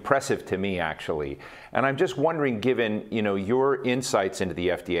impressive to me, actually. And I'm just wondering, given your insights into the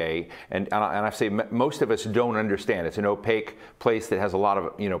FDA, and I say most of us don't understand. It's an opaque place that has a lot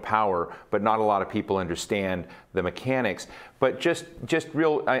of power, but not a lot of people understand the mechanics. But just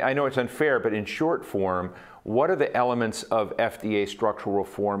real, I know it's unfair, but in short form, what are the elements of FDA structural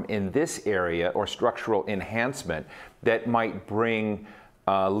reform in this area, or structural enhancement, that might bring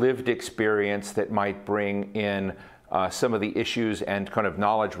lived experience, that might bring in some of the issues and kind of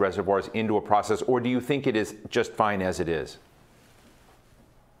knowledge reservoirs into a process, or do you think it is just fine as it is?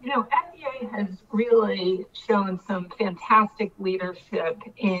 You know, FDA has really shown some fantastic leadership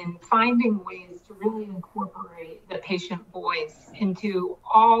in finding ways to really incorporate the patient voice into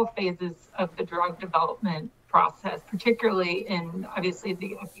all phases of the drug development process, particularly in obviously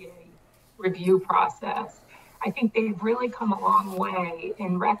the FDA review process. I think they've really come a long way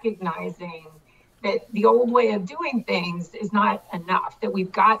in recognizing that the old way of doing things is not enough, that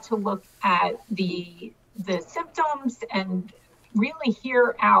we've got to look at the symptoms and really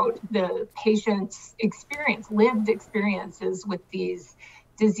hear out the patient's experience, lived experiences with these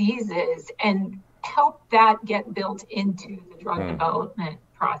diseases, and help that get built into the drug development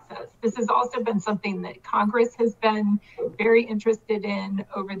process. This has also been something that Congress has been very interested in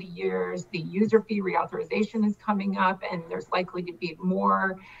over the years. The user fee reauthorization is coming up, and there's likely to be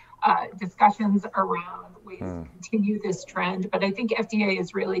more discussions around ways to continue this trend. But I think FDA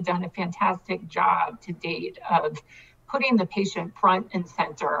has really done a fantastic job to date of putting the patient front and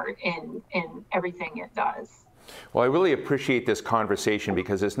center in everything it does. Well, I really appreciate this conversation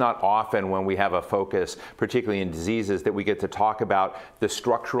because it's not often when we have a focus, particularly in diseases, that we get to talk about the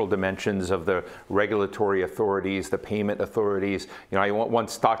structural dimensions of the regulatory authorities, the payment authorities. You know, I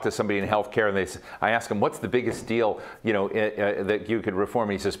once talked to somebody in healthcare, and I asked him, "What's the biggest deal, you know, that you could reform?"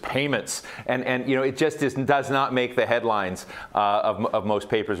 And he says, "Payments." And you know, it just does not make the headlines of most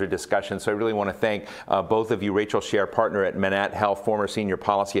papers or discussions. So I really want to thank both of you, Rachel Scher, partner at Manat Health, former senior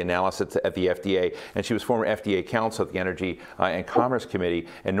policy analyst at the FDA, and she was former FDA counsel at the Energy and Commerce Committee,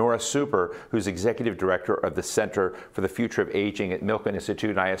 and Nora Super, who's executive director of the Center for the Future of Aging at Milken Institute.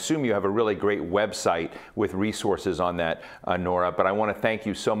 And I assume you have a really great website with resources on that, Nora, but I want to thank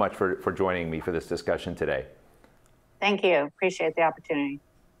you so much for joining me for this discussion today. Thank you. Appreciate the opportunity.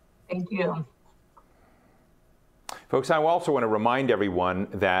 Thank you. Folks, I also want to remind everyone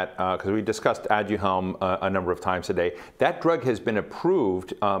that, because we discussed Aduhelm a number of times today, that drug has been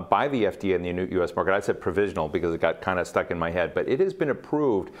approved by the FDA in the U.S. market. I said provisional because it got kind of stuck in my head, but it has been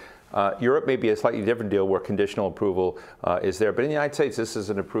approved. Europe may be a slightly different deal where conditional approval is there, but in the United States, this is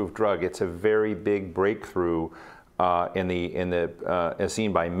an approved drug. It's a very big breakthrough as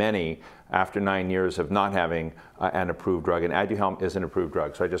seen by many after 9 years of not having an approved drug, and Aduhelm is an approved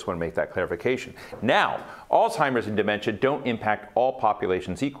drug. So I just want to make that clarification. Now, Alzheimer's and dementia don't impact all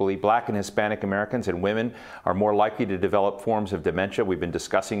populations equally. Black and Hispanic Americans and women are more likely to develop forms of dementia. We've been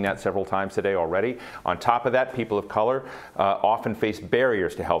discussing that several times today already. On top of that, people of color often face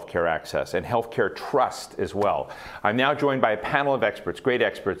barriers to healthcare access and healthcare trust as well. I'm now joined by a panel of experts, great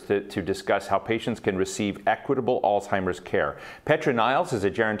experts, to discuss how patients can receive equitable Alzheimer's care. Petra Niles is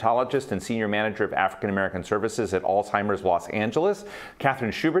a gerontologist and senior manager of African American Services at Alzheimer's Los Angeles.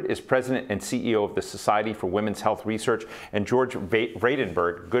 Catherine Schubert is president and CEO of the Society for Women's Health Research. And George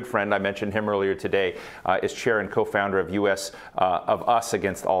Vredenberg, good friend, I mentioned him earlier today, is chair and co-founder of of Us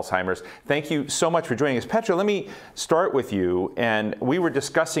Against Alzheimer's. Thank you so much for joining us. Petra, let me start with you. And we were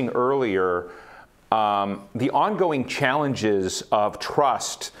discussing earlier the ongoing challenges of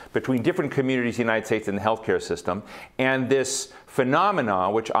trust between different communities in the United States and the healthcare system, and this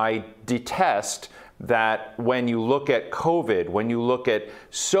phenomena, which I detest, that when you look at COVID, when you look at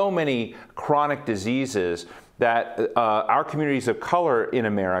so many chronic diseases, that our communities of color in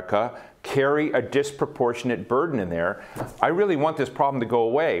America carry a disproportionate burden in there. I really want this problem to go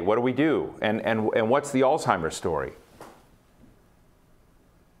away. What do we do? And what's the Alzheimer's story?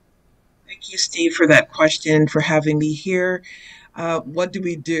 Thank you, Steve, for that question, for having me here. What do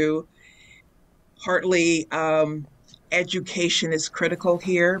we do? Partly, education is critical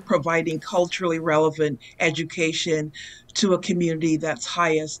here, providing culturally relevant education to a community that's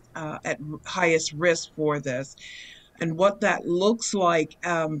at highest risk for this. And what that looks like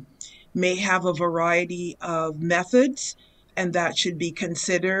may have a variety of methods, and that should be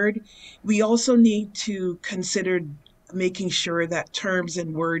considered. We also need to consider making sure that terms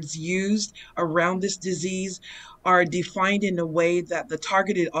and words used around this disease are defined in a way that the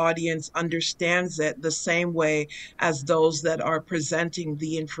targeted audience understands it the same way as those that are presenting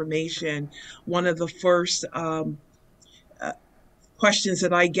the information. One of the first questions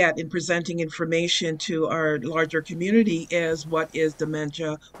that I get in presenting information to our larger community is, what is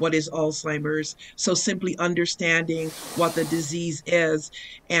dementia? What is Alzheimer's? So simply understanding what the disease is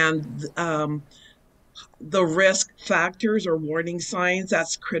and the risk factors or warning signs,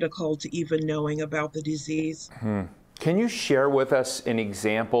 that's critical to even knowing about the disease. Can you share with us an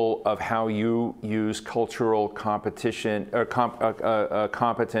example of how you use cultural competition or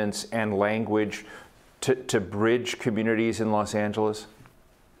competence and language to bridge communities in Los Angeles?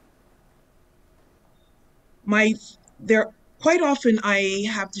 Quite often I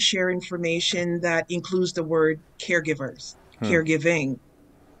have to share information that includes the word caregivers, caregiving.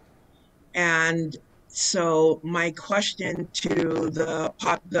 And so my question to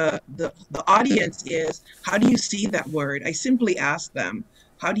the audience is, how do you see that word? I simply ask them,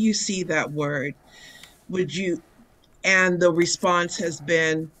 how do you see that word? Would you, and the response has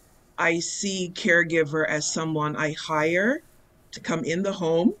been, I see caregiver as someone I hire to come in the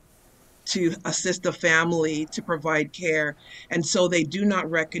home to assist the family to provide care. And so they do not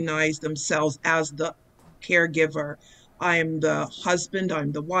recognize themselves as the caregiver. I'm the husband,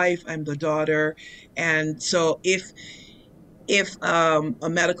 I'm the wife, I'm the daughter. And so if a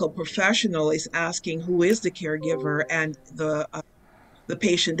medical professional is asking who is the caregiver and the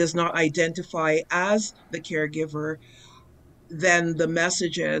patient does not identify as the caregiver, then the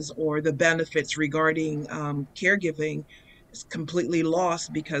messages or the benefits regarding caregiving is completely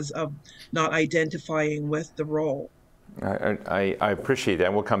lost because of not identifying with the role. I appreciate that,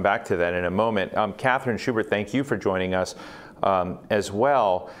 and we'll come back to that in a moment. Catherine Schubert, thank you for joining us as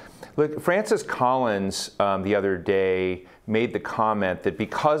well. Look, Francis Collins the other day made the comment that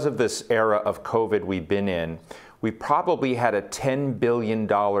because of this era of COVID we've been in, we probably had a $10 billion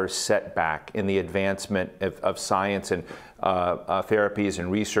setback in the advancement of science and therapies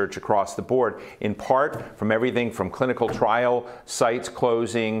and research across the board, in part from everything from clinical trial sites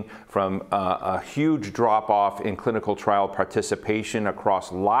closing, from a huge drop-off in clinical trial participation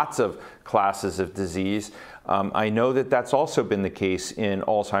across lots of classes of disease. I know that that's also been the case in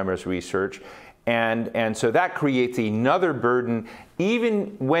Alzheimer's research. And so that creates another burden,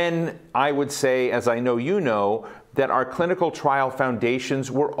 even when I would say, as I know you know, that our clinical trial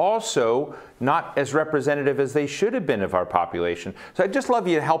foundations were also not as representative as they should have been of our population. So I'd just love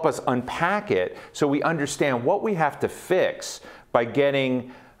you to help us unpack it so we understand what we have to fix by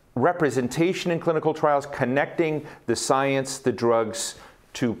getting representation in clinical trials, connecting the science, the drugs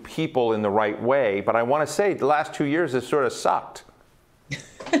to people in the right way. But I want to say the last 2 years has sort of sucked.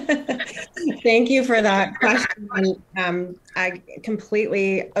 Thank you for that question. I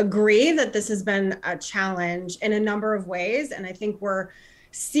completely agree that this has been a challenge in a number of ways, and I think we're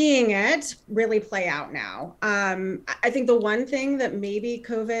seeing it really play out now. I think the one thing that maybe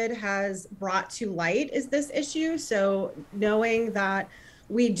COVID has brought to light is this issue. So knowing that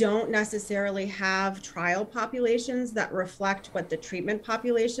we don't necessarily have trial populations that reflect what the treatment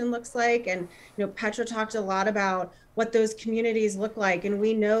population looks like. And, you know, Petra talked a lot about what those communities look like. And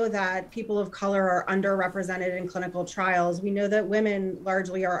we know that people of color are underrepresented in clinical trials. We know that women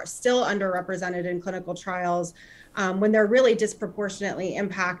largely are still underrepresented in clinical trials when they're really disproportionately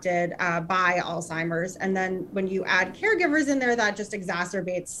impacted by Alzheimer's. And then when you add caregivers in there, that just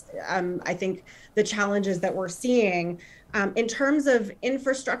exacerbates, I think, the challenges that we're seeing. In terms of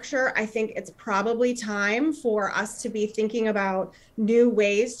infrastructure, I think it's probably time for us to be thinking about new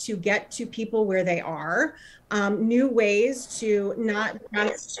ways to get to people where they are, new ways to not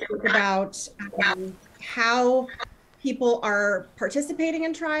just talk about how people are participating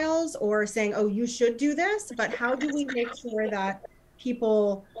in trials or saying, oh, you should do this, but how do we make sure that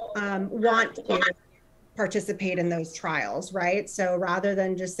people want to participate in those trials, right? So rather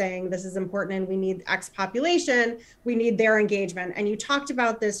than just saying this is important and we need X population, we need their engagement. And you talked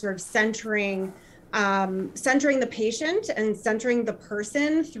about this sort of centering the patient and centering the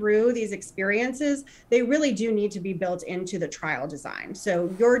person through these experiences. They really do need to be built into the trial design. So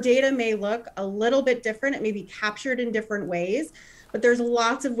your data may look a little bit different. It may be captured in different ways, but there's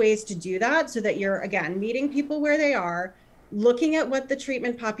lots of ways to do that so that you're, again, meeting people where they are, looking at what the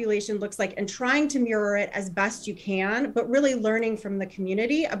treatment population looks like and trying to mirror it as best you can, but really learning from the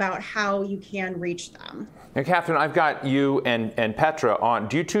community about how you can reach them. Now, Catherine, I've got you and Petra on.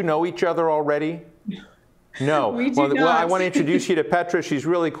 Do you two know each other already? No. Well, I want to introduce you to Petra. She's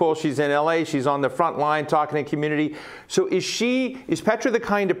really cool. She's in LA. She's on the front line talking to community. So is Petra the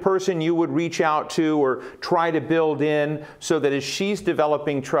kind of person you would reach out to or try to build in so that as she's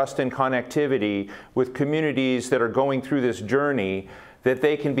developing trust and connectivity with communities that are going through this journey, that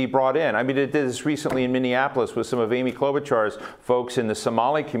they can be brought in? I mean, it did this recently in Minneapolis with some of Amy Klobuchar's folks in the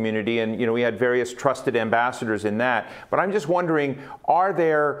Somali community, and we had various trusted ambassadors in that. But I'm just wondering, are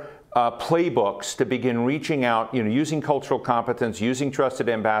there playbooks to begin reaching out, using cultural competence, using trusted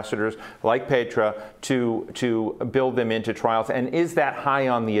ambassadors like Petra to build them into trials? And is that high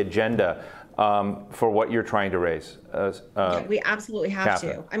on the agenda for what you're trying to raise? Yeah, we absolutely have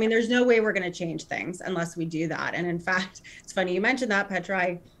Catherine. to. I mean, there's no way we're going to change things unless we do that. And in fact, it's funny you mentioned that,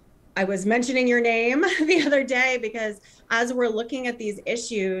 Petra. I was mentioning your name the other day because as we're looking at these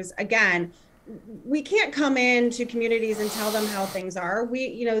issues, again, we can't come into communities and tell them how things are.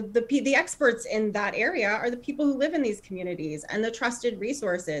 The experts in that area are the people who live in these communities and the trusted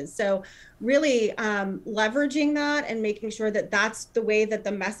resources. So really leveraging that and making sure that that's the way that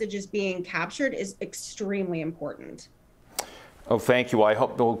the message is being captured is extremely important. Oh, thank you. I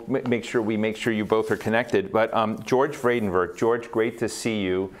hope we'll make sure you both are connected. But George Vredenberg, George, great to see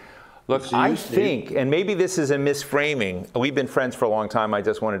you. Look, I think, and maybe this is a misframing, we've been friends for a long time, I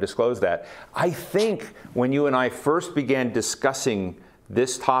just want to disclose that. I think when you and I first began discussing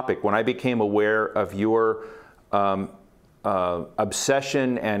this topic, when I became aware of your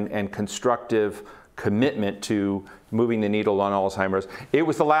obsession and constructive commitment to moving the needle on Alzheimer's, it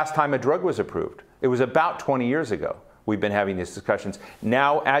was the last time a drug was approved. It was about 20 years ago we've been having these discussions.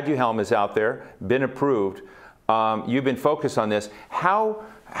 Now Aduhelm is out there, been approved. You've been focused on this. How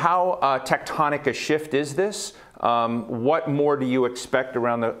tectonic a shift is this? What more do you expect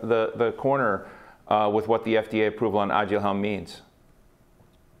around the corner with what the FDA approval on Aduhelm means?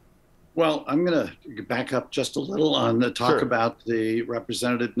 Well, I'm going to back up just a little on the talk about the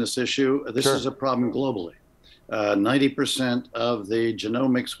representativeness issue. This is a problem globally. 90% of the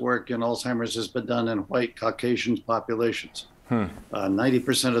genomics work in Alzheimer's has been done in white Caucasian populations.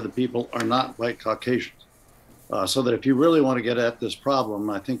 90% of the people are not white Caucasians. So that if you really want to get at this problem,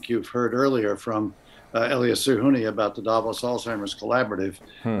 I think you've heard earlier from Elias Zerhouni about the Davos Alzheimer's Collaborative,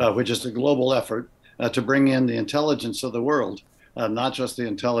 which is a global effort to bring in the intelligence of the world, not just the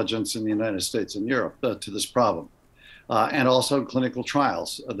intelligence in the United States and Europe, to this problem. And also clinical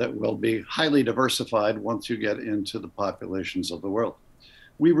trials that will be highly diversified once you get into the populations of the world.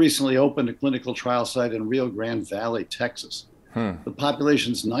 We recently opened a clinical trial site in Rio Grande Valley, Texas. The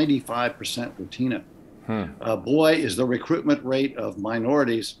population's 95% Latino. Boy, is the recruitment rate of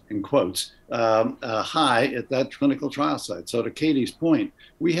minorities, in quotes, high at that clinical trial site. So to Katie's point,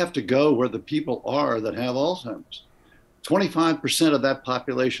 we have to go where the people are that have Alzheimer's. 25% of that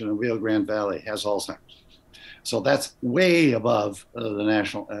population in Rio Grande Valley has Alzheimer's. So that's way above the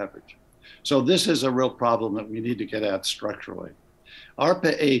national average. So this is a real problem that we need to get at structurally.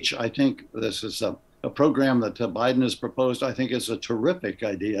 ARPA-H, I think this is a program that Biden has proposed, I think is a terrific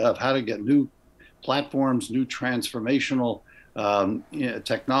idea of how to get new platforms, new transformational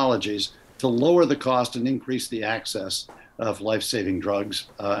technologies to lower the cost and increase the access of life-saving drugs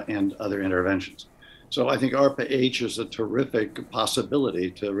and other interventions. So I think ARPA-H is a terrific possibility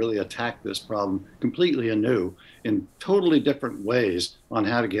to really attack this problem completely anew in totally different ways on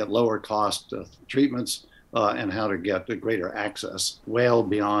how to get lower cost treatments and how to get the greater access well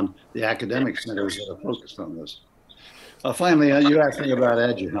beyond the academic centers that are focused on this. Finally, you asked me about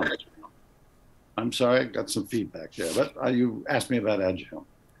Aduhelm. I'm sorry, I got some feedback there, but you asked me about Aduhelm.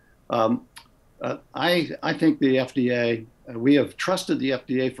 I think the FDA, we have trusted the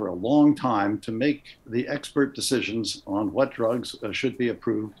FDA for a long time to make the expert decisions on what drugs should be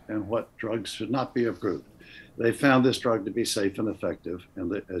approved and what drugs should not be approved. They found this drug to be safe and effective,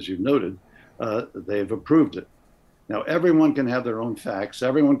 and as you noted, they've approved it. Now, everyone can have their own facts,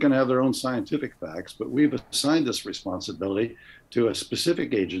 everyone can have their own scientific facts, but we've assigned this responsibility to a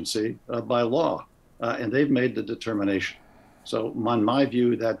specific agency by law, and they've made the determination. So in my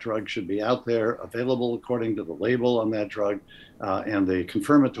view, that drug should be out there, available according to the label on that drug, and the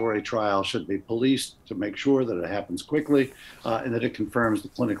confirmatory trial should be policed to make sure that it happens quickly and that it confirms the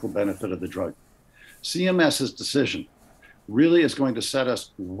clinical benefit of the drug. CMS's decision really is going to set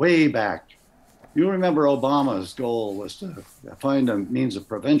us way back. You remember Obama's goal was to find a means of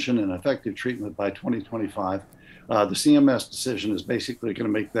prevention and effective treatment by 2025. The CMS decision is basically going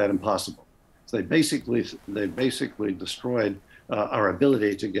to make that impossible. So they basically destroyed our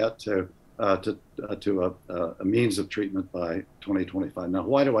ability to get to a means of treatment by 2025. Now,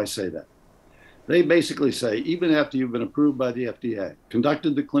 why do I say that? They basically say, even after you've been approved by the FDA,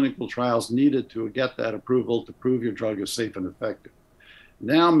 conducted the clinical trials needed to get that approval to prove your drug is safe and effective.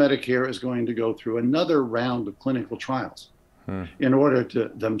 Now Medicare is going to go through another round of clinical trials in order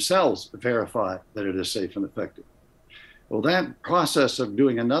to themselves verify that it is safe and effective. Well, that process of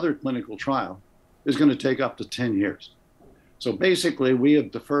doing another clinical trial is going to take up to 10 years. So basically, we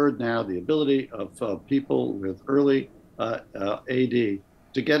have deferred now the ability of people with early AD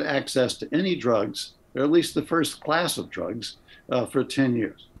to get access to any drugs, or at least the first class of drugs, for 10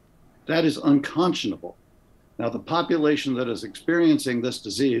 years. That is unconscionable. Now, the population that is experiencing this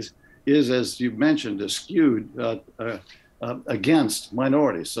disease is, as you mentioned, is skewed against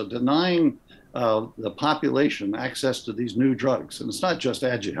minorities. So denying the population access to these new drugs, and it's not just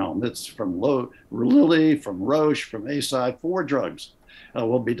Aduhelm, it's from Lilly, from Roche, from Eisai, 4 drugs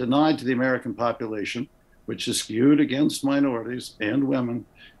will be denied to the American population which is skewed against minorities and women,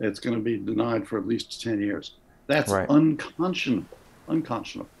 it's going to be denied for at least 10 years. That's right. Unconscionable.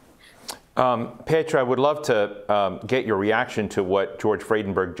 Unconscionable. Petra, I would love to get your reaction to what George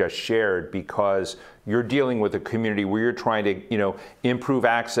Friedenberg just shared, because you're dealing with a community where you're trying to, improve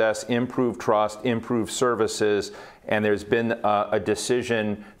access, improve trust, improve services, and there's been a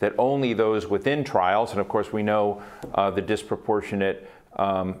decision that only those within trials, and of course we know the disproportionate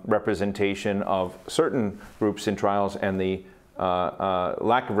representation of certain groups in trials and the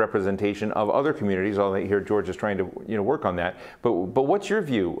lack of representation of other communities, although I hear George is trying to work on that. But what's your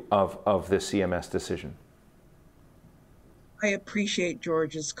view of this CMS decision? I appreciate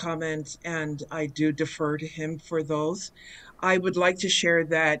George's comments, and I do defer to him for those. I would like to share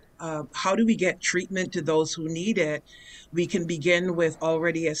that how do we get treatment to those who need it? We can begin with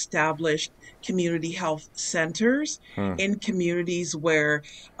already established community health centers in communities where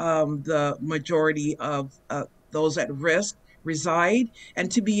the majority of those at risk reside,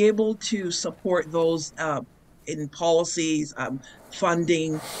 and to be able to support those in policies,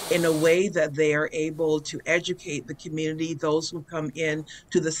 funding, in a way that they are able to educate the community, those who come in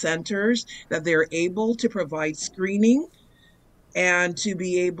to the centers, that they're able to provide screening and to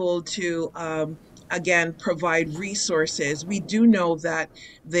be able to, again, provide resources. We do know that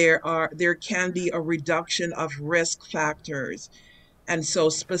there can be a reduction of risk factors. And so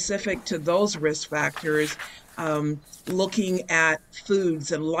specific to those risk factors, looking at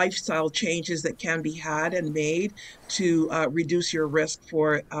foods and lifestyle changes that can be had and made to reduce your risk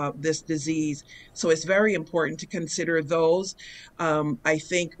for this disease. So it's very important to consider those. I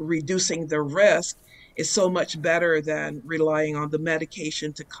think reducing the risk is so much better than relying on the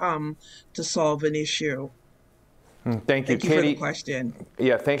medication to come to solve an issue. Thank you, Katie. Thank you for the question.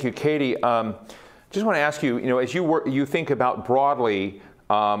 Yeah, thank you, Katie. Just want to ask you, as you think about broadly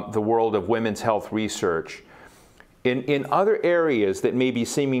the world of women's health research, in other areas that may be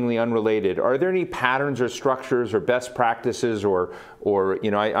seemingly unrelated, are there any patterns or structures or best practices, or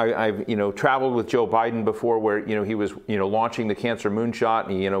I've traveled with Joe Biden before, where he was launching the cancer moonshot,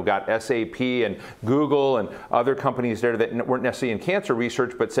 and he got SAP and Google and other companies there that weren't necessarily in cancer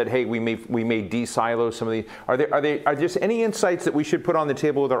research, but said, hey, we may de-silo some of these. Are there just any insights that we should put on the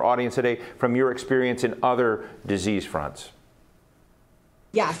table with our audience today from your experience in other disease fronts?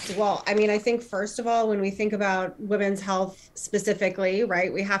 Yes. Well, I mean, I think first of all, when we think about women's health specifically,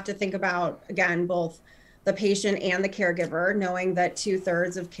 right, we have to think about, again, both the patient and the caregiver, knowing that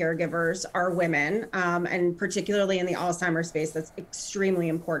 2/3 of caregivers are women, and particularly in the Alzheimer's space, that's extremely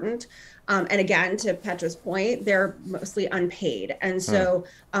important. And again, to Petra's point, they're mostly unpaid. And so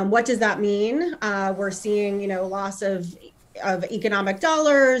what does that mean? We're seeing, loss of economic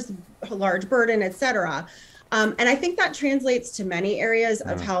dollars, a large burden, et cetera. And I think that translates to many areas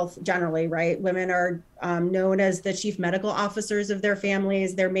of health generally, right? Women are known as the chief medical officers of their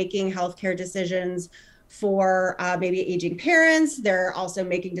families. They're making healthcare decisions for maybe aging parents. They're also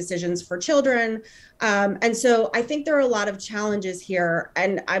making decisions for children. And so I think there are a lot of challenges here.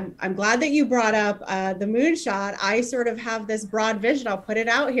 And I'm glad that you brought up the moonshot. I sort of have this broad vision. I'll put it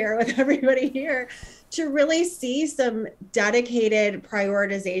out here with everybody here, to really see some dedicated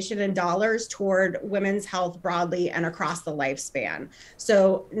prioritization and dollars toward women's health broadly and across the lifespan.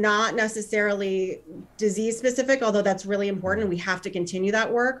 So not necessarily disease specific, although that's really important. We have to continue that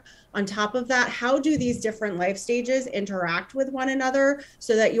work. On top of that, how do these different life stages interact with one another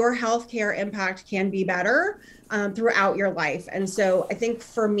so that your healthcare impact can be better throughout your life? And so I think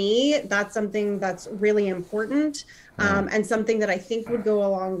for me, that's something that's really important. And something that I think would go a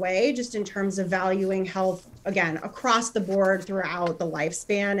long way just in terms of valuing health, again, across the board throughout the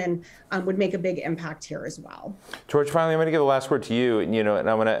lifespan, and would make a big impact here as well. George, finally, I'm going to give the last word to you, and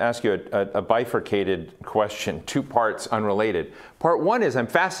I'm going to ask you a bifurcated question, two parts unrelated. Part one is I'm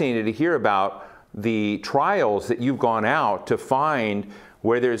fascinated to hear about the trials that you've gone out to find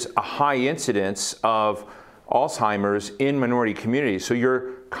where there's a high incidence of Alzheimer's in minority communities. So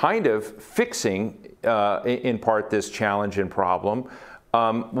you're kind of fixing in part this challenge and problem.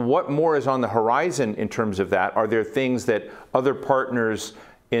 What more is on the horizon in terms of that? Are there things that other partners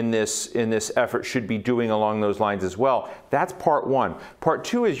in this effort should be doing along those lines as well? That's part one. Part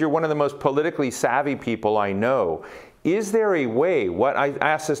two is you're one of the most politically savvy people I know. Is there a way, what I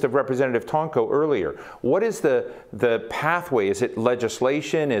asked this of Representative Tonko earlier, what is the pathway? Is it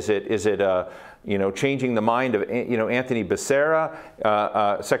legislation? Is it changing the mind of Anthony Becerra,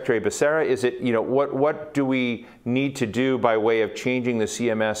 Secretary Becerra? Is it what do we need to do by way of changing the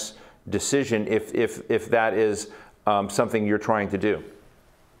CMS decision if that is something you're trying to do?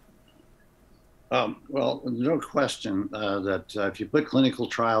 Well, no question that if you put clinical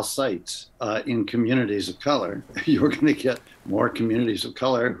trial sites in communities of color, you're going to get more communities of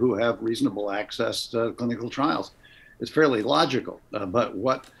color who have reasonable access to clinical trials. It's fairly logical. But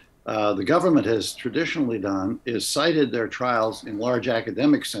what the government has traditionally done is cited their trials in large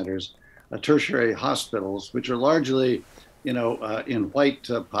academic centers, tertiary hospitals, which are largely, in white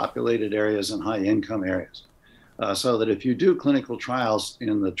populated areas and high income areas. So that if you do clinical trials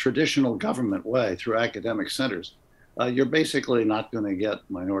in the traditional government way through academic centers, you're basically not going to get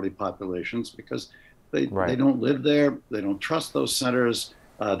minority populations because they don't live there, they don't trust those centers,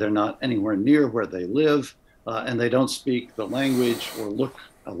 they're not anywhere near where they live, and they don't speak the language or look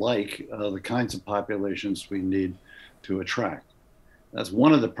alike the kinds of populations we need to attract. That's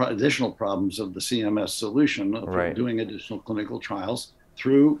one of the additional problems of the CMS solution of doing additional clinical trials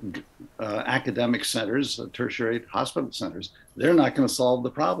through academic centers, tertiary hospital centers. They're not going to solve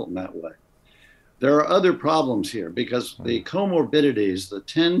the problem that way. There are other problems here because the comorbidities that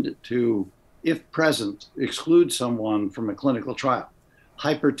tend to, if present, exclude someone from a clinical trial,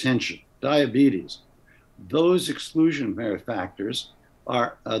 hypertension, diabetes, those exclusionary factors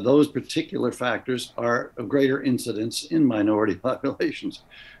are, those particular factors are of greater incidence in minority populations.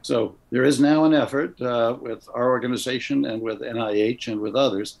 So there is now an effort with our organization and with NIH and with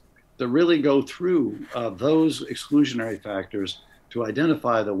others to really go through those exclusionary factors to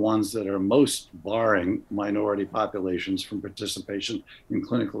identify the ones that are most barring minority populations from participation in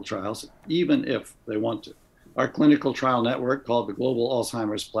clinical trials, even if they want to. Our clinical trial network, called the Global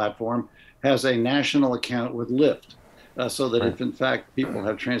Alzheimer's Platform, has a national account with Lyft. So that if in fact people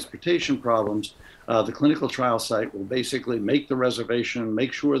have transportation problems, the clinical trial site will basically make the reservation,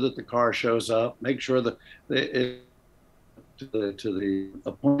 make sure that the car shows up, make sure that to the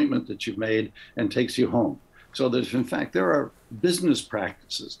appointment that you've made and takes you home. So that if in fact there are business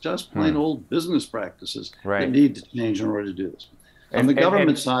practices, just plain old business practices that need to change in order to do this. On the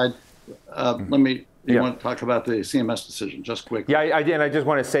government side, let me, you want to talk about the CMS decision just quickly? Yeah, I did. And I just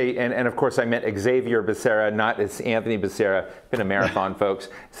want to say, and of course I meant Xavier Becerra, not it's Anthony Becerra. Been a marathon, folks.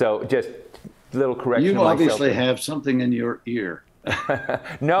 So just a little correction. You obviously have something in your ear.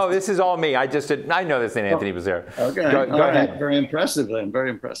 No, this is all me. I know this ain't Anthony Becerra. Okay. Go ahead. Very impressive then. Very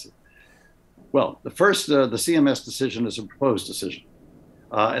impressive. Well, the CMS decision is a proposed decision,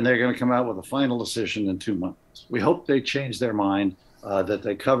 and they're going to come out with a final decision in 2 months. We hope they change their mind. That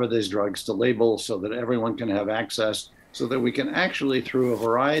they cover these drugs to label so that everyone can have access, so that we can actually, through a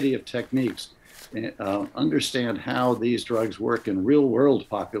variety of techniques, understand how these drugs work in real world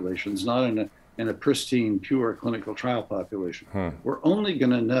populations, not in a pristine, pure clinical trial population. We're only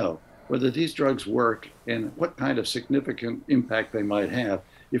going to know whether these drugs work and what kind of significant impact they might have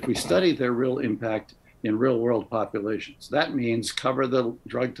if we study their real impact in real world populations. That means cover the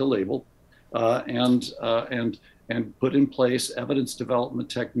drug to label and put in place evidence development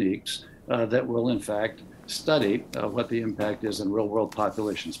techniques that will in fact study what the impact is in real world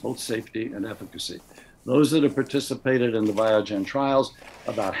populations, both safety and efficacy. Those that have participated in the Biogen trials,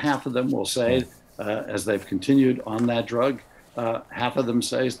 about half of them will say, as they've continued on that drug, half of them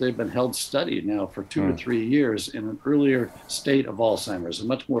say they've been held steady now for 2 to 3 years in an earlier state of Alzheimer's, a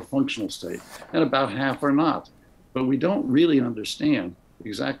much more functional state, and about half are not. But we don't really understand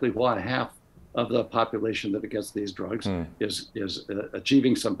exactly why half of the population that gets these drugs is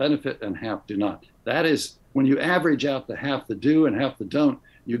achieving some benefit and half do not. That is, when you average out the half that do and half that don't,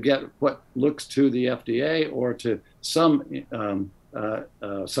 you get what looks to the FDA or to some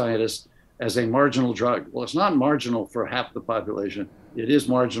scientists as a marginal drug. Well, it's not marginal for half the population. It is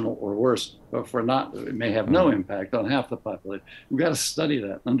marginal or worse, but for not, it may have no impact on half the population. We've got to study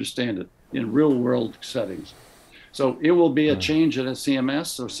that, understand it in real world settings. So it will be a change in a CMS.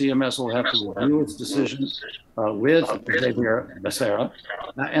 So CMS will have to review its decision with Xavier Becerra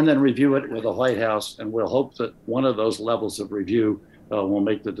and then review it with the White House. And we'll hope that one of those levels of review will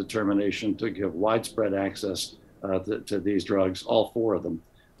make the determination to give widespread access to these drugs, all 4 of them,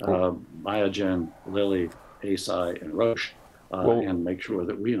 Biogen, Lilly, Eisai, and Roche, and make sure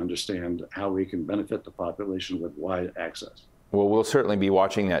that we understand how we can benefit the population with wide access. Well, we'll certainly be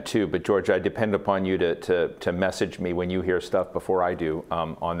watching that too. But George, I depend upon you to message me when you hear stuff before I do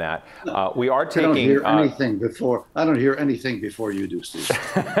on that. We are taking. I don't hear anything before. I don't hear anything before you do, Steve.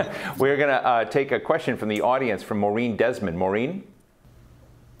 We're going to take a question from the audience from Maureen Desmond. Maureen.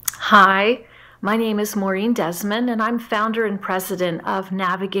 Hi, my name is Maureen Desmond, and I'm founder and president of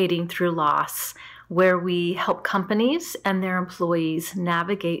Navigating Through Loss, where we help companies and their employees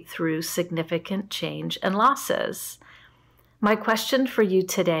navigate through significant change and losses. My question for you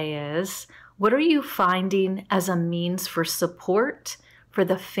today is, what are you finding as a means for support, for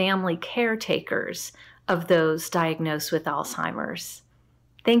the family caretakers of those diagnosed with Alzheimer's?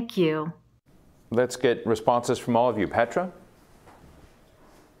 Thank you. Let's get responses from all of you. Petra?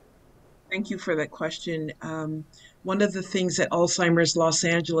 Thank you for that question. One of the things at Alzheimer's Los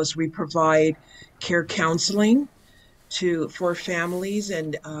Angeles, we provide care counseling for families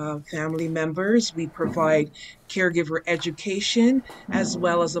and family members. We provide caregiver education, as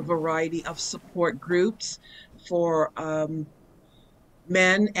well as a variety of support groups for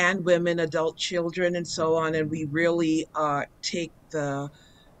men and women, adult children, and so on. And we really take the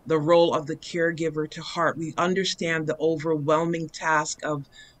role of the caregiver to heart. We understand the overwhelming task of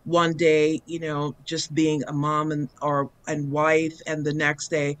one day, just being a mom and wife, and the next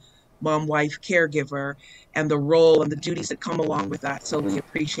day, mom, wife, caregiver, and the role and the duties that come along with that. So we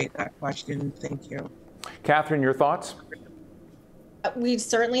appreciate that question. Thank you. Catherine, your thoughts? We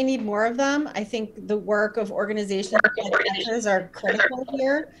certainly need more of them. I think the work of organizations like centers are critical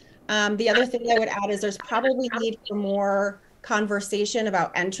here. The other thing I would add is there's probably need for more conversation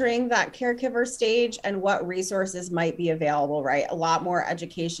about entering that caregiver stage and what resources might be available, right? A lot more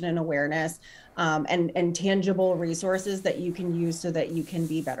education and awareness and tangible resources that you can use so that you can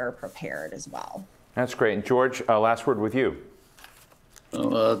be better prepared as well. That's great. And George, last word with you.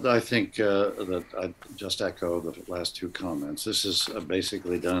 I think that I just echo the last two comments. This is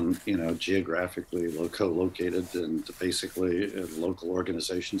basically done, geographically co-located and basically local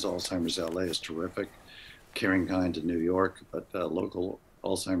organizations. Alzheimer's LA is terrific. Caring Kind in New York, but local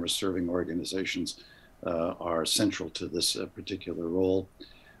Alzheimer's serving organizations are central to this particular role.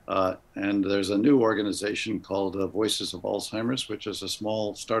 And there's a new organization called Voices of Alzheimer's, which is a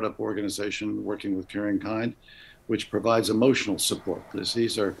small startup organization working with Caring Kind, which provides emotional support.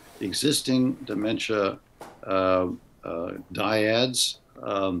 These are existing dementia dyads,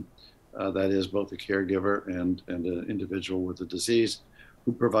 that is both a caregiver and an individual with the disease,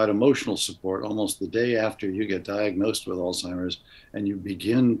 who provide emotional support almost the day after you get diagnosed with Alzheimer's and you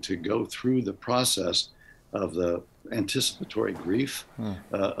begin to go through the process of the anticipatory grief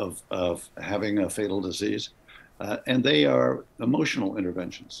of having a fatal disease. And they are emotional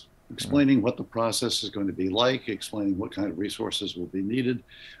interventions, explaining what the process is going to be like, explaining what kind of resources will be needed.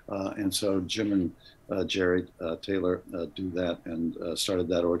 And so Jim and Jerry Taylor do that and started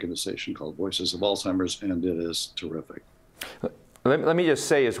that organization called Voices of Alzheimer's, and it is terrific. Let me just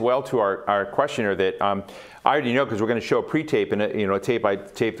say as well to our questioner that I already know, because we're going to show a pre-tape and a tape. I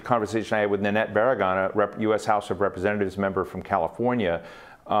taped the conversation I had with Nanette Barragan, a U.S. House of Representatives member from California,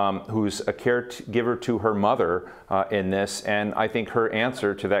 who's a caregiver to her mother in this. And I think her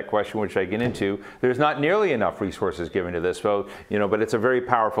answer to that question, which I get into, there's not nearly enough resources given to this. So, but it's a very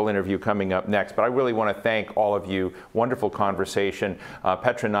powerful interview coming up next. But I really want to thank all of you. Wonderful conversation.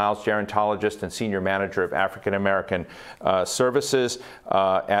 Petra Niles, gerontologist and senior manager of African American Services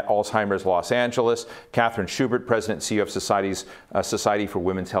at Alzheimer's Los Angeles. Catherine Schubert, president and CEO of Society for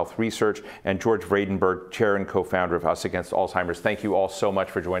Women's Health Research. And George Vredenberg, chair and co-founder of Us Against Alzheimer's. Thank you all so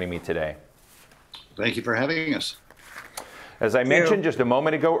much for joining me today. Thank you for having us. As I mentioned just a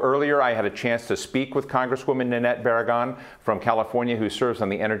moment ago, earlier I had a chance to speak with Congresswoman Nanette Barragan from California, who serves on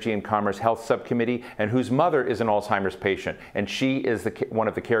the Energy and Commerce Health Subcommittee and whose mother is an Alzheimer's patient. And she is one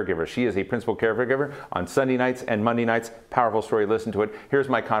of the caregivers. She is a principal caregiver on Sunday nights and Monday nights. Powerful story. Listen to it. Here's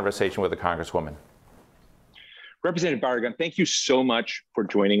my conversation with the Congresswoman. Representative Barragan, thank you so much for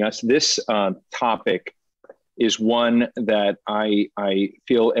joining us. This topic is one that I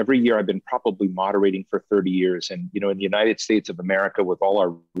feel every year. I've been probably moderating for 30 years. And, in the United States of America, with all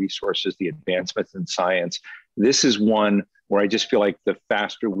our resources, the advancements in science, this is one where I just feel like the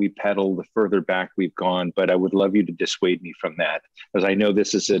faster we pedal, the further back we've gone. But I would love you to dissuade me from that, because I know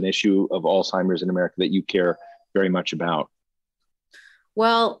this is an issue of Alzheimer's in America that you care very much about.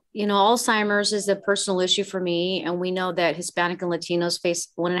 Well, Alzheimer's is a personal issue for me, and we know that Hispanic and Latinos face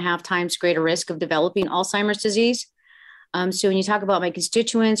 1.5 times greater risk of developing Alzheimer's disease. So when you talk about my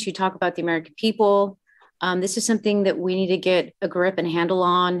constituents, you talk about the American people, this is something that we need to get a grip and handle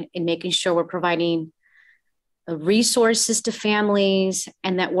on, in making sure we're providing resources to families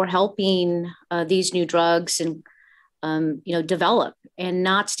and that we're helping these new drugs and develop and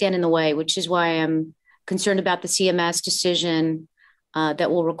not stand in the way, which is why I'm concerned about the CMS decision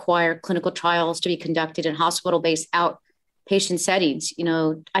that will require clinical trials to be conducted in hospital-based outpatient settings.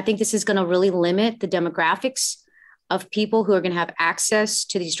 I think this is going to really limit the demographics of people who are going to have access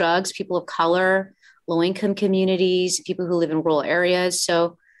to these drugs, people of color, low-income communities, people who live in rural areas.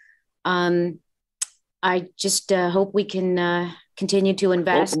 So I just hope we can continue to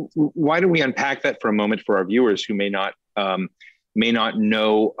invest. Well, why don't we unpack that for a moment for our viewers who may not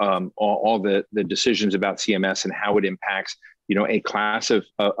know all the decisions about CMS and how it impacts a class of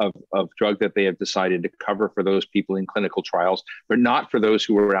drug that they have decided to cover for those people in clinical trials, but not for those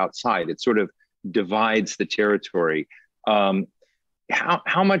who are outside. It sort of divides the territory.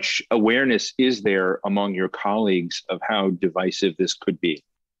 How much awareness is there among your colleagues of how divisive this could be?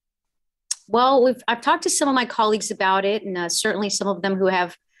 Well, I've talked to some of my colleagues about it, and certainly some of them who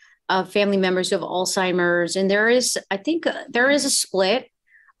have family members who have Alzheimer's. And I think there is a split.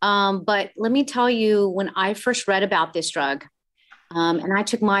 But let me tell you, when I first read about this drug, and I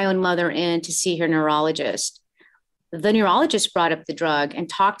took my own mother in to see her neurologist, the neurologist brought up the drug and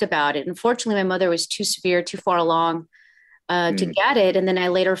talked about it. Unfortunately, my mother was too severe, too far along to get it. And then I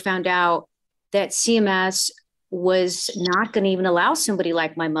later found out that CMS was not going to even allow somebody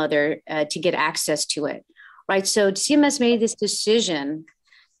like my mother to get access to it, right? So CMS made this decision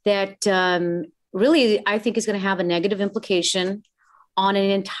that really, I think, is going to have a negative implication on an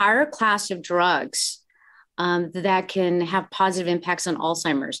entire class of drugs that can have positive impacts on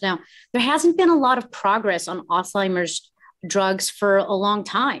Alzheimer's. Now, there hasn't been a lot of progress on Alzheimer's drugs for a long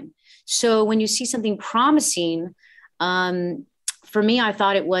time. So when you see something promising, for me, I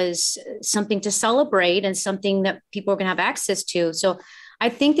thought it was something to celebrate and something that people are going to have access to. So I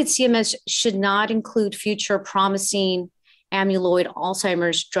think that CMS should not include future promising amyloid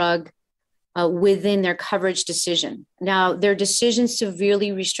Alzheimer's drug within their coverage decision. Now, their decision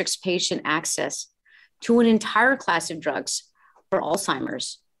severely restricts patient access to an entire class of drugs for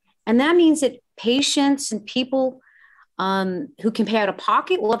Alzheimer's. And that means that patients and people who can pay out of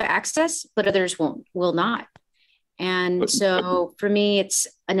pocket will have access, but others will not. And so for me, it's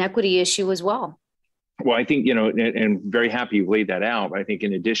an equity issue as well. Well, I think, and very happy you laid that out. But I think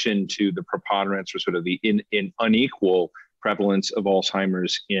in addition to the preponderance or sort of the unequal prevalence of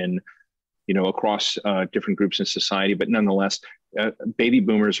Alzheimer's across different groups in society, but nonetheless, baby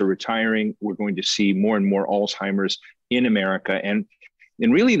boomers are retiring. We're going to see more and more Alzheimer's in America. And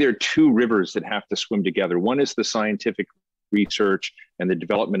really, there are two rivers that have to swim together. One is the scientific research and the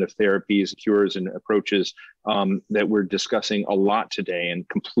development of therapies, cures, and approaches that we're discussing a lot today, and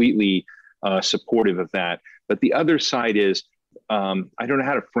completely supportive of that. But the other side is, I don't know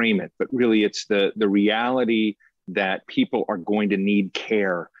how to frame it, but really it's the reality that people are going to need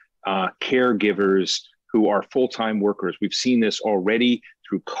care, caregivers who are full-time workers. We've seen this already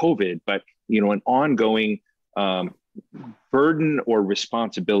through COVID, but an ongoing burden or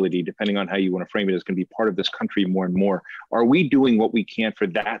responsibility, depending on how you want to frame it, is going to be part of this country more and more. Are we doing what we can for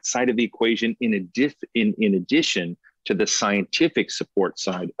that side of the equation in addition to the scientific support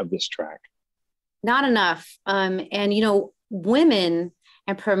side of this track? Not enough. Women,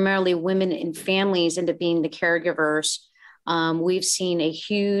 and primarily women in families, end up being the caregivers. We've seen a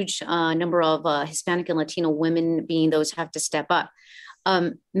huge number of Hispanic and Latino women being those who have to step up.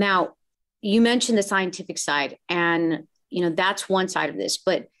 Now, you mentioned the scientific side, and that's one side of this,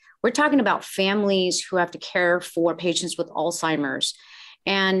 but we're talking about families who have to care for patients with Alzheimer's.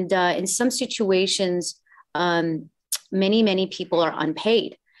 And in some situations, many people are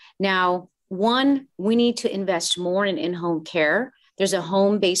unpaid. Now, one, we need to invest more in in-home care. There's a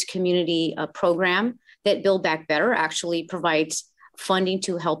home-based community program that Build Back Better actually provides funding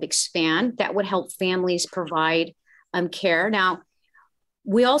to help expand. That would help families provide care. Now,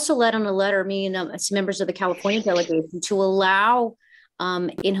 we also led on a letter, me and some members of the California delegation, to allow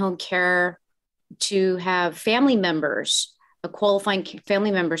in-home care to have family members, qualifying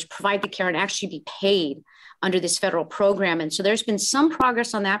family members, provide the care and actually be paid under this federal program. And so there's been some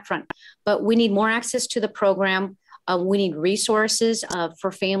progress on that front, but we need more access to the program. We need resources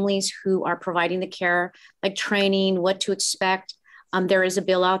for families who are providing the care, like training, what to expect. There is a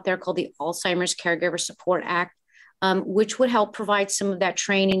bill out there called the Alzheimer's Caregiver Support Act, which would help provide some of that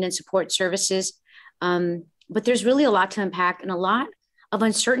training and support services. But there's really a lot to unpack and a lot of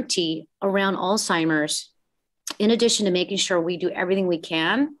uncertainty around Alzheimer's, in addition to making sure we do everything we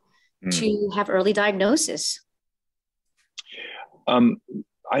can to have early diagnosis.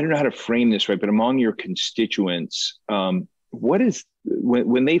 I don't know how to frame this right, but among your constituents, what is,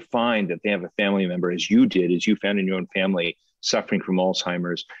 when they find that they have a family member, as you did, as you found in your own family, suffering from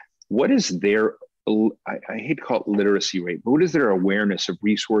Alzheimer's, what is their, I hate to call it literacy rate, but what is their awareness of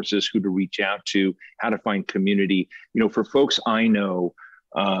resources, who to reach out to, how to find community? For folks I know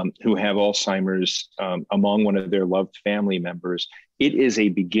who have Alzheimer's among one of their loved family members, it is a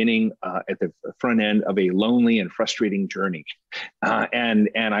beginning at the front end of a lonely and frustrating journey. And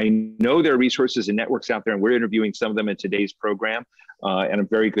I know there are resources and networks out there, and we're interviewing some of them in today's program. And I'm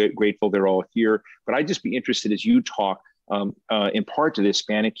very grateful they're all here. But I'd just be interested, as you talk in part to the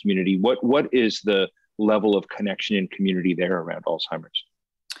Hispanic community, what is the level of connection and community there around Alzheimer's?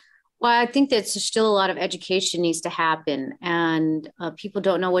 Well, I think that still a lot of education needs to happen, and people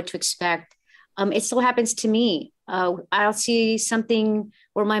don't know what to expect. It still happens to me. I'll see something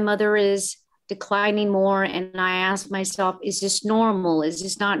where my mother is declining more, and I ask myself, is this normal? Is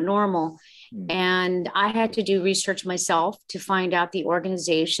this not normal? And I had to do research myself to find out the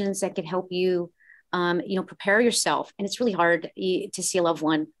organizations that could help you, prepare yourself. And it's really hard to see a loved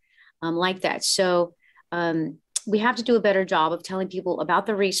one like that. So we have to do a better job of telling people about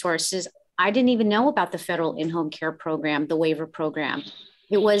the resources. I didn't even know about the federal in-home care program, the waiver program.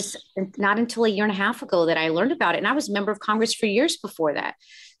 It was not until a year and a half ago that I learned about it. And I was a member of Congress for years before that.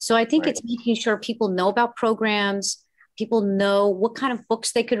 So I think it's making sure people know about programs, people know what kind of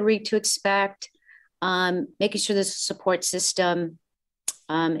books they could read to expect, making sure there's a support system,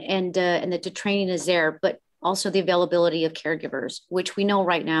 and that the training is there, but also the availability of caregivers, which we know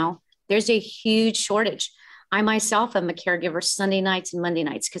right now, there's a huge shortage. I myself am a caregiver Sunday nights and Monday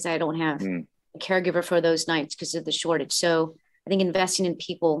nights because I don't have a caregiver for those nights because of the shortage. So I think investing in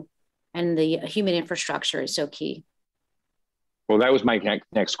people and the human infrastructure is so key. Well, that was my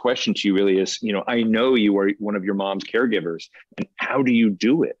next question to you really is, I know you are one of your mom's caregivers, and how do you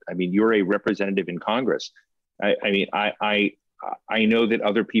do it? I mean, you're a representative in Congress. I know that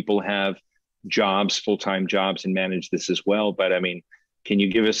other people have jobs, full-time jobs, and manage this as well. But I mean, can you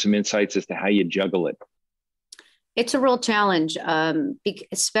give us some insights as to how you juggle it? It's a real challenge,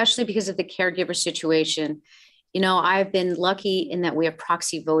 especially because of the caregiver situation. I've been lucky in that we have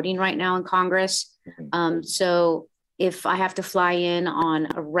proxy voting right now in Congress. So if I have to fly in on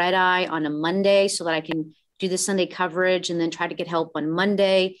a red eye on a Monday so that I can do the Sunday coverage and then try to get help on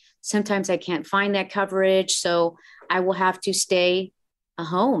Monday, sometimes I can't find that coverage. So I will have to stay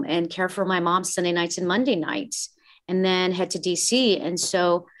home and care for my mom Sunday nights and Monday nights and then head to DC. And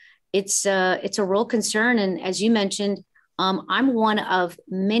so it's a real concern. And as you mentioned, I'm one of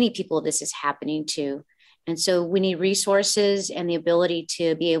many people this is happening to. And so we need resources and the ability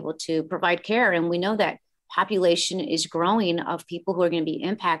to be able to provide care. And we know that population is growing of people who are going to be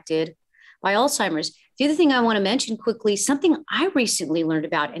impacted by Alzheimer's. The other thing I want to mention quickly, something I recently learned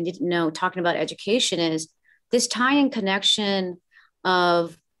about and didn't know, talking about education, is this tie-in connection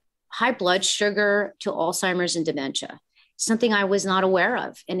of high blood sugar to Alzheimer's and dementia, something I was not aware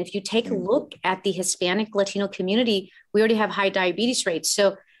of. And if you take a look at the Hispanic Latino community, we already have high diabetes rates.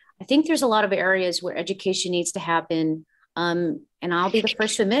 So I think there's a lot of areas where education needs to happen. And I'll be the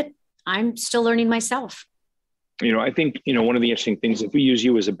first to admit, I'm still learning myself. I think, one of the interesting things, if we use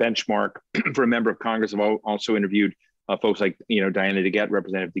you as a benchmark for a member of Congress, I've also interviewed folks like, Diana DeGette,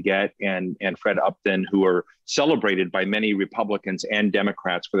 Representative DeGette, and Fred Upton, who are celebrated by many Republicans and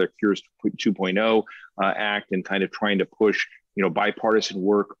Democrats for their Cures 2.0 act and kind of trying to push, bipartisan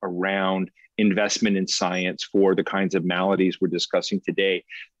work around investment in science for the kinds of maladies we're discussing today.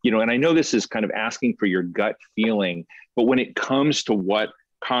 And I know this is kind of asking for your gut feeling, but when it comes to what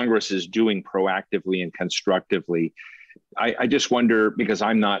Congress is doing proactively and constructively, I just wonder, because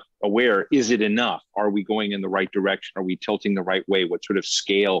I'm not aware, is it enough? Are we going in the right direction? Are we tilting the right way? What sort of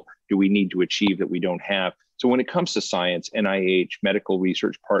scale do we need to achieve that we don't have? So when it comes to science, NIH, medical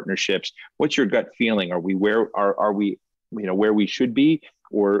research partnerships, what's your gut feeling? Are we where we should be,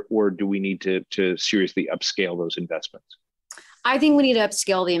 or do we need to seriously upscale those investments? I think we need to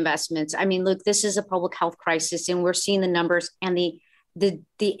upscale the investments. I mean, look, this is a public health crisis, and we're seeing the numbers, and the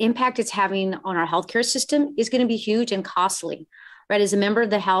impact it's having on our healthcare system is going to be huge and costly, right? As a member of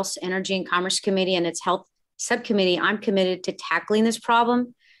the House Energy and Commerce Committee and its health subcommittee, I'm committed to tackling this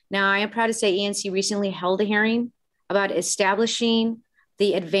problem. Now, I am proud to say ENC recently held a hearing about establishing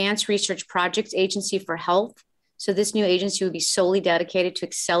the Advanced Research Projects Agency for Health. So this new agency would be solely dedicated to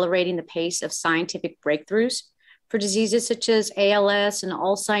accelerating the pace of scientific breakthroughs for diseases such as ALS and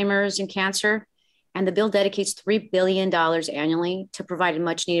Alzheimer's and cancer. And the bill dedicates $3 billion annually to provide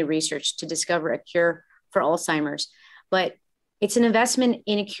much needed research to discover a cure for Alzheimer's. But it's an investment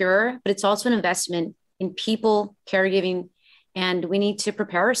in a cure, but it's also an investment in people, caregiving, and we need to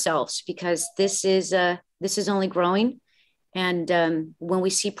prepare ourselves because this is only growing. And when we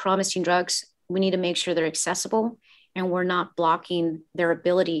see promising drugs, we need to make sure they're accessible and we're not blocking their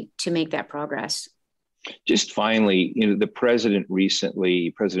ability to make that progress. Just finally, the President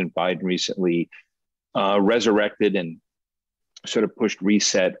Biden recently resurrected and sort of pushed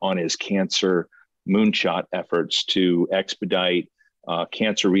reset on his cancer moonshot efforts to expedite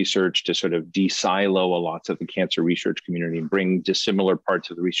cancer research, to sort of de-silo lots of the cancer research community and bring dissimilar parts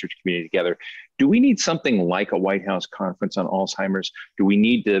of the research community together. Do we need something like a White House conference on Alzheimer's? Do we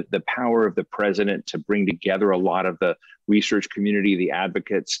need the power of the president to bring together a lot of the research community, the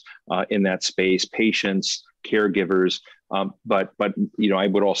advocates in that space, patients, caregivers, but I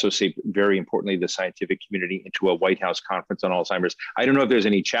would also say, very importantly, the scientific community into a White House conference on Alzheimer's. I don't know if there's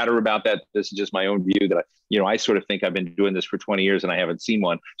any chatter about that. This is just my own view that I sort of think I've been doing this for 20 years and I haven't seen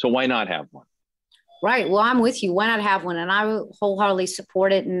one. So why not have one? Right. Well, I'm with you. Why not have one? And I wholeheartedly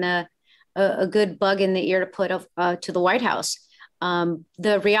support it, and a good bug in the ear to put to the White House.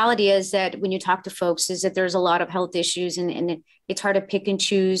 The reality is that when you talk to folks is that there's a lot of health issues, and it's hard to pick and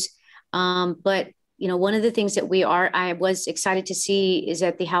choose. But one of the things that I was excited to see is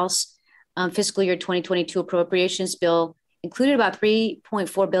that the House fiscal year 2022 appropriations bill included about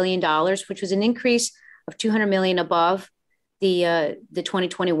 $3.4 billion, which was an increase of $200 million above the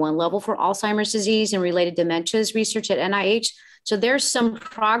 2021 level for Alzheimer's disease and related dementias research at NIH. So there's some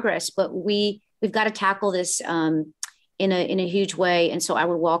progress, but we've got to tackle this in a huge way. And so I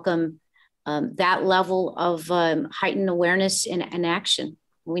would welcome that level of heightened awareness and action.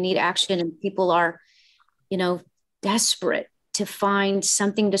 We need action, and people are, desperate to find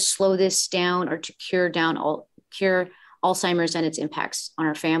something to slow this down or to cure Alzheimer's and its impacts on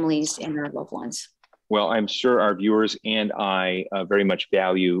our families and our loved ones. Well, I'm sure our viewers and I very much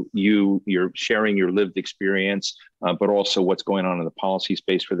value you're sharing your lived experience, but also what's going on in the policy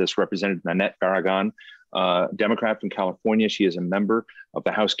space for this. Representative Nanette Barragan, Democrat from California. She is a member of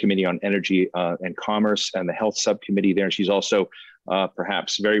the House Committee on Energy and Commerce and the Health Subcommittee there. She's also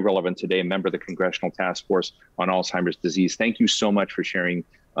perhaps very relevant today, a member of the Congressional Task Force on Alzheimer's disease. Thank you so much for sharing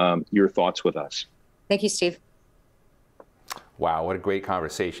your thoughts with us. Thank you, Steve. Wow, what a great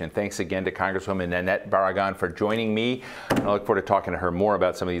conversation. Thanks again to Congresswoman Nanette Barragan for joining me. I look forward to talking to her more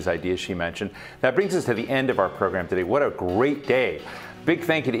about some of these ideas she mentioned. That brings us to the end of our program today. What a great day. Big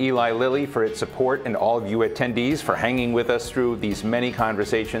thank you to Eli Lilly for its support, and all of you attendees for hanging with us through these many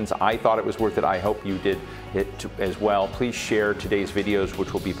conversations. I thought it was worth it. I hope you did it as well. Please share today's videos,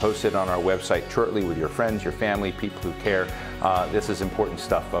 which will be posted on our website shortly, with your friends, your family, people who care. This is important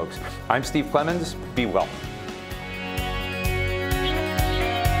stuff, folks. I'm Steve Clemens. Be well.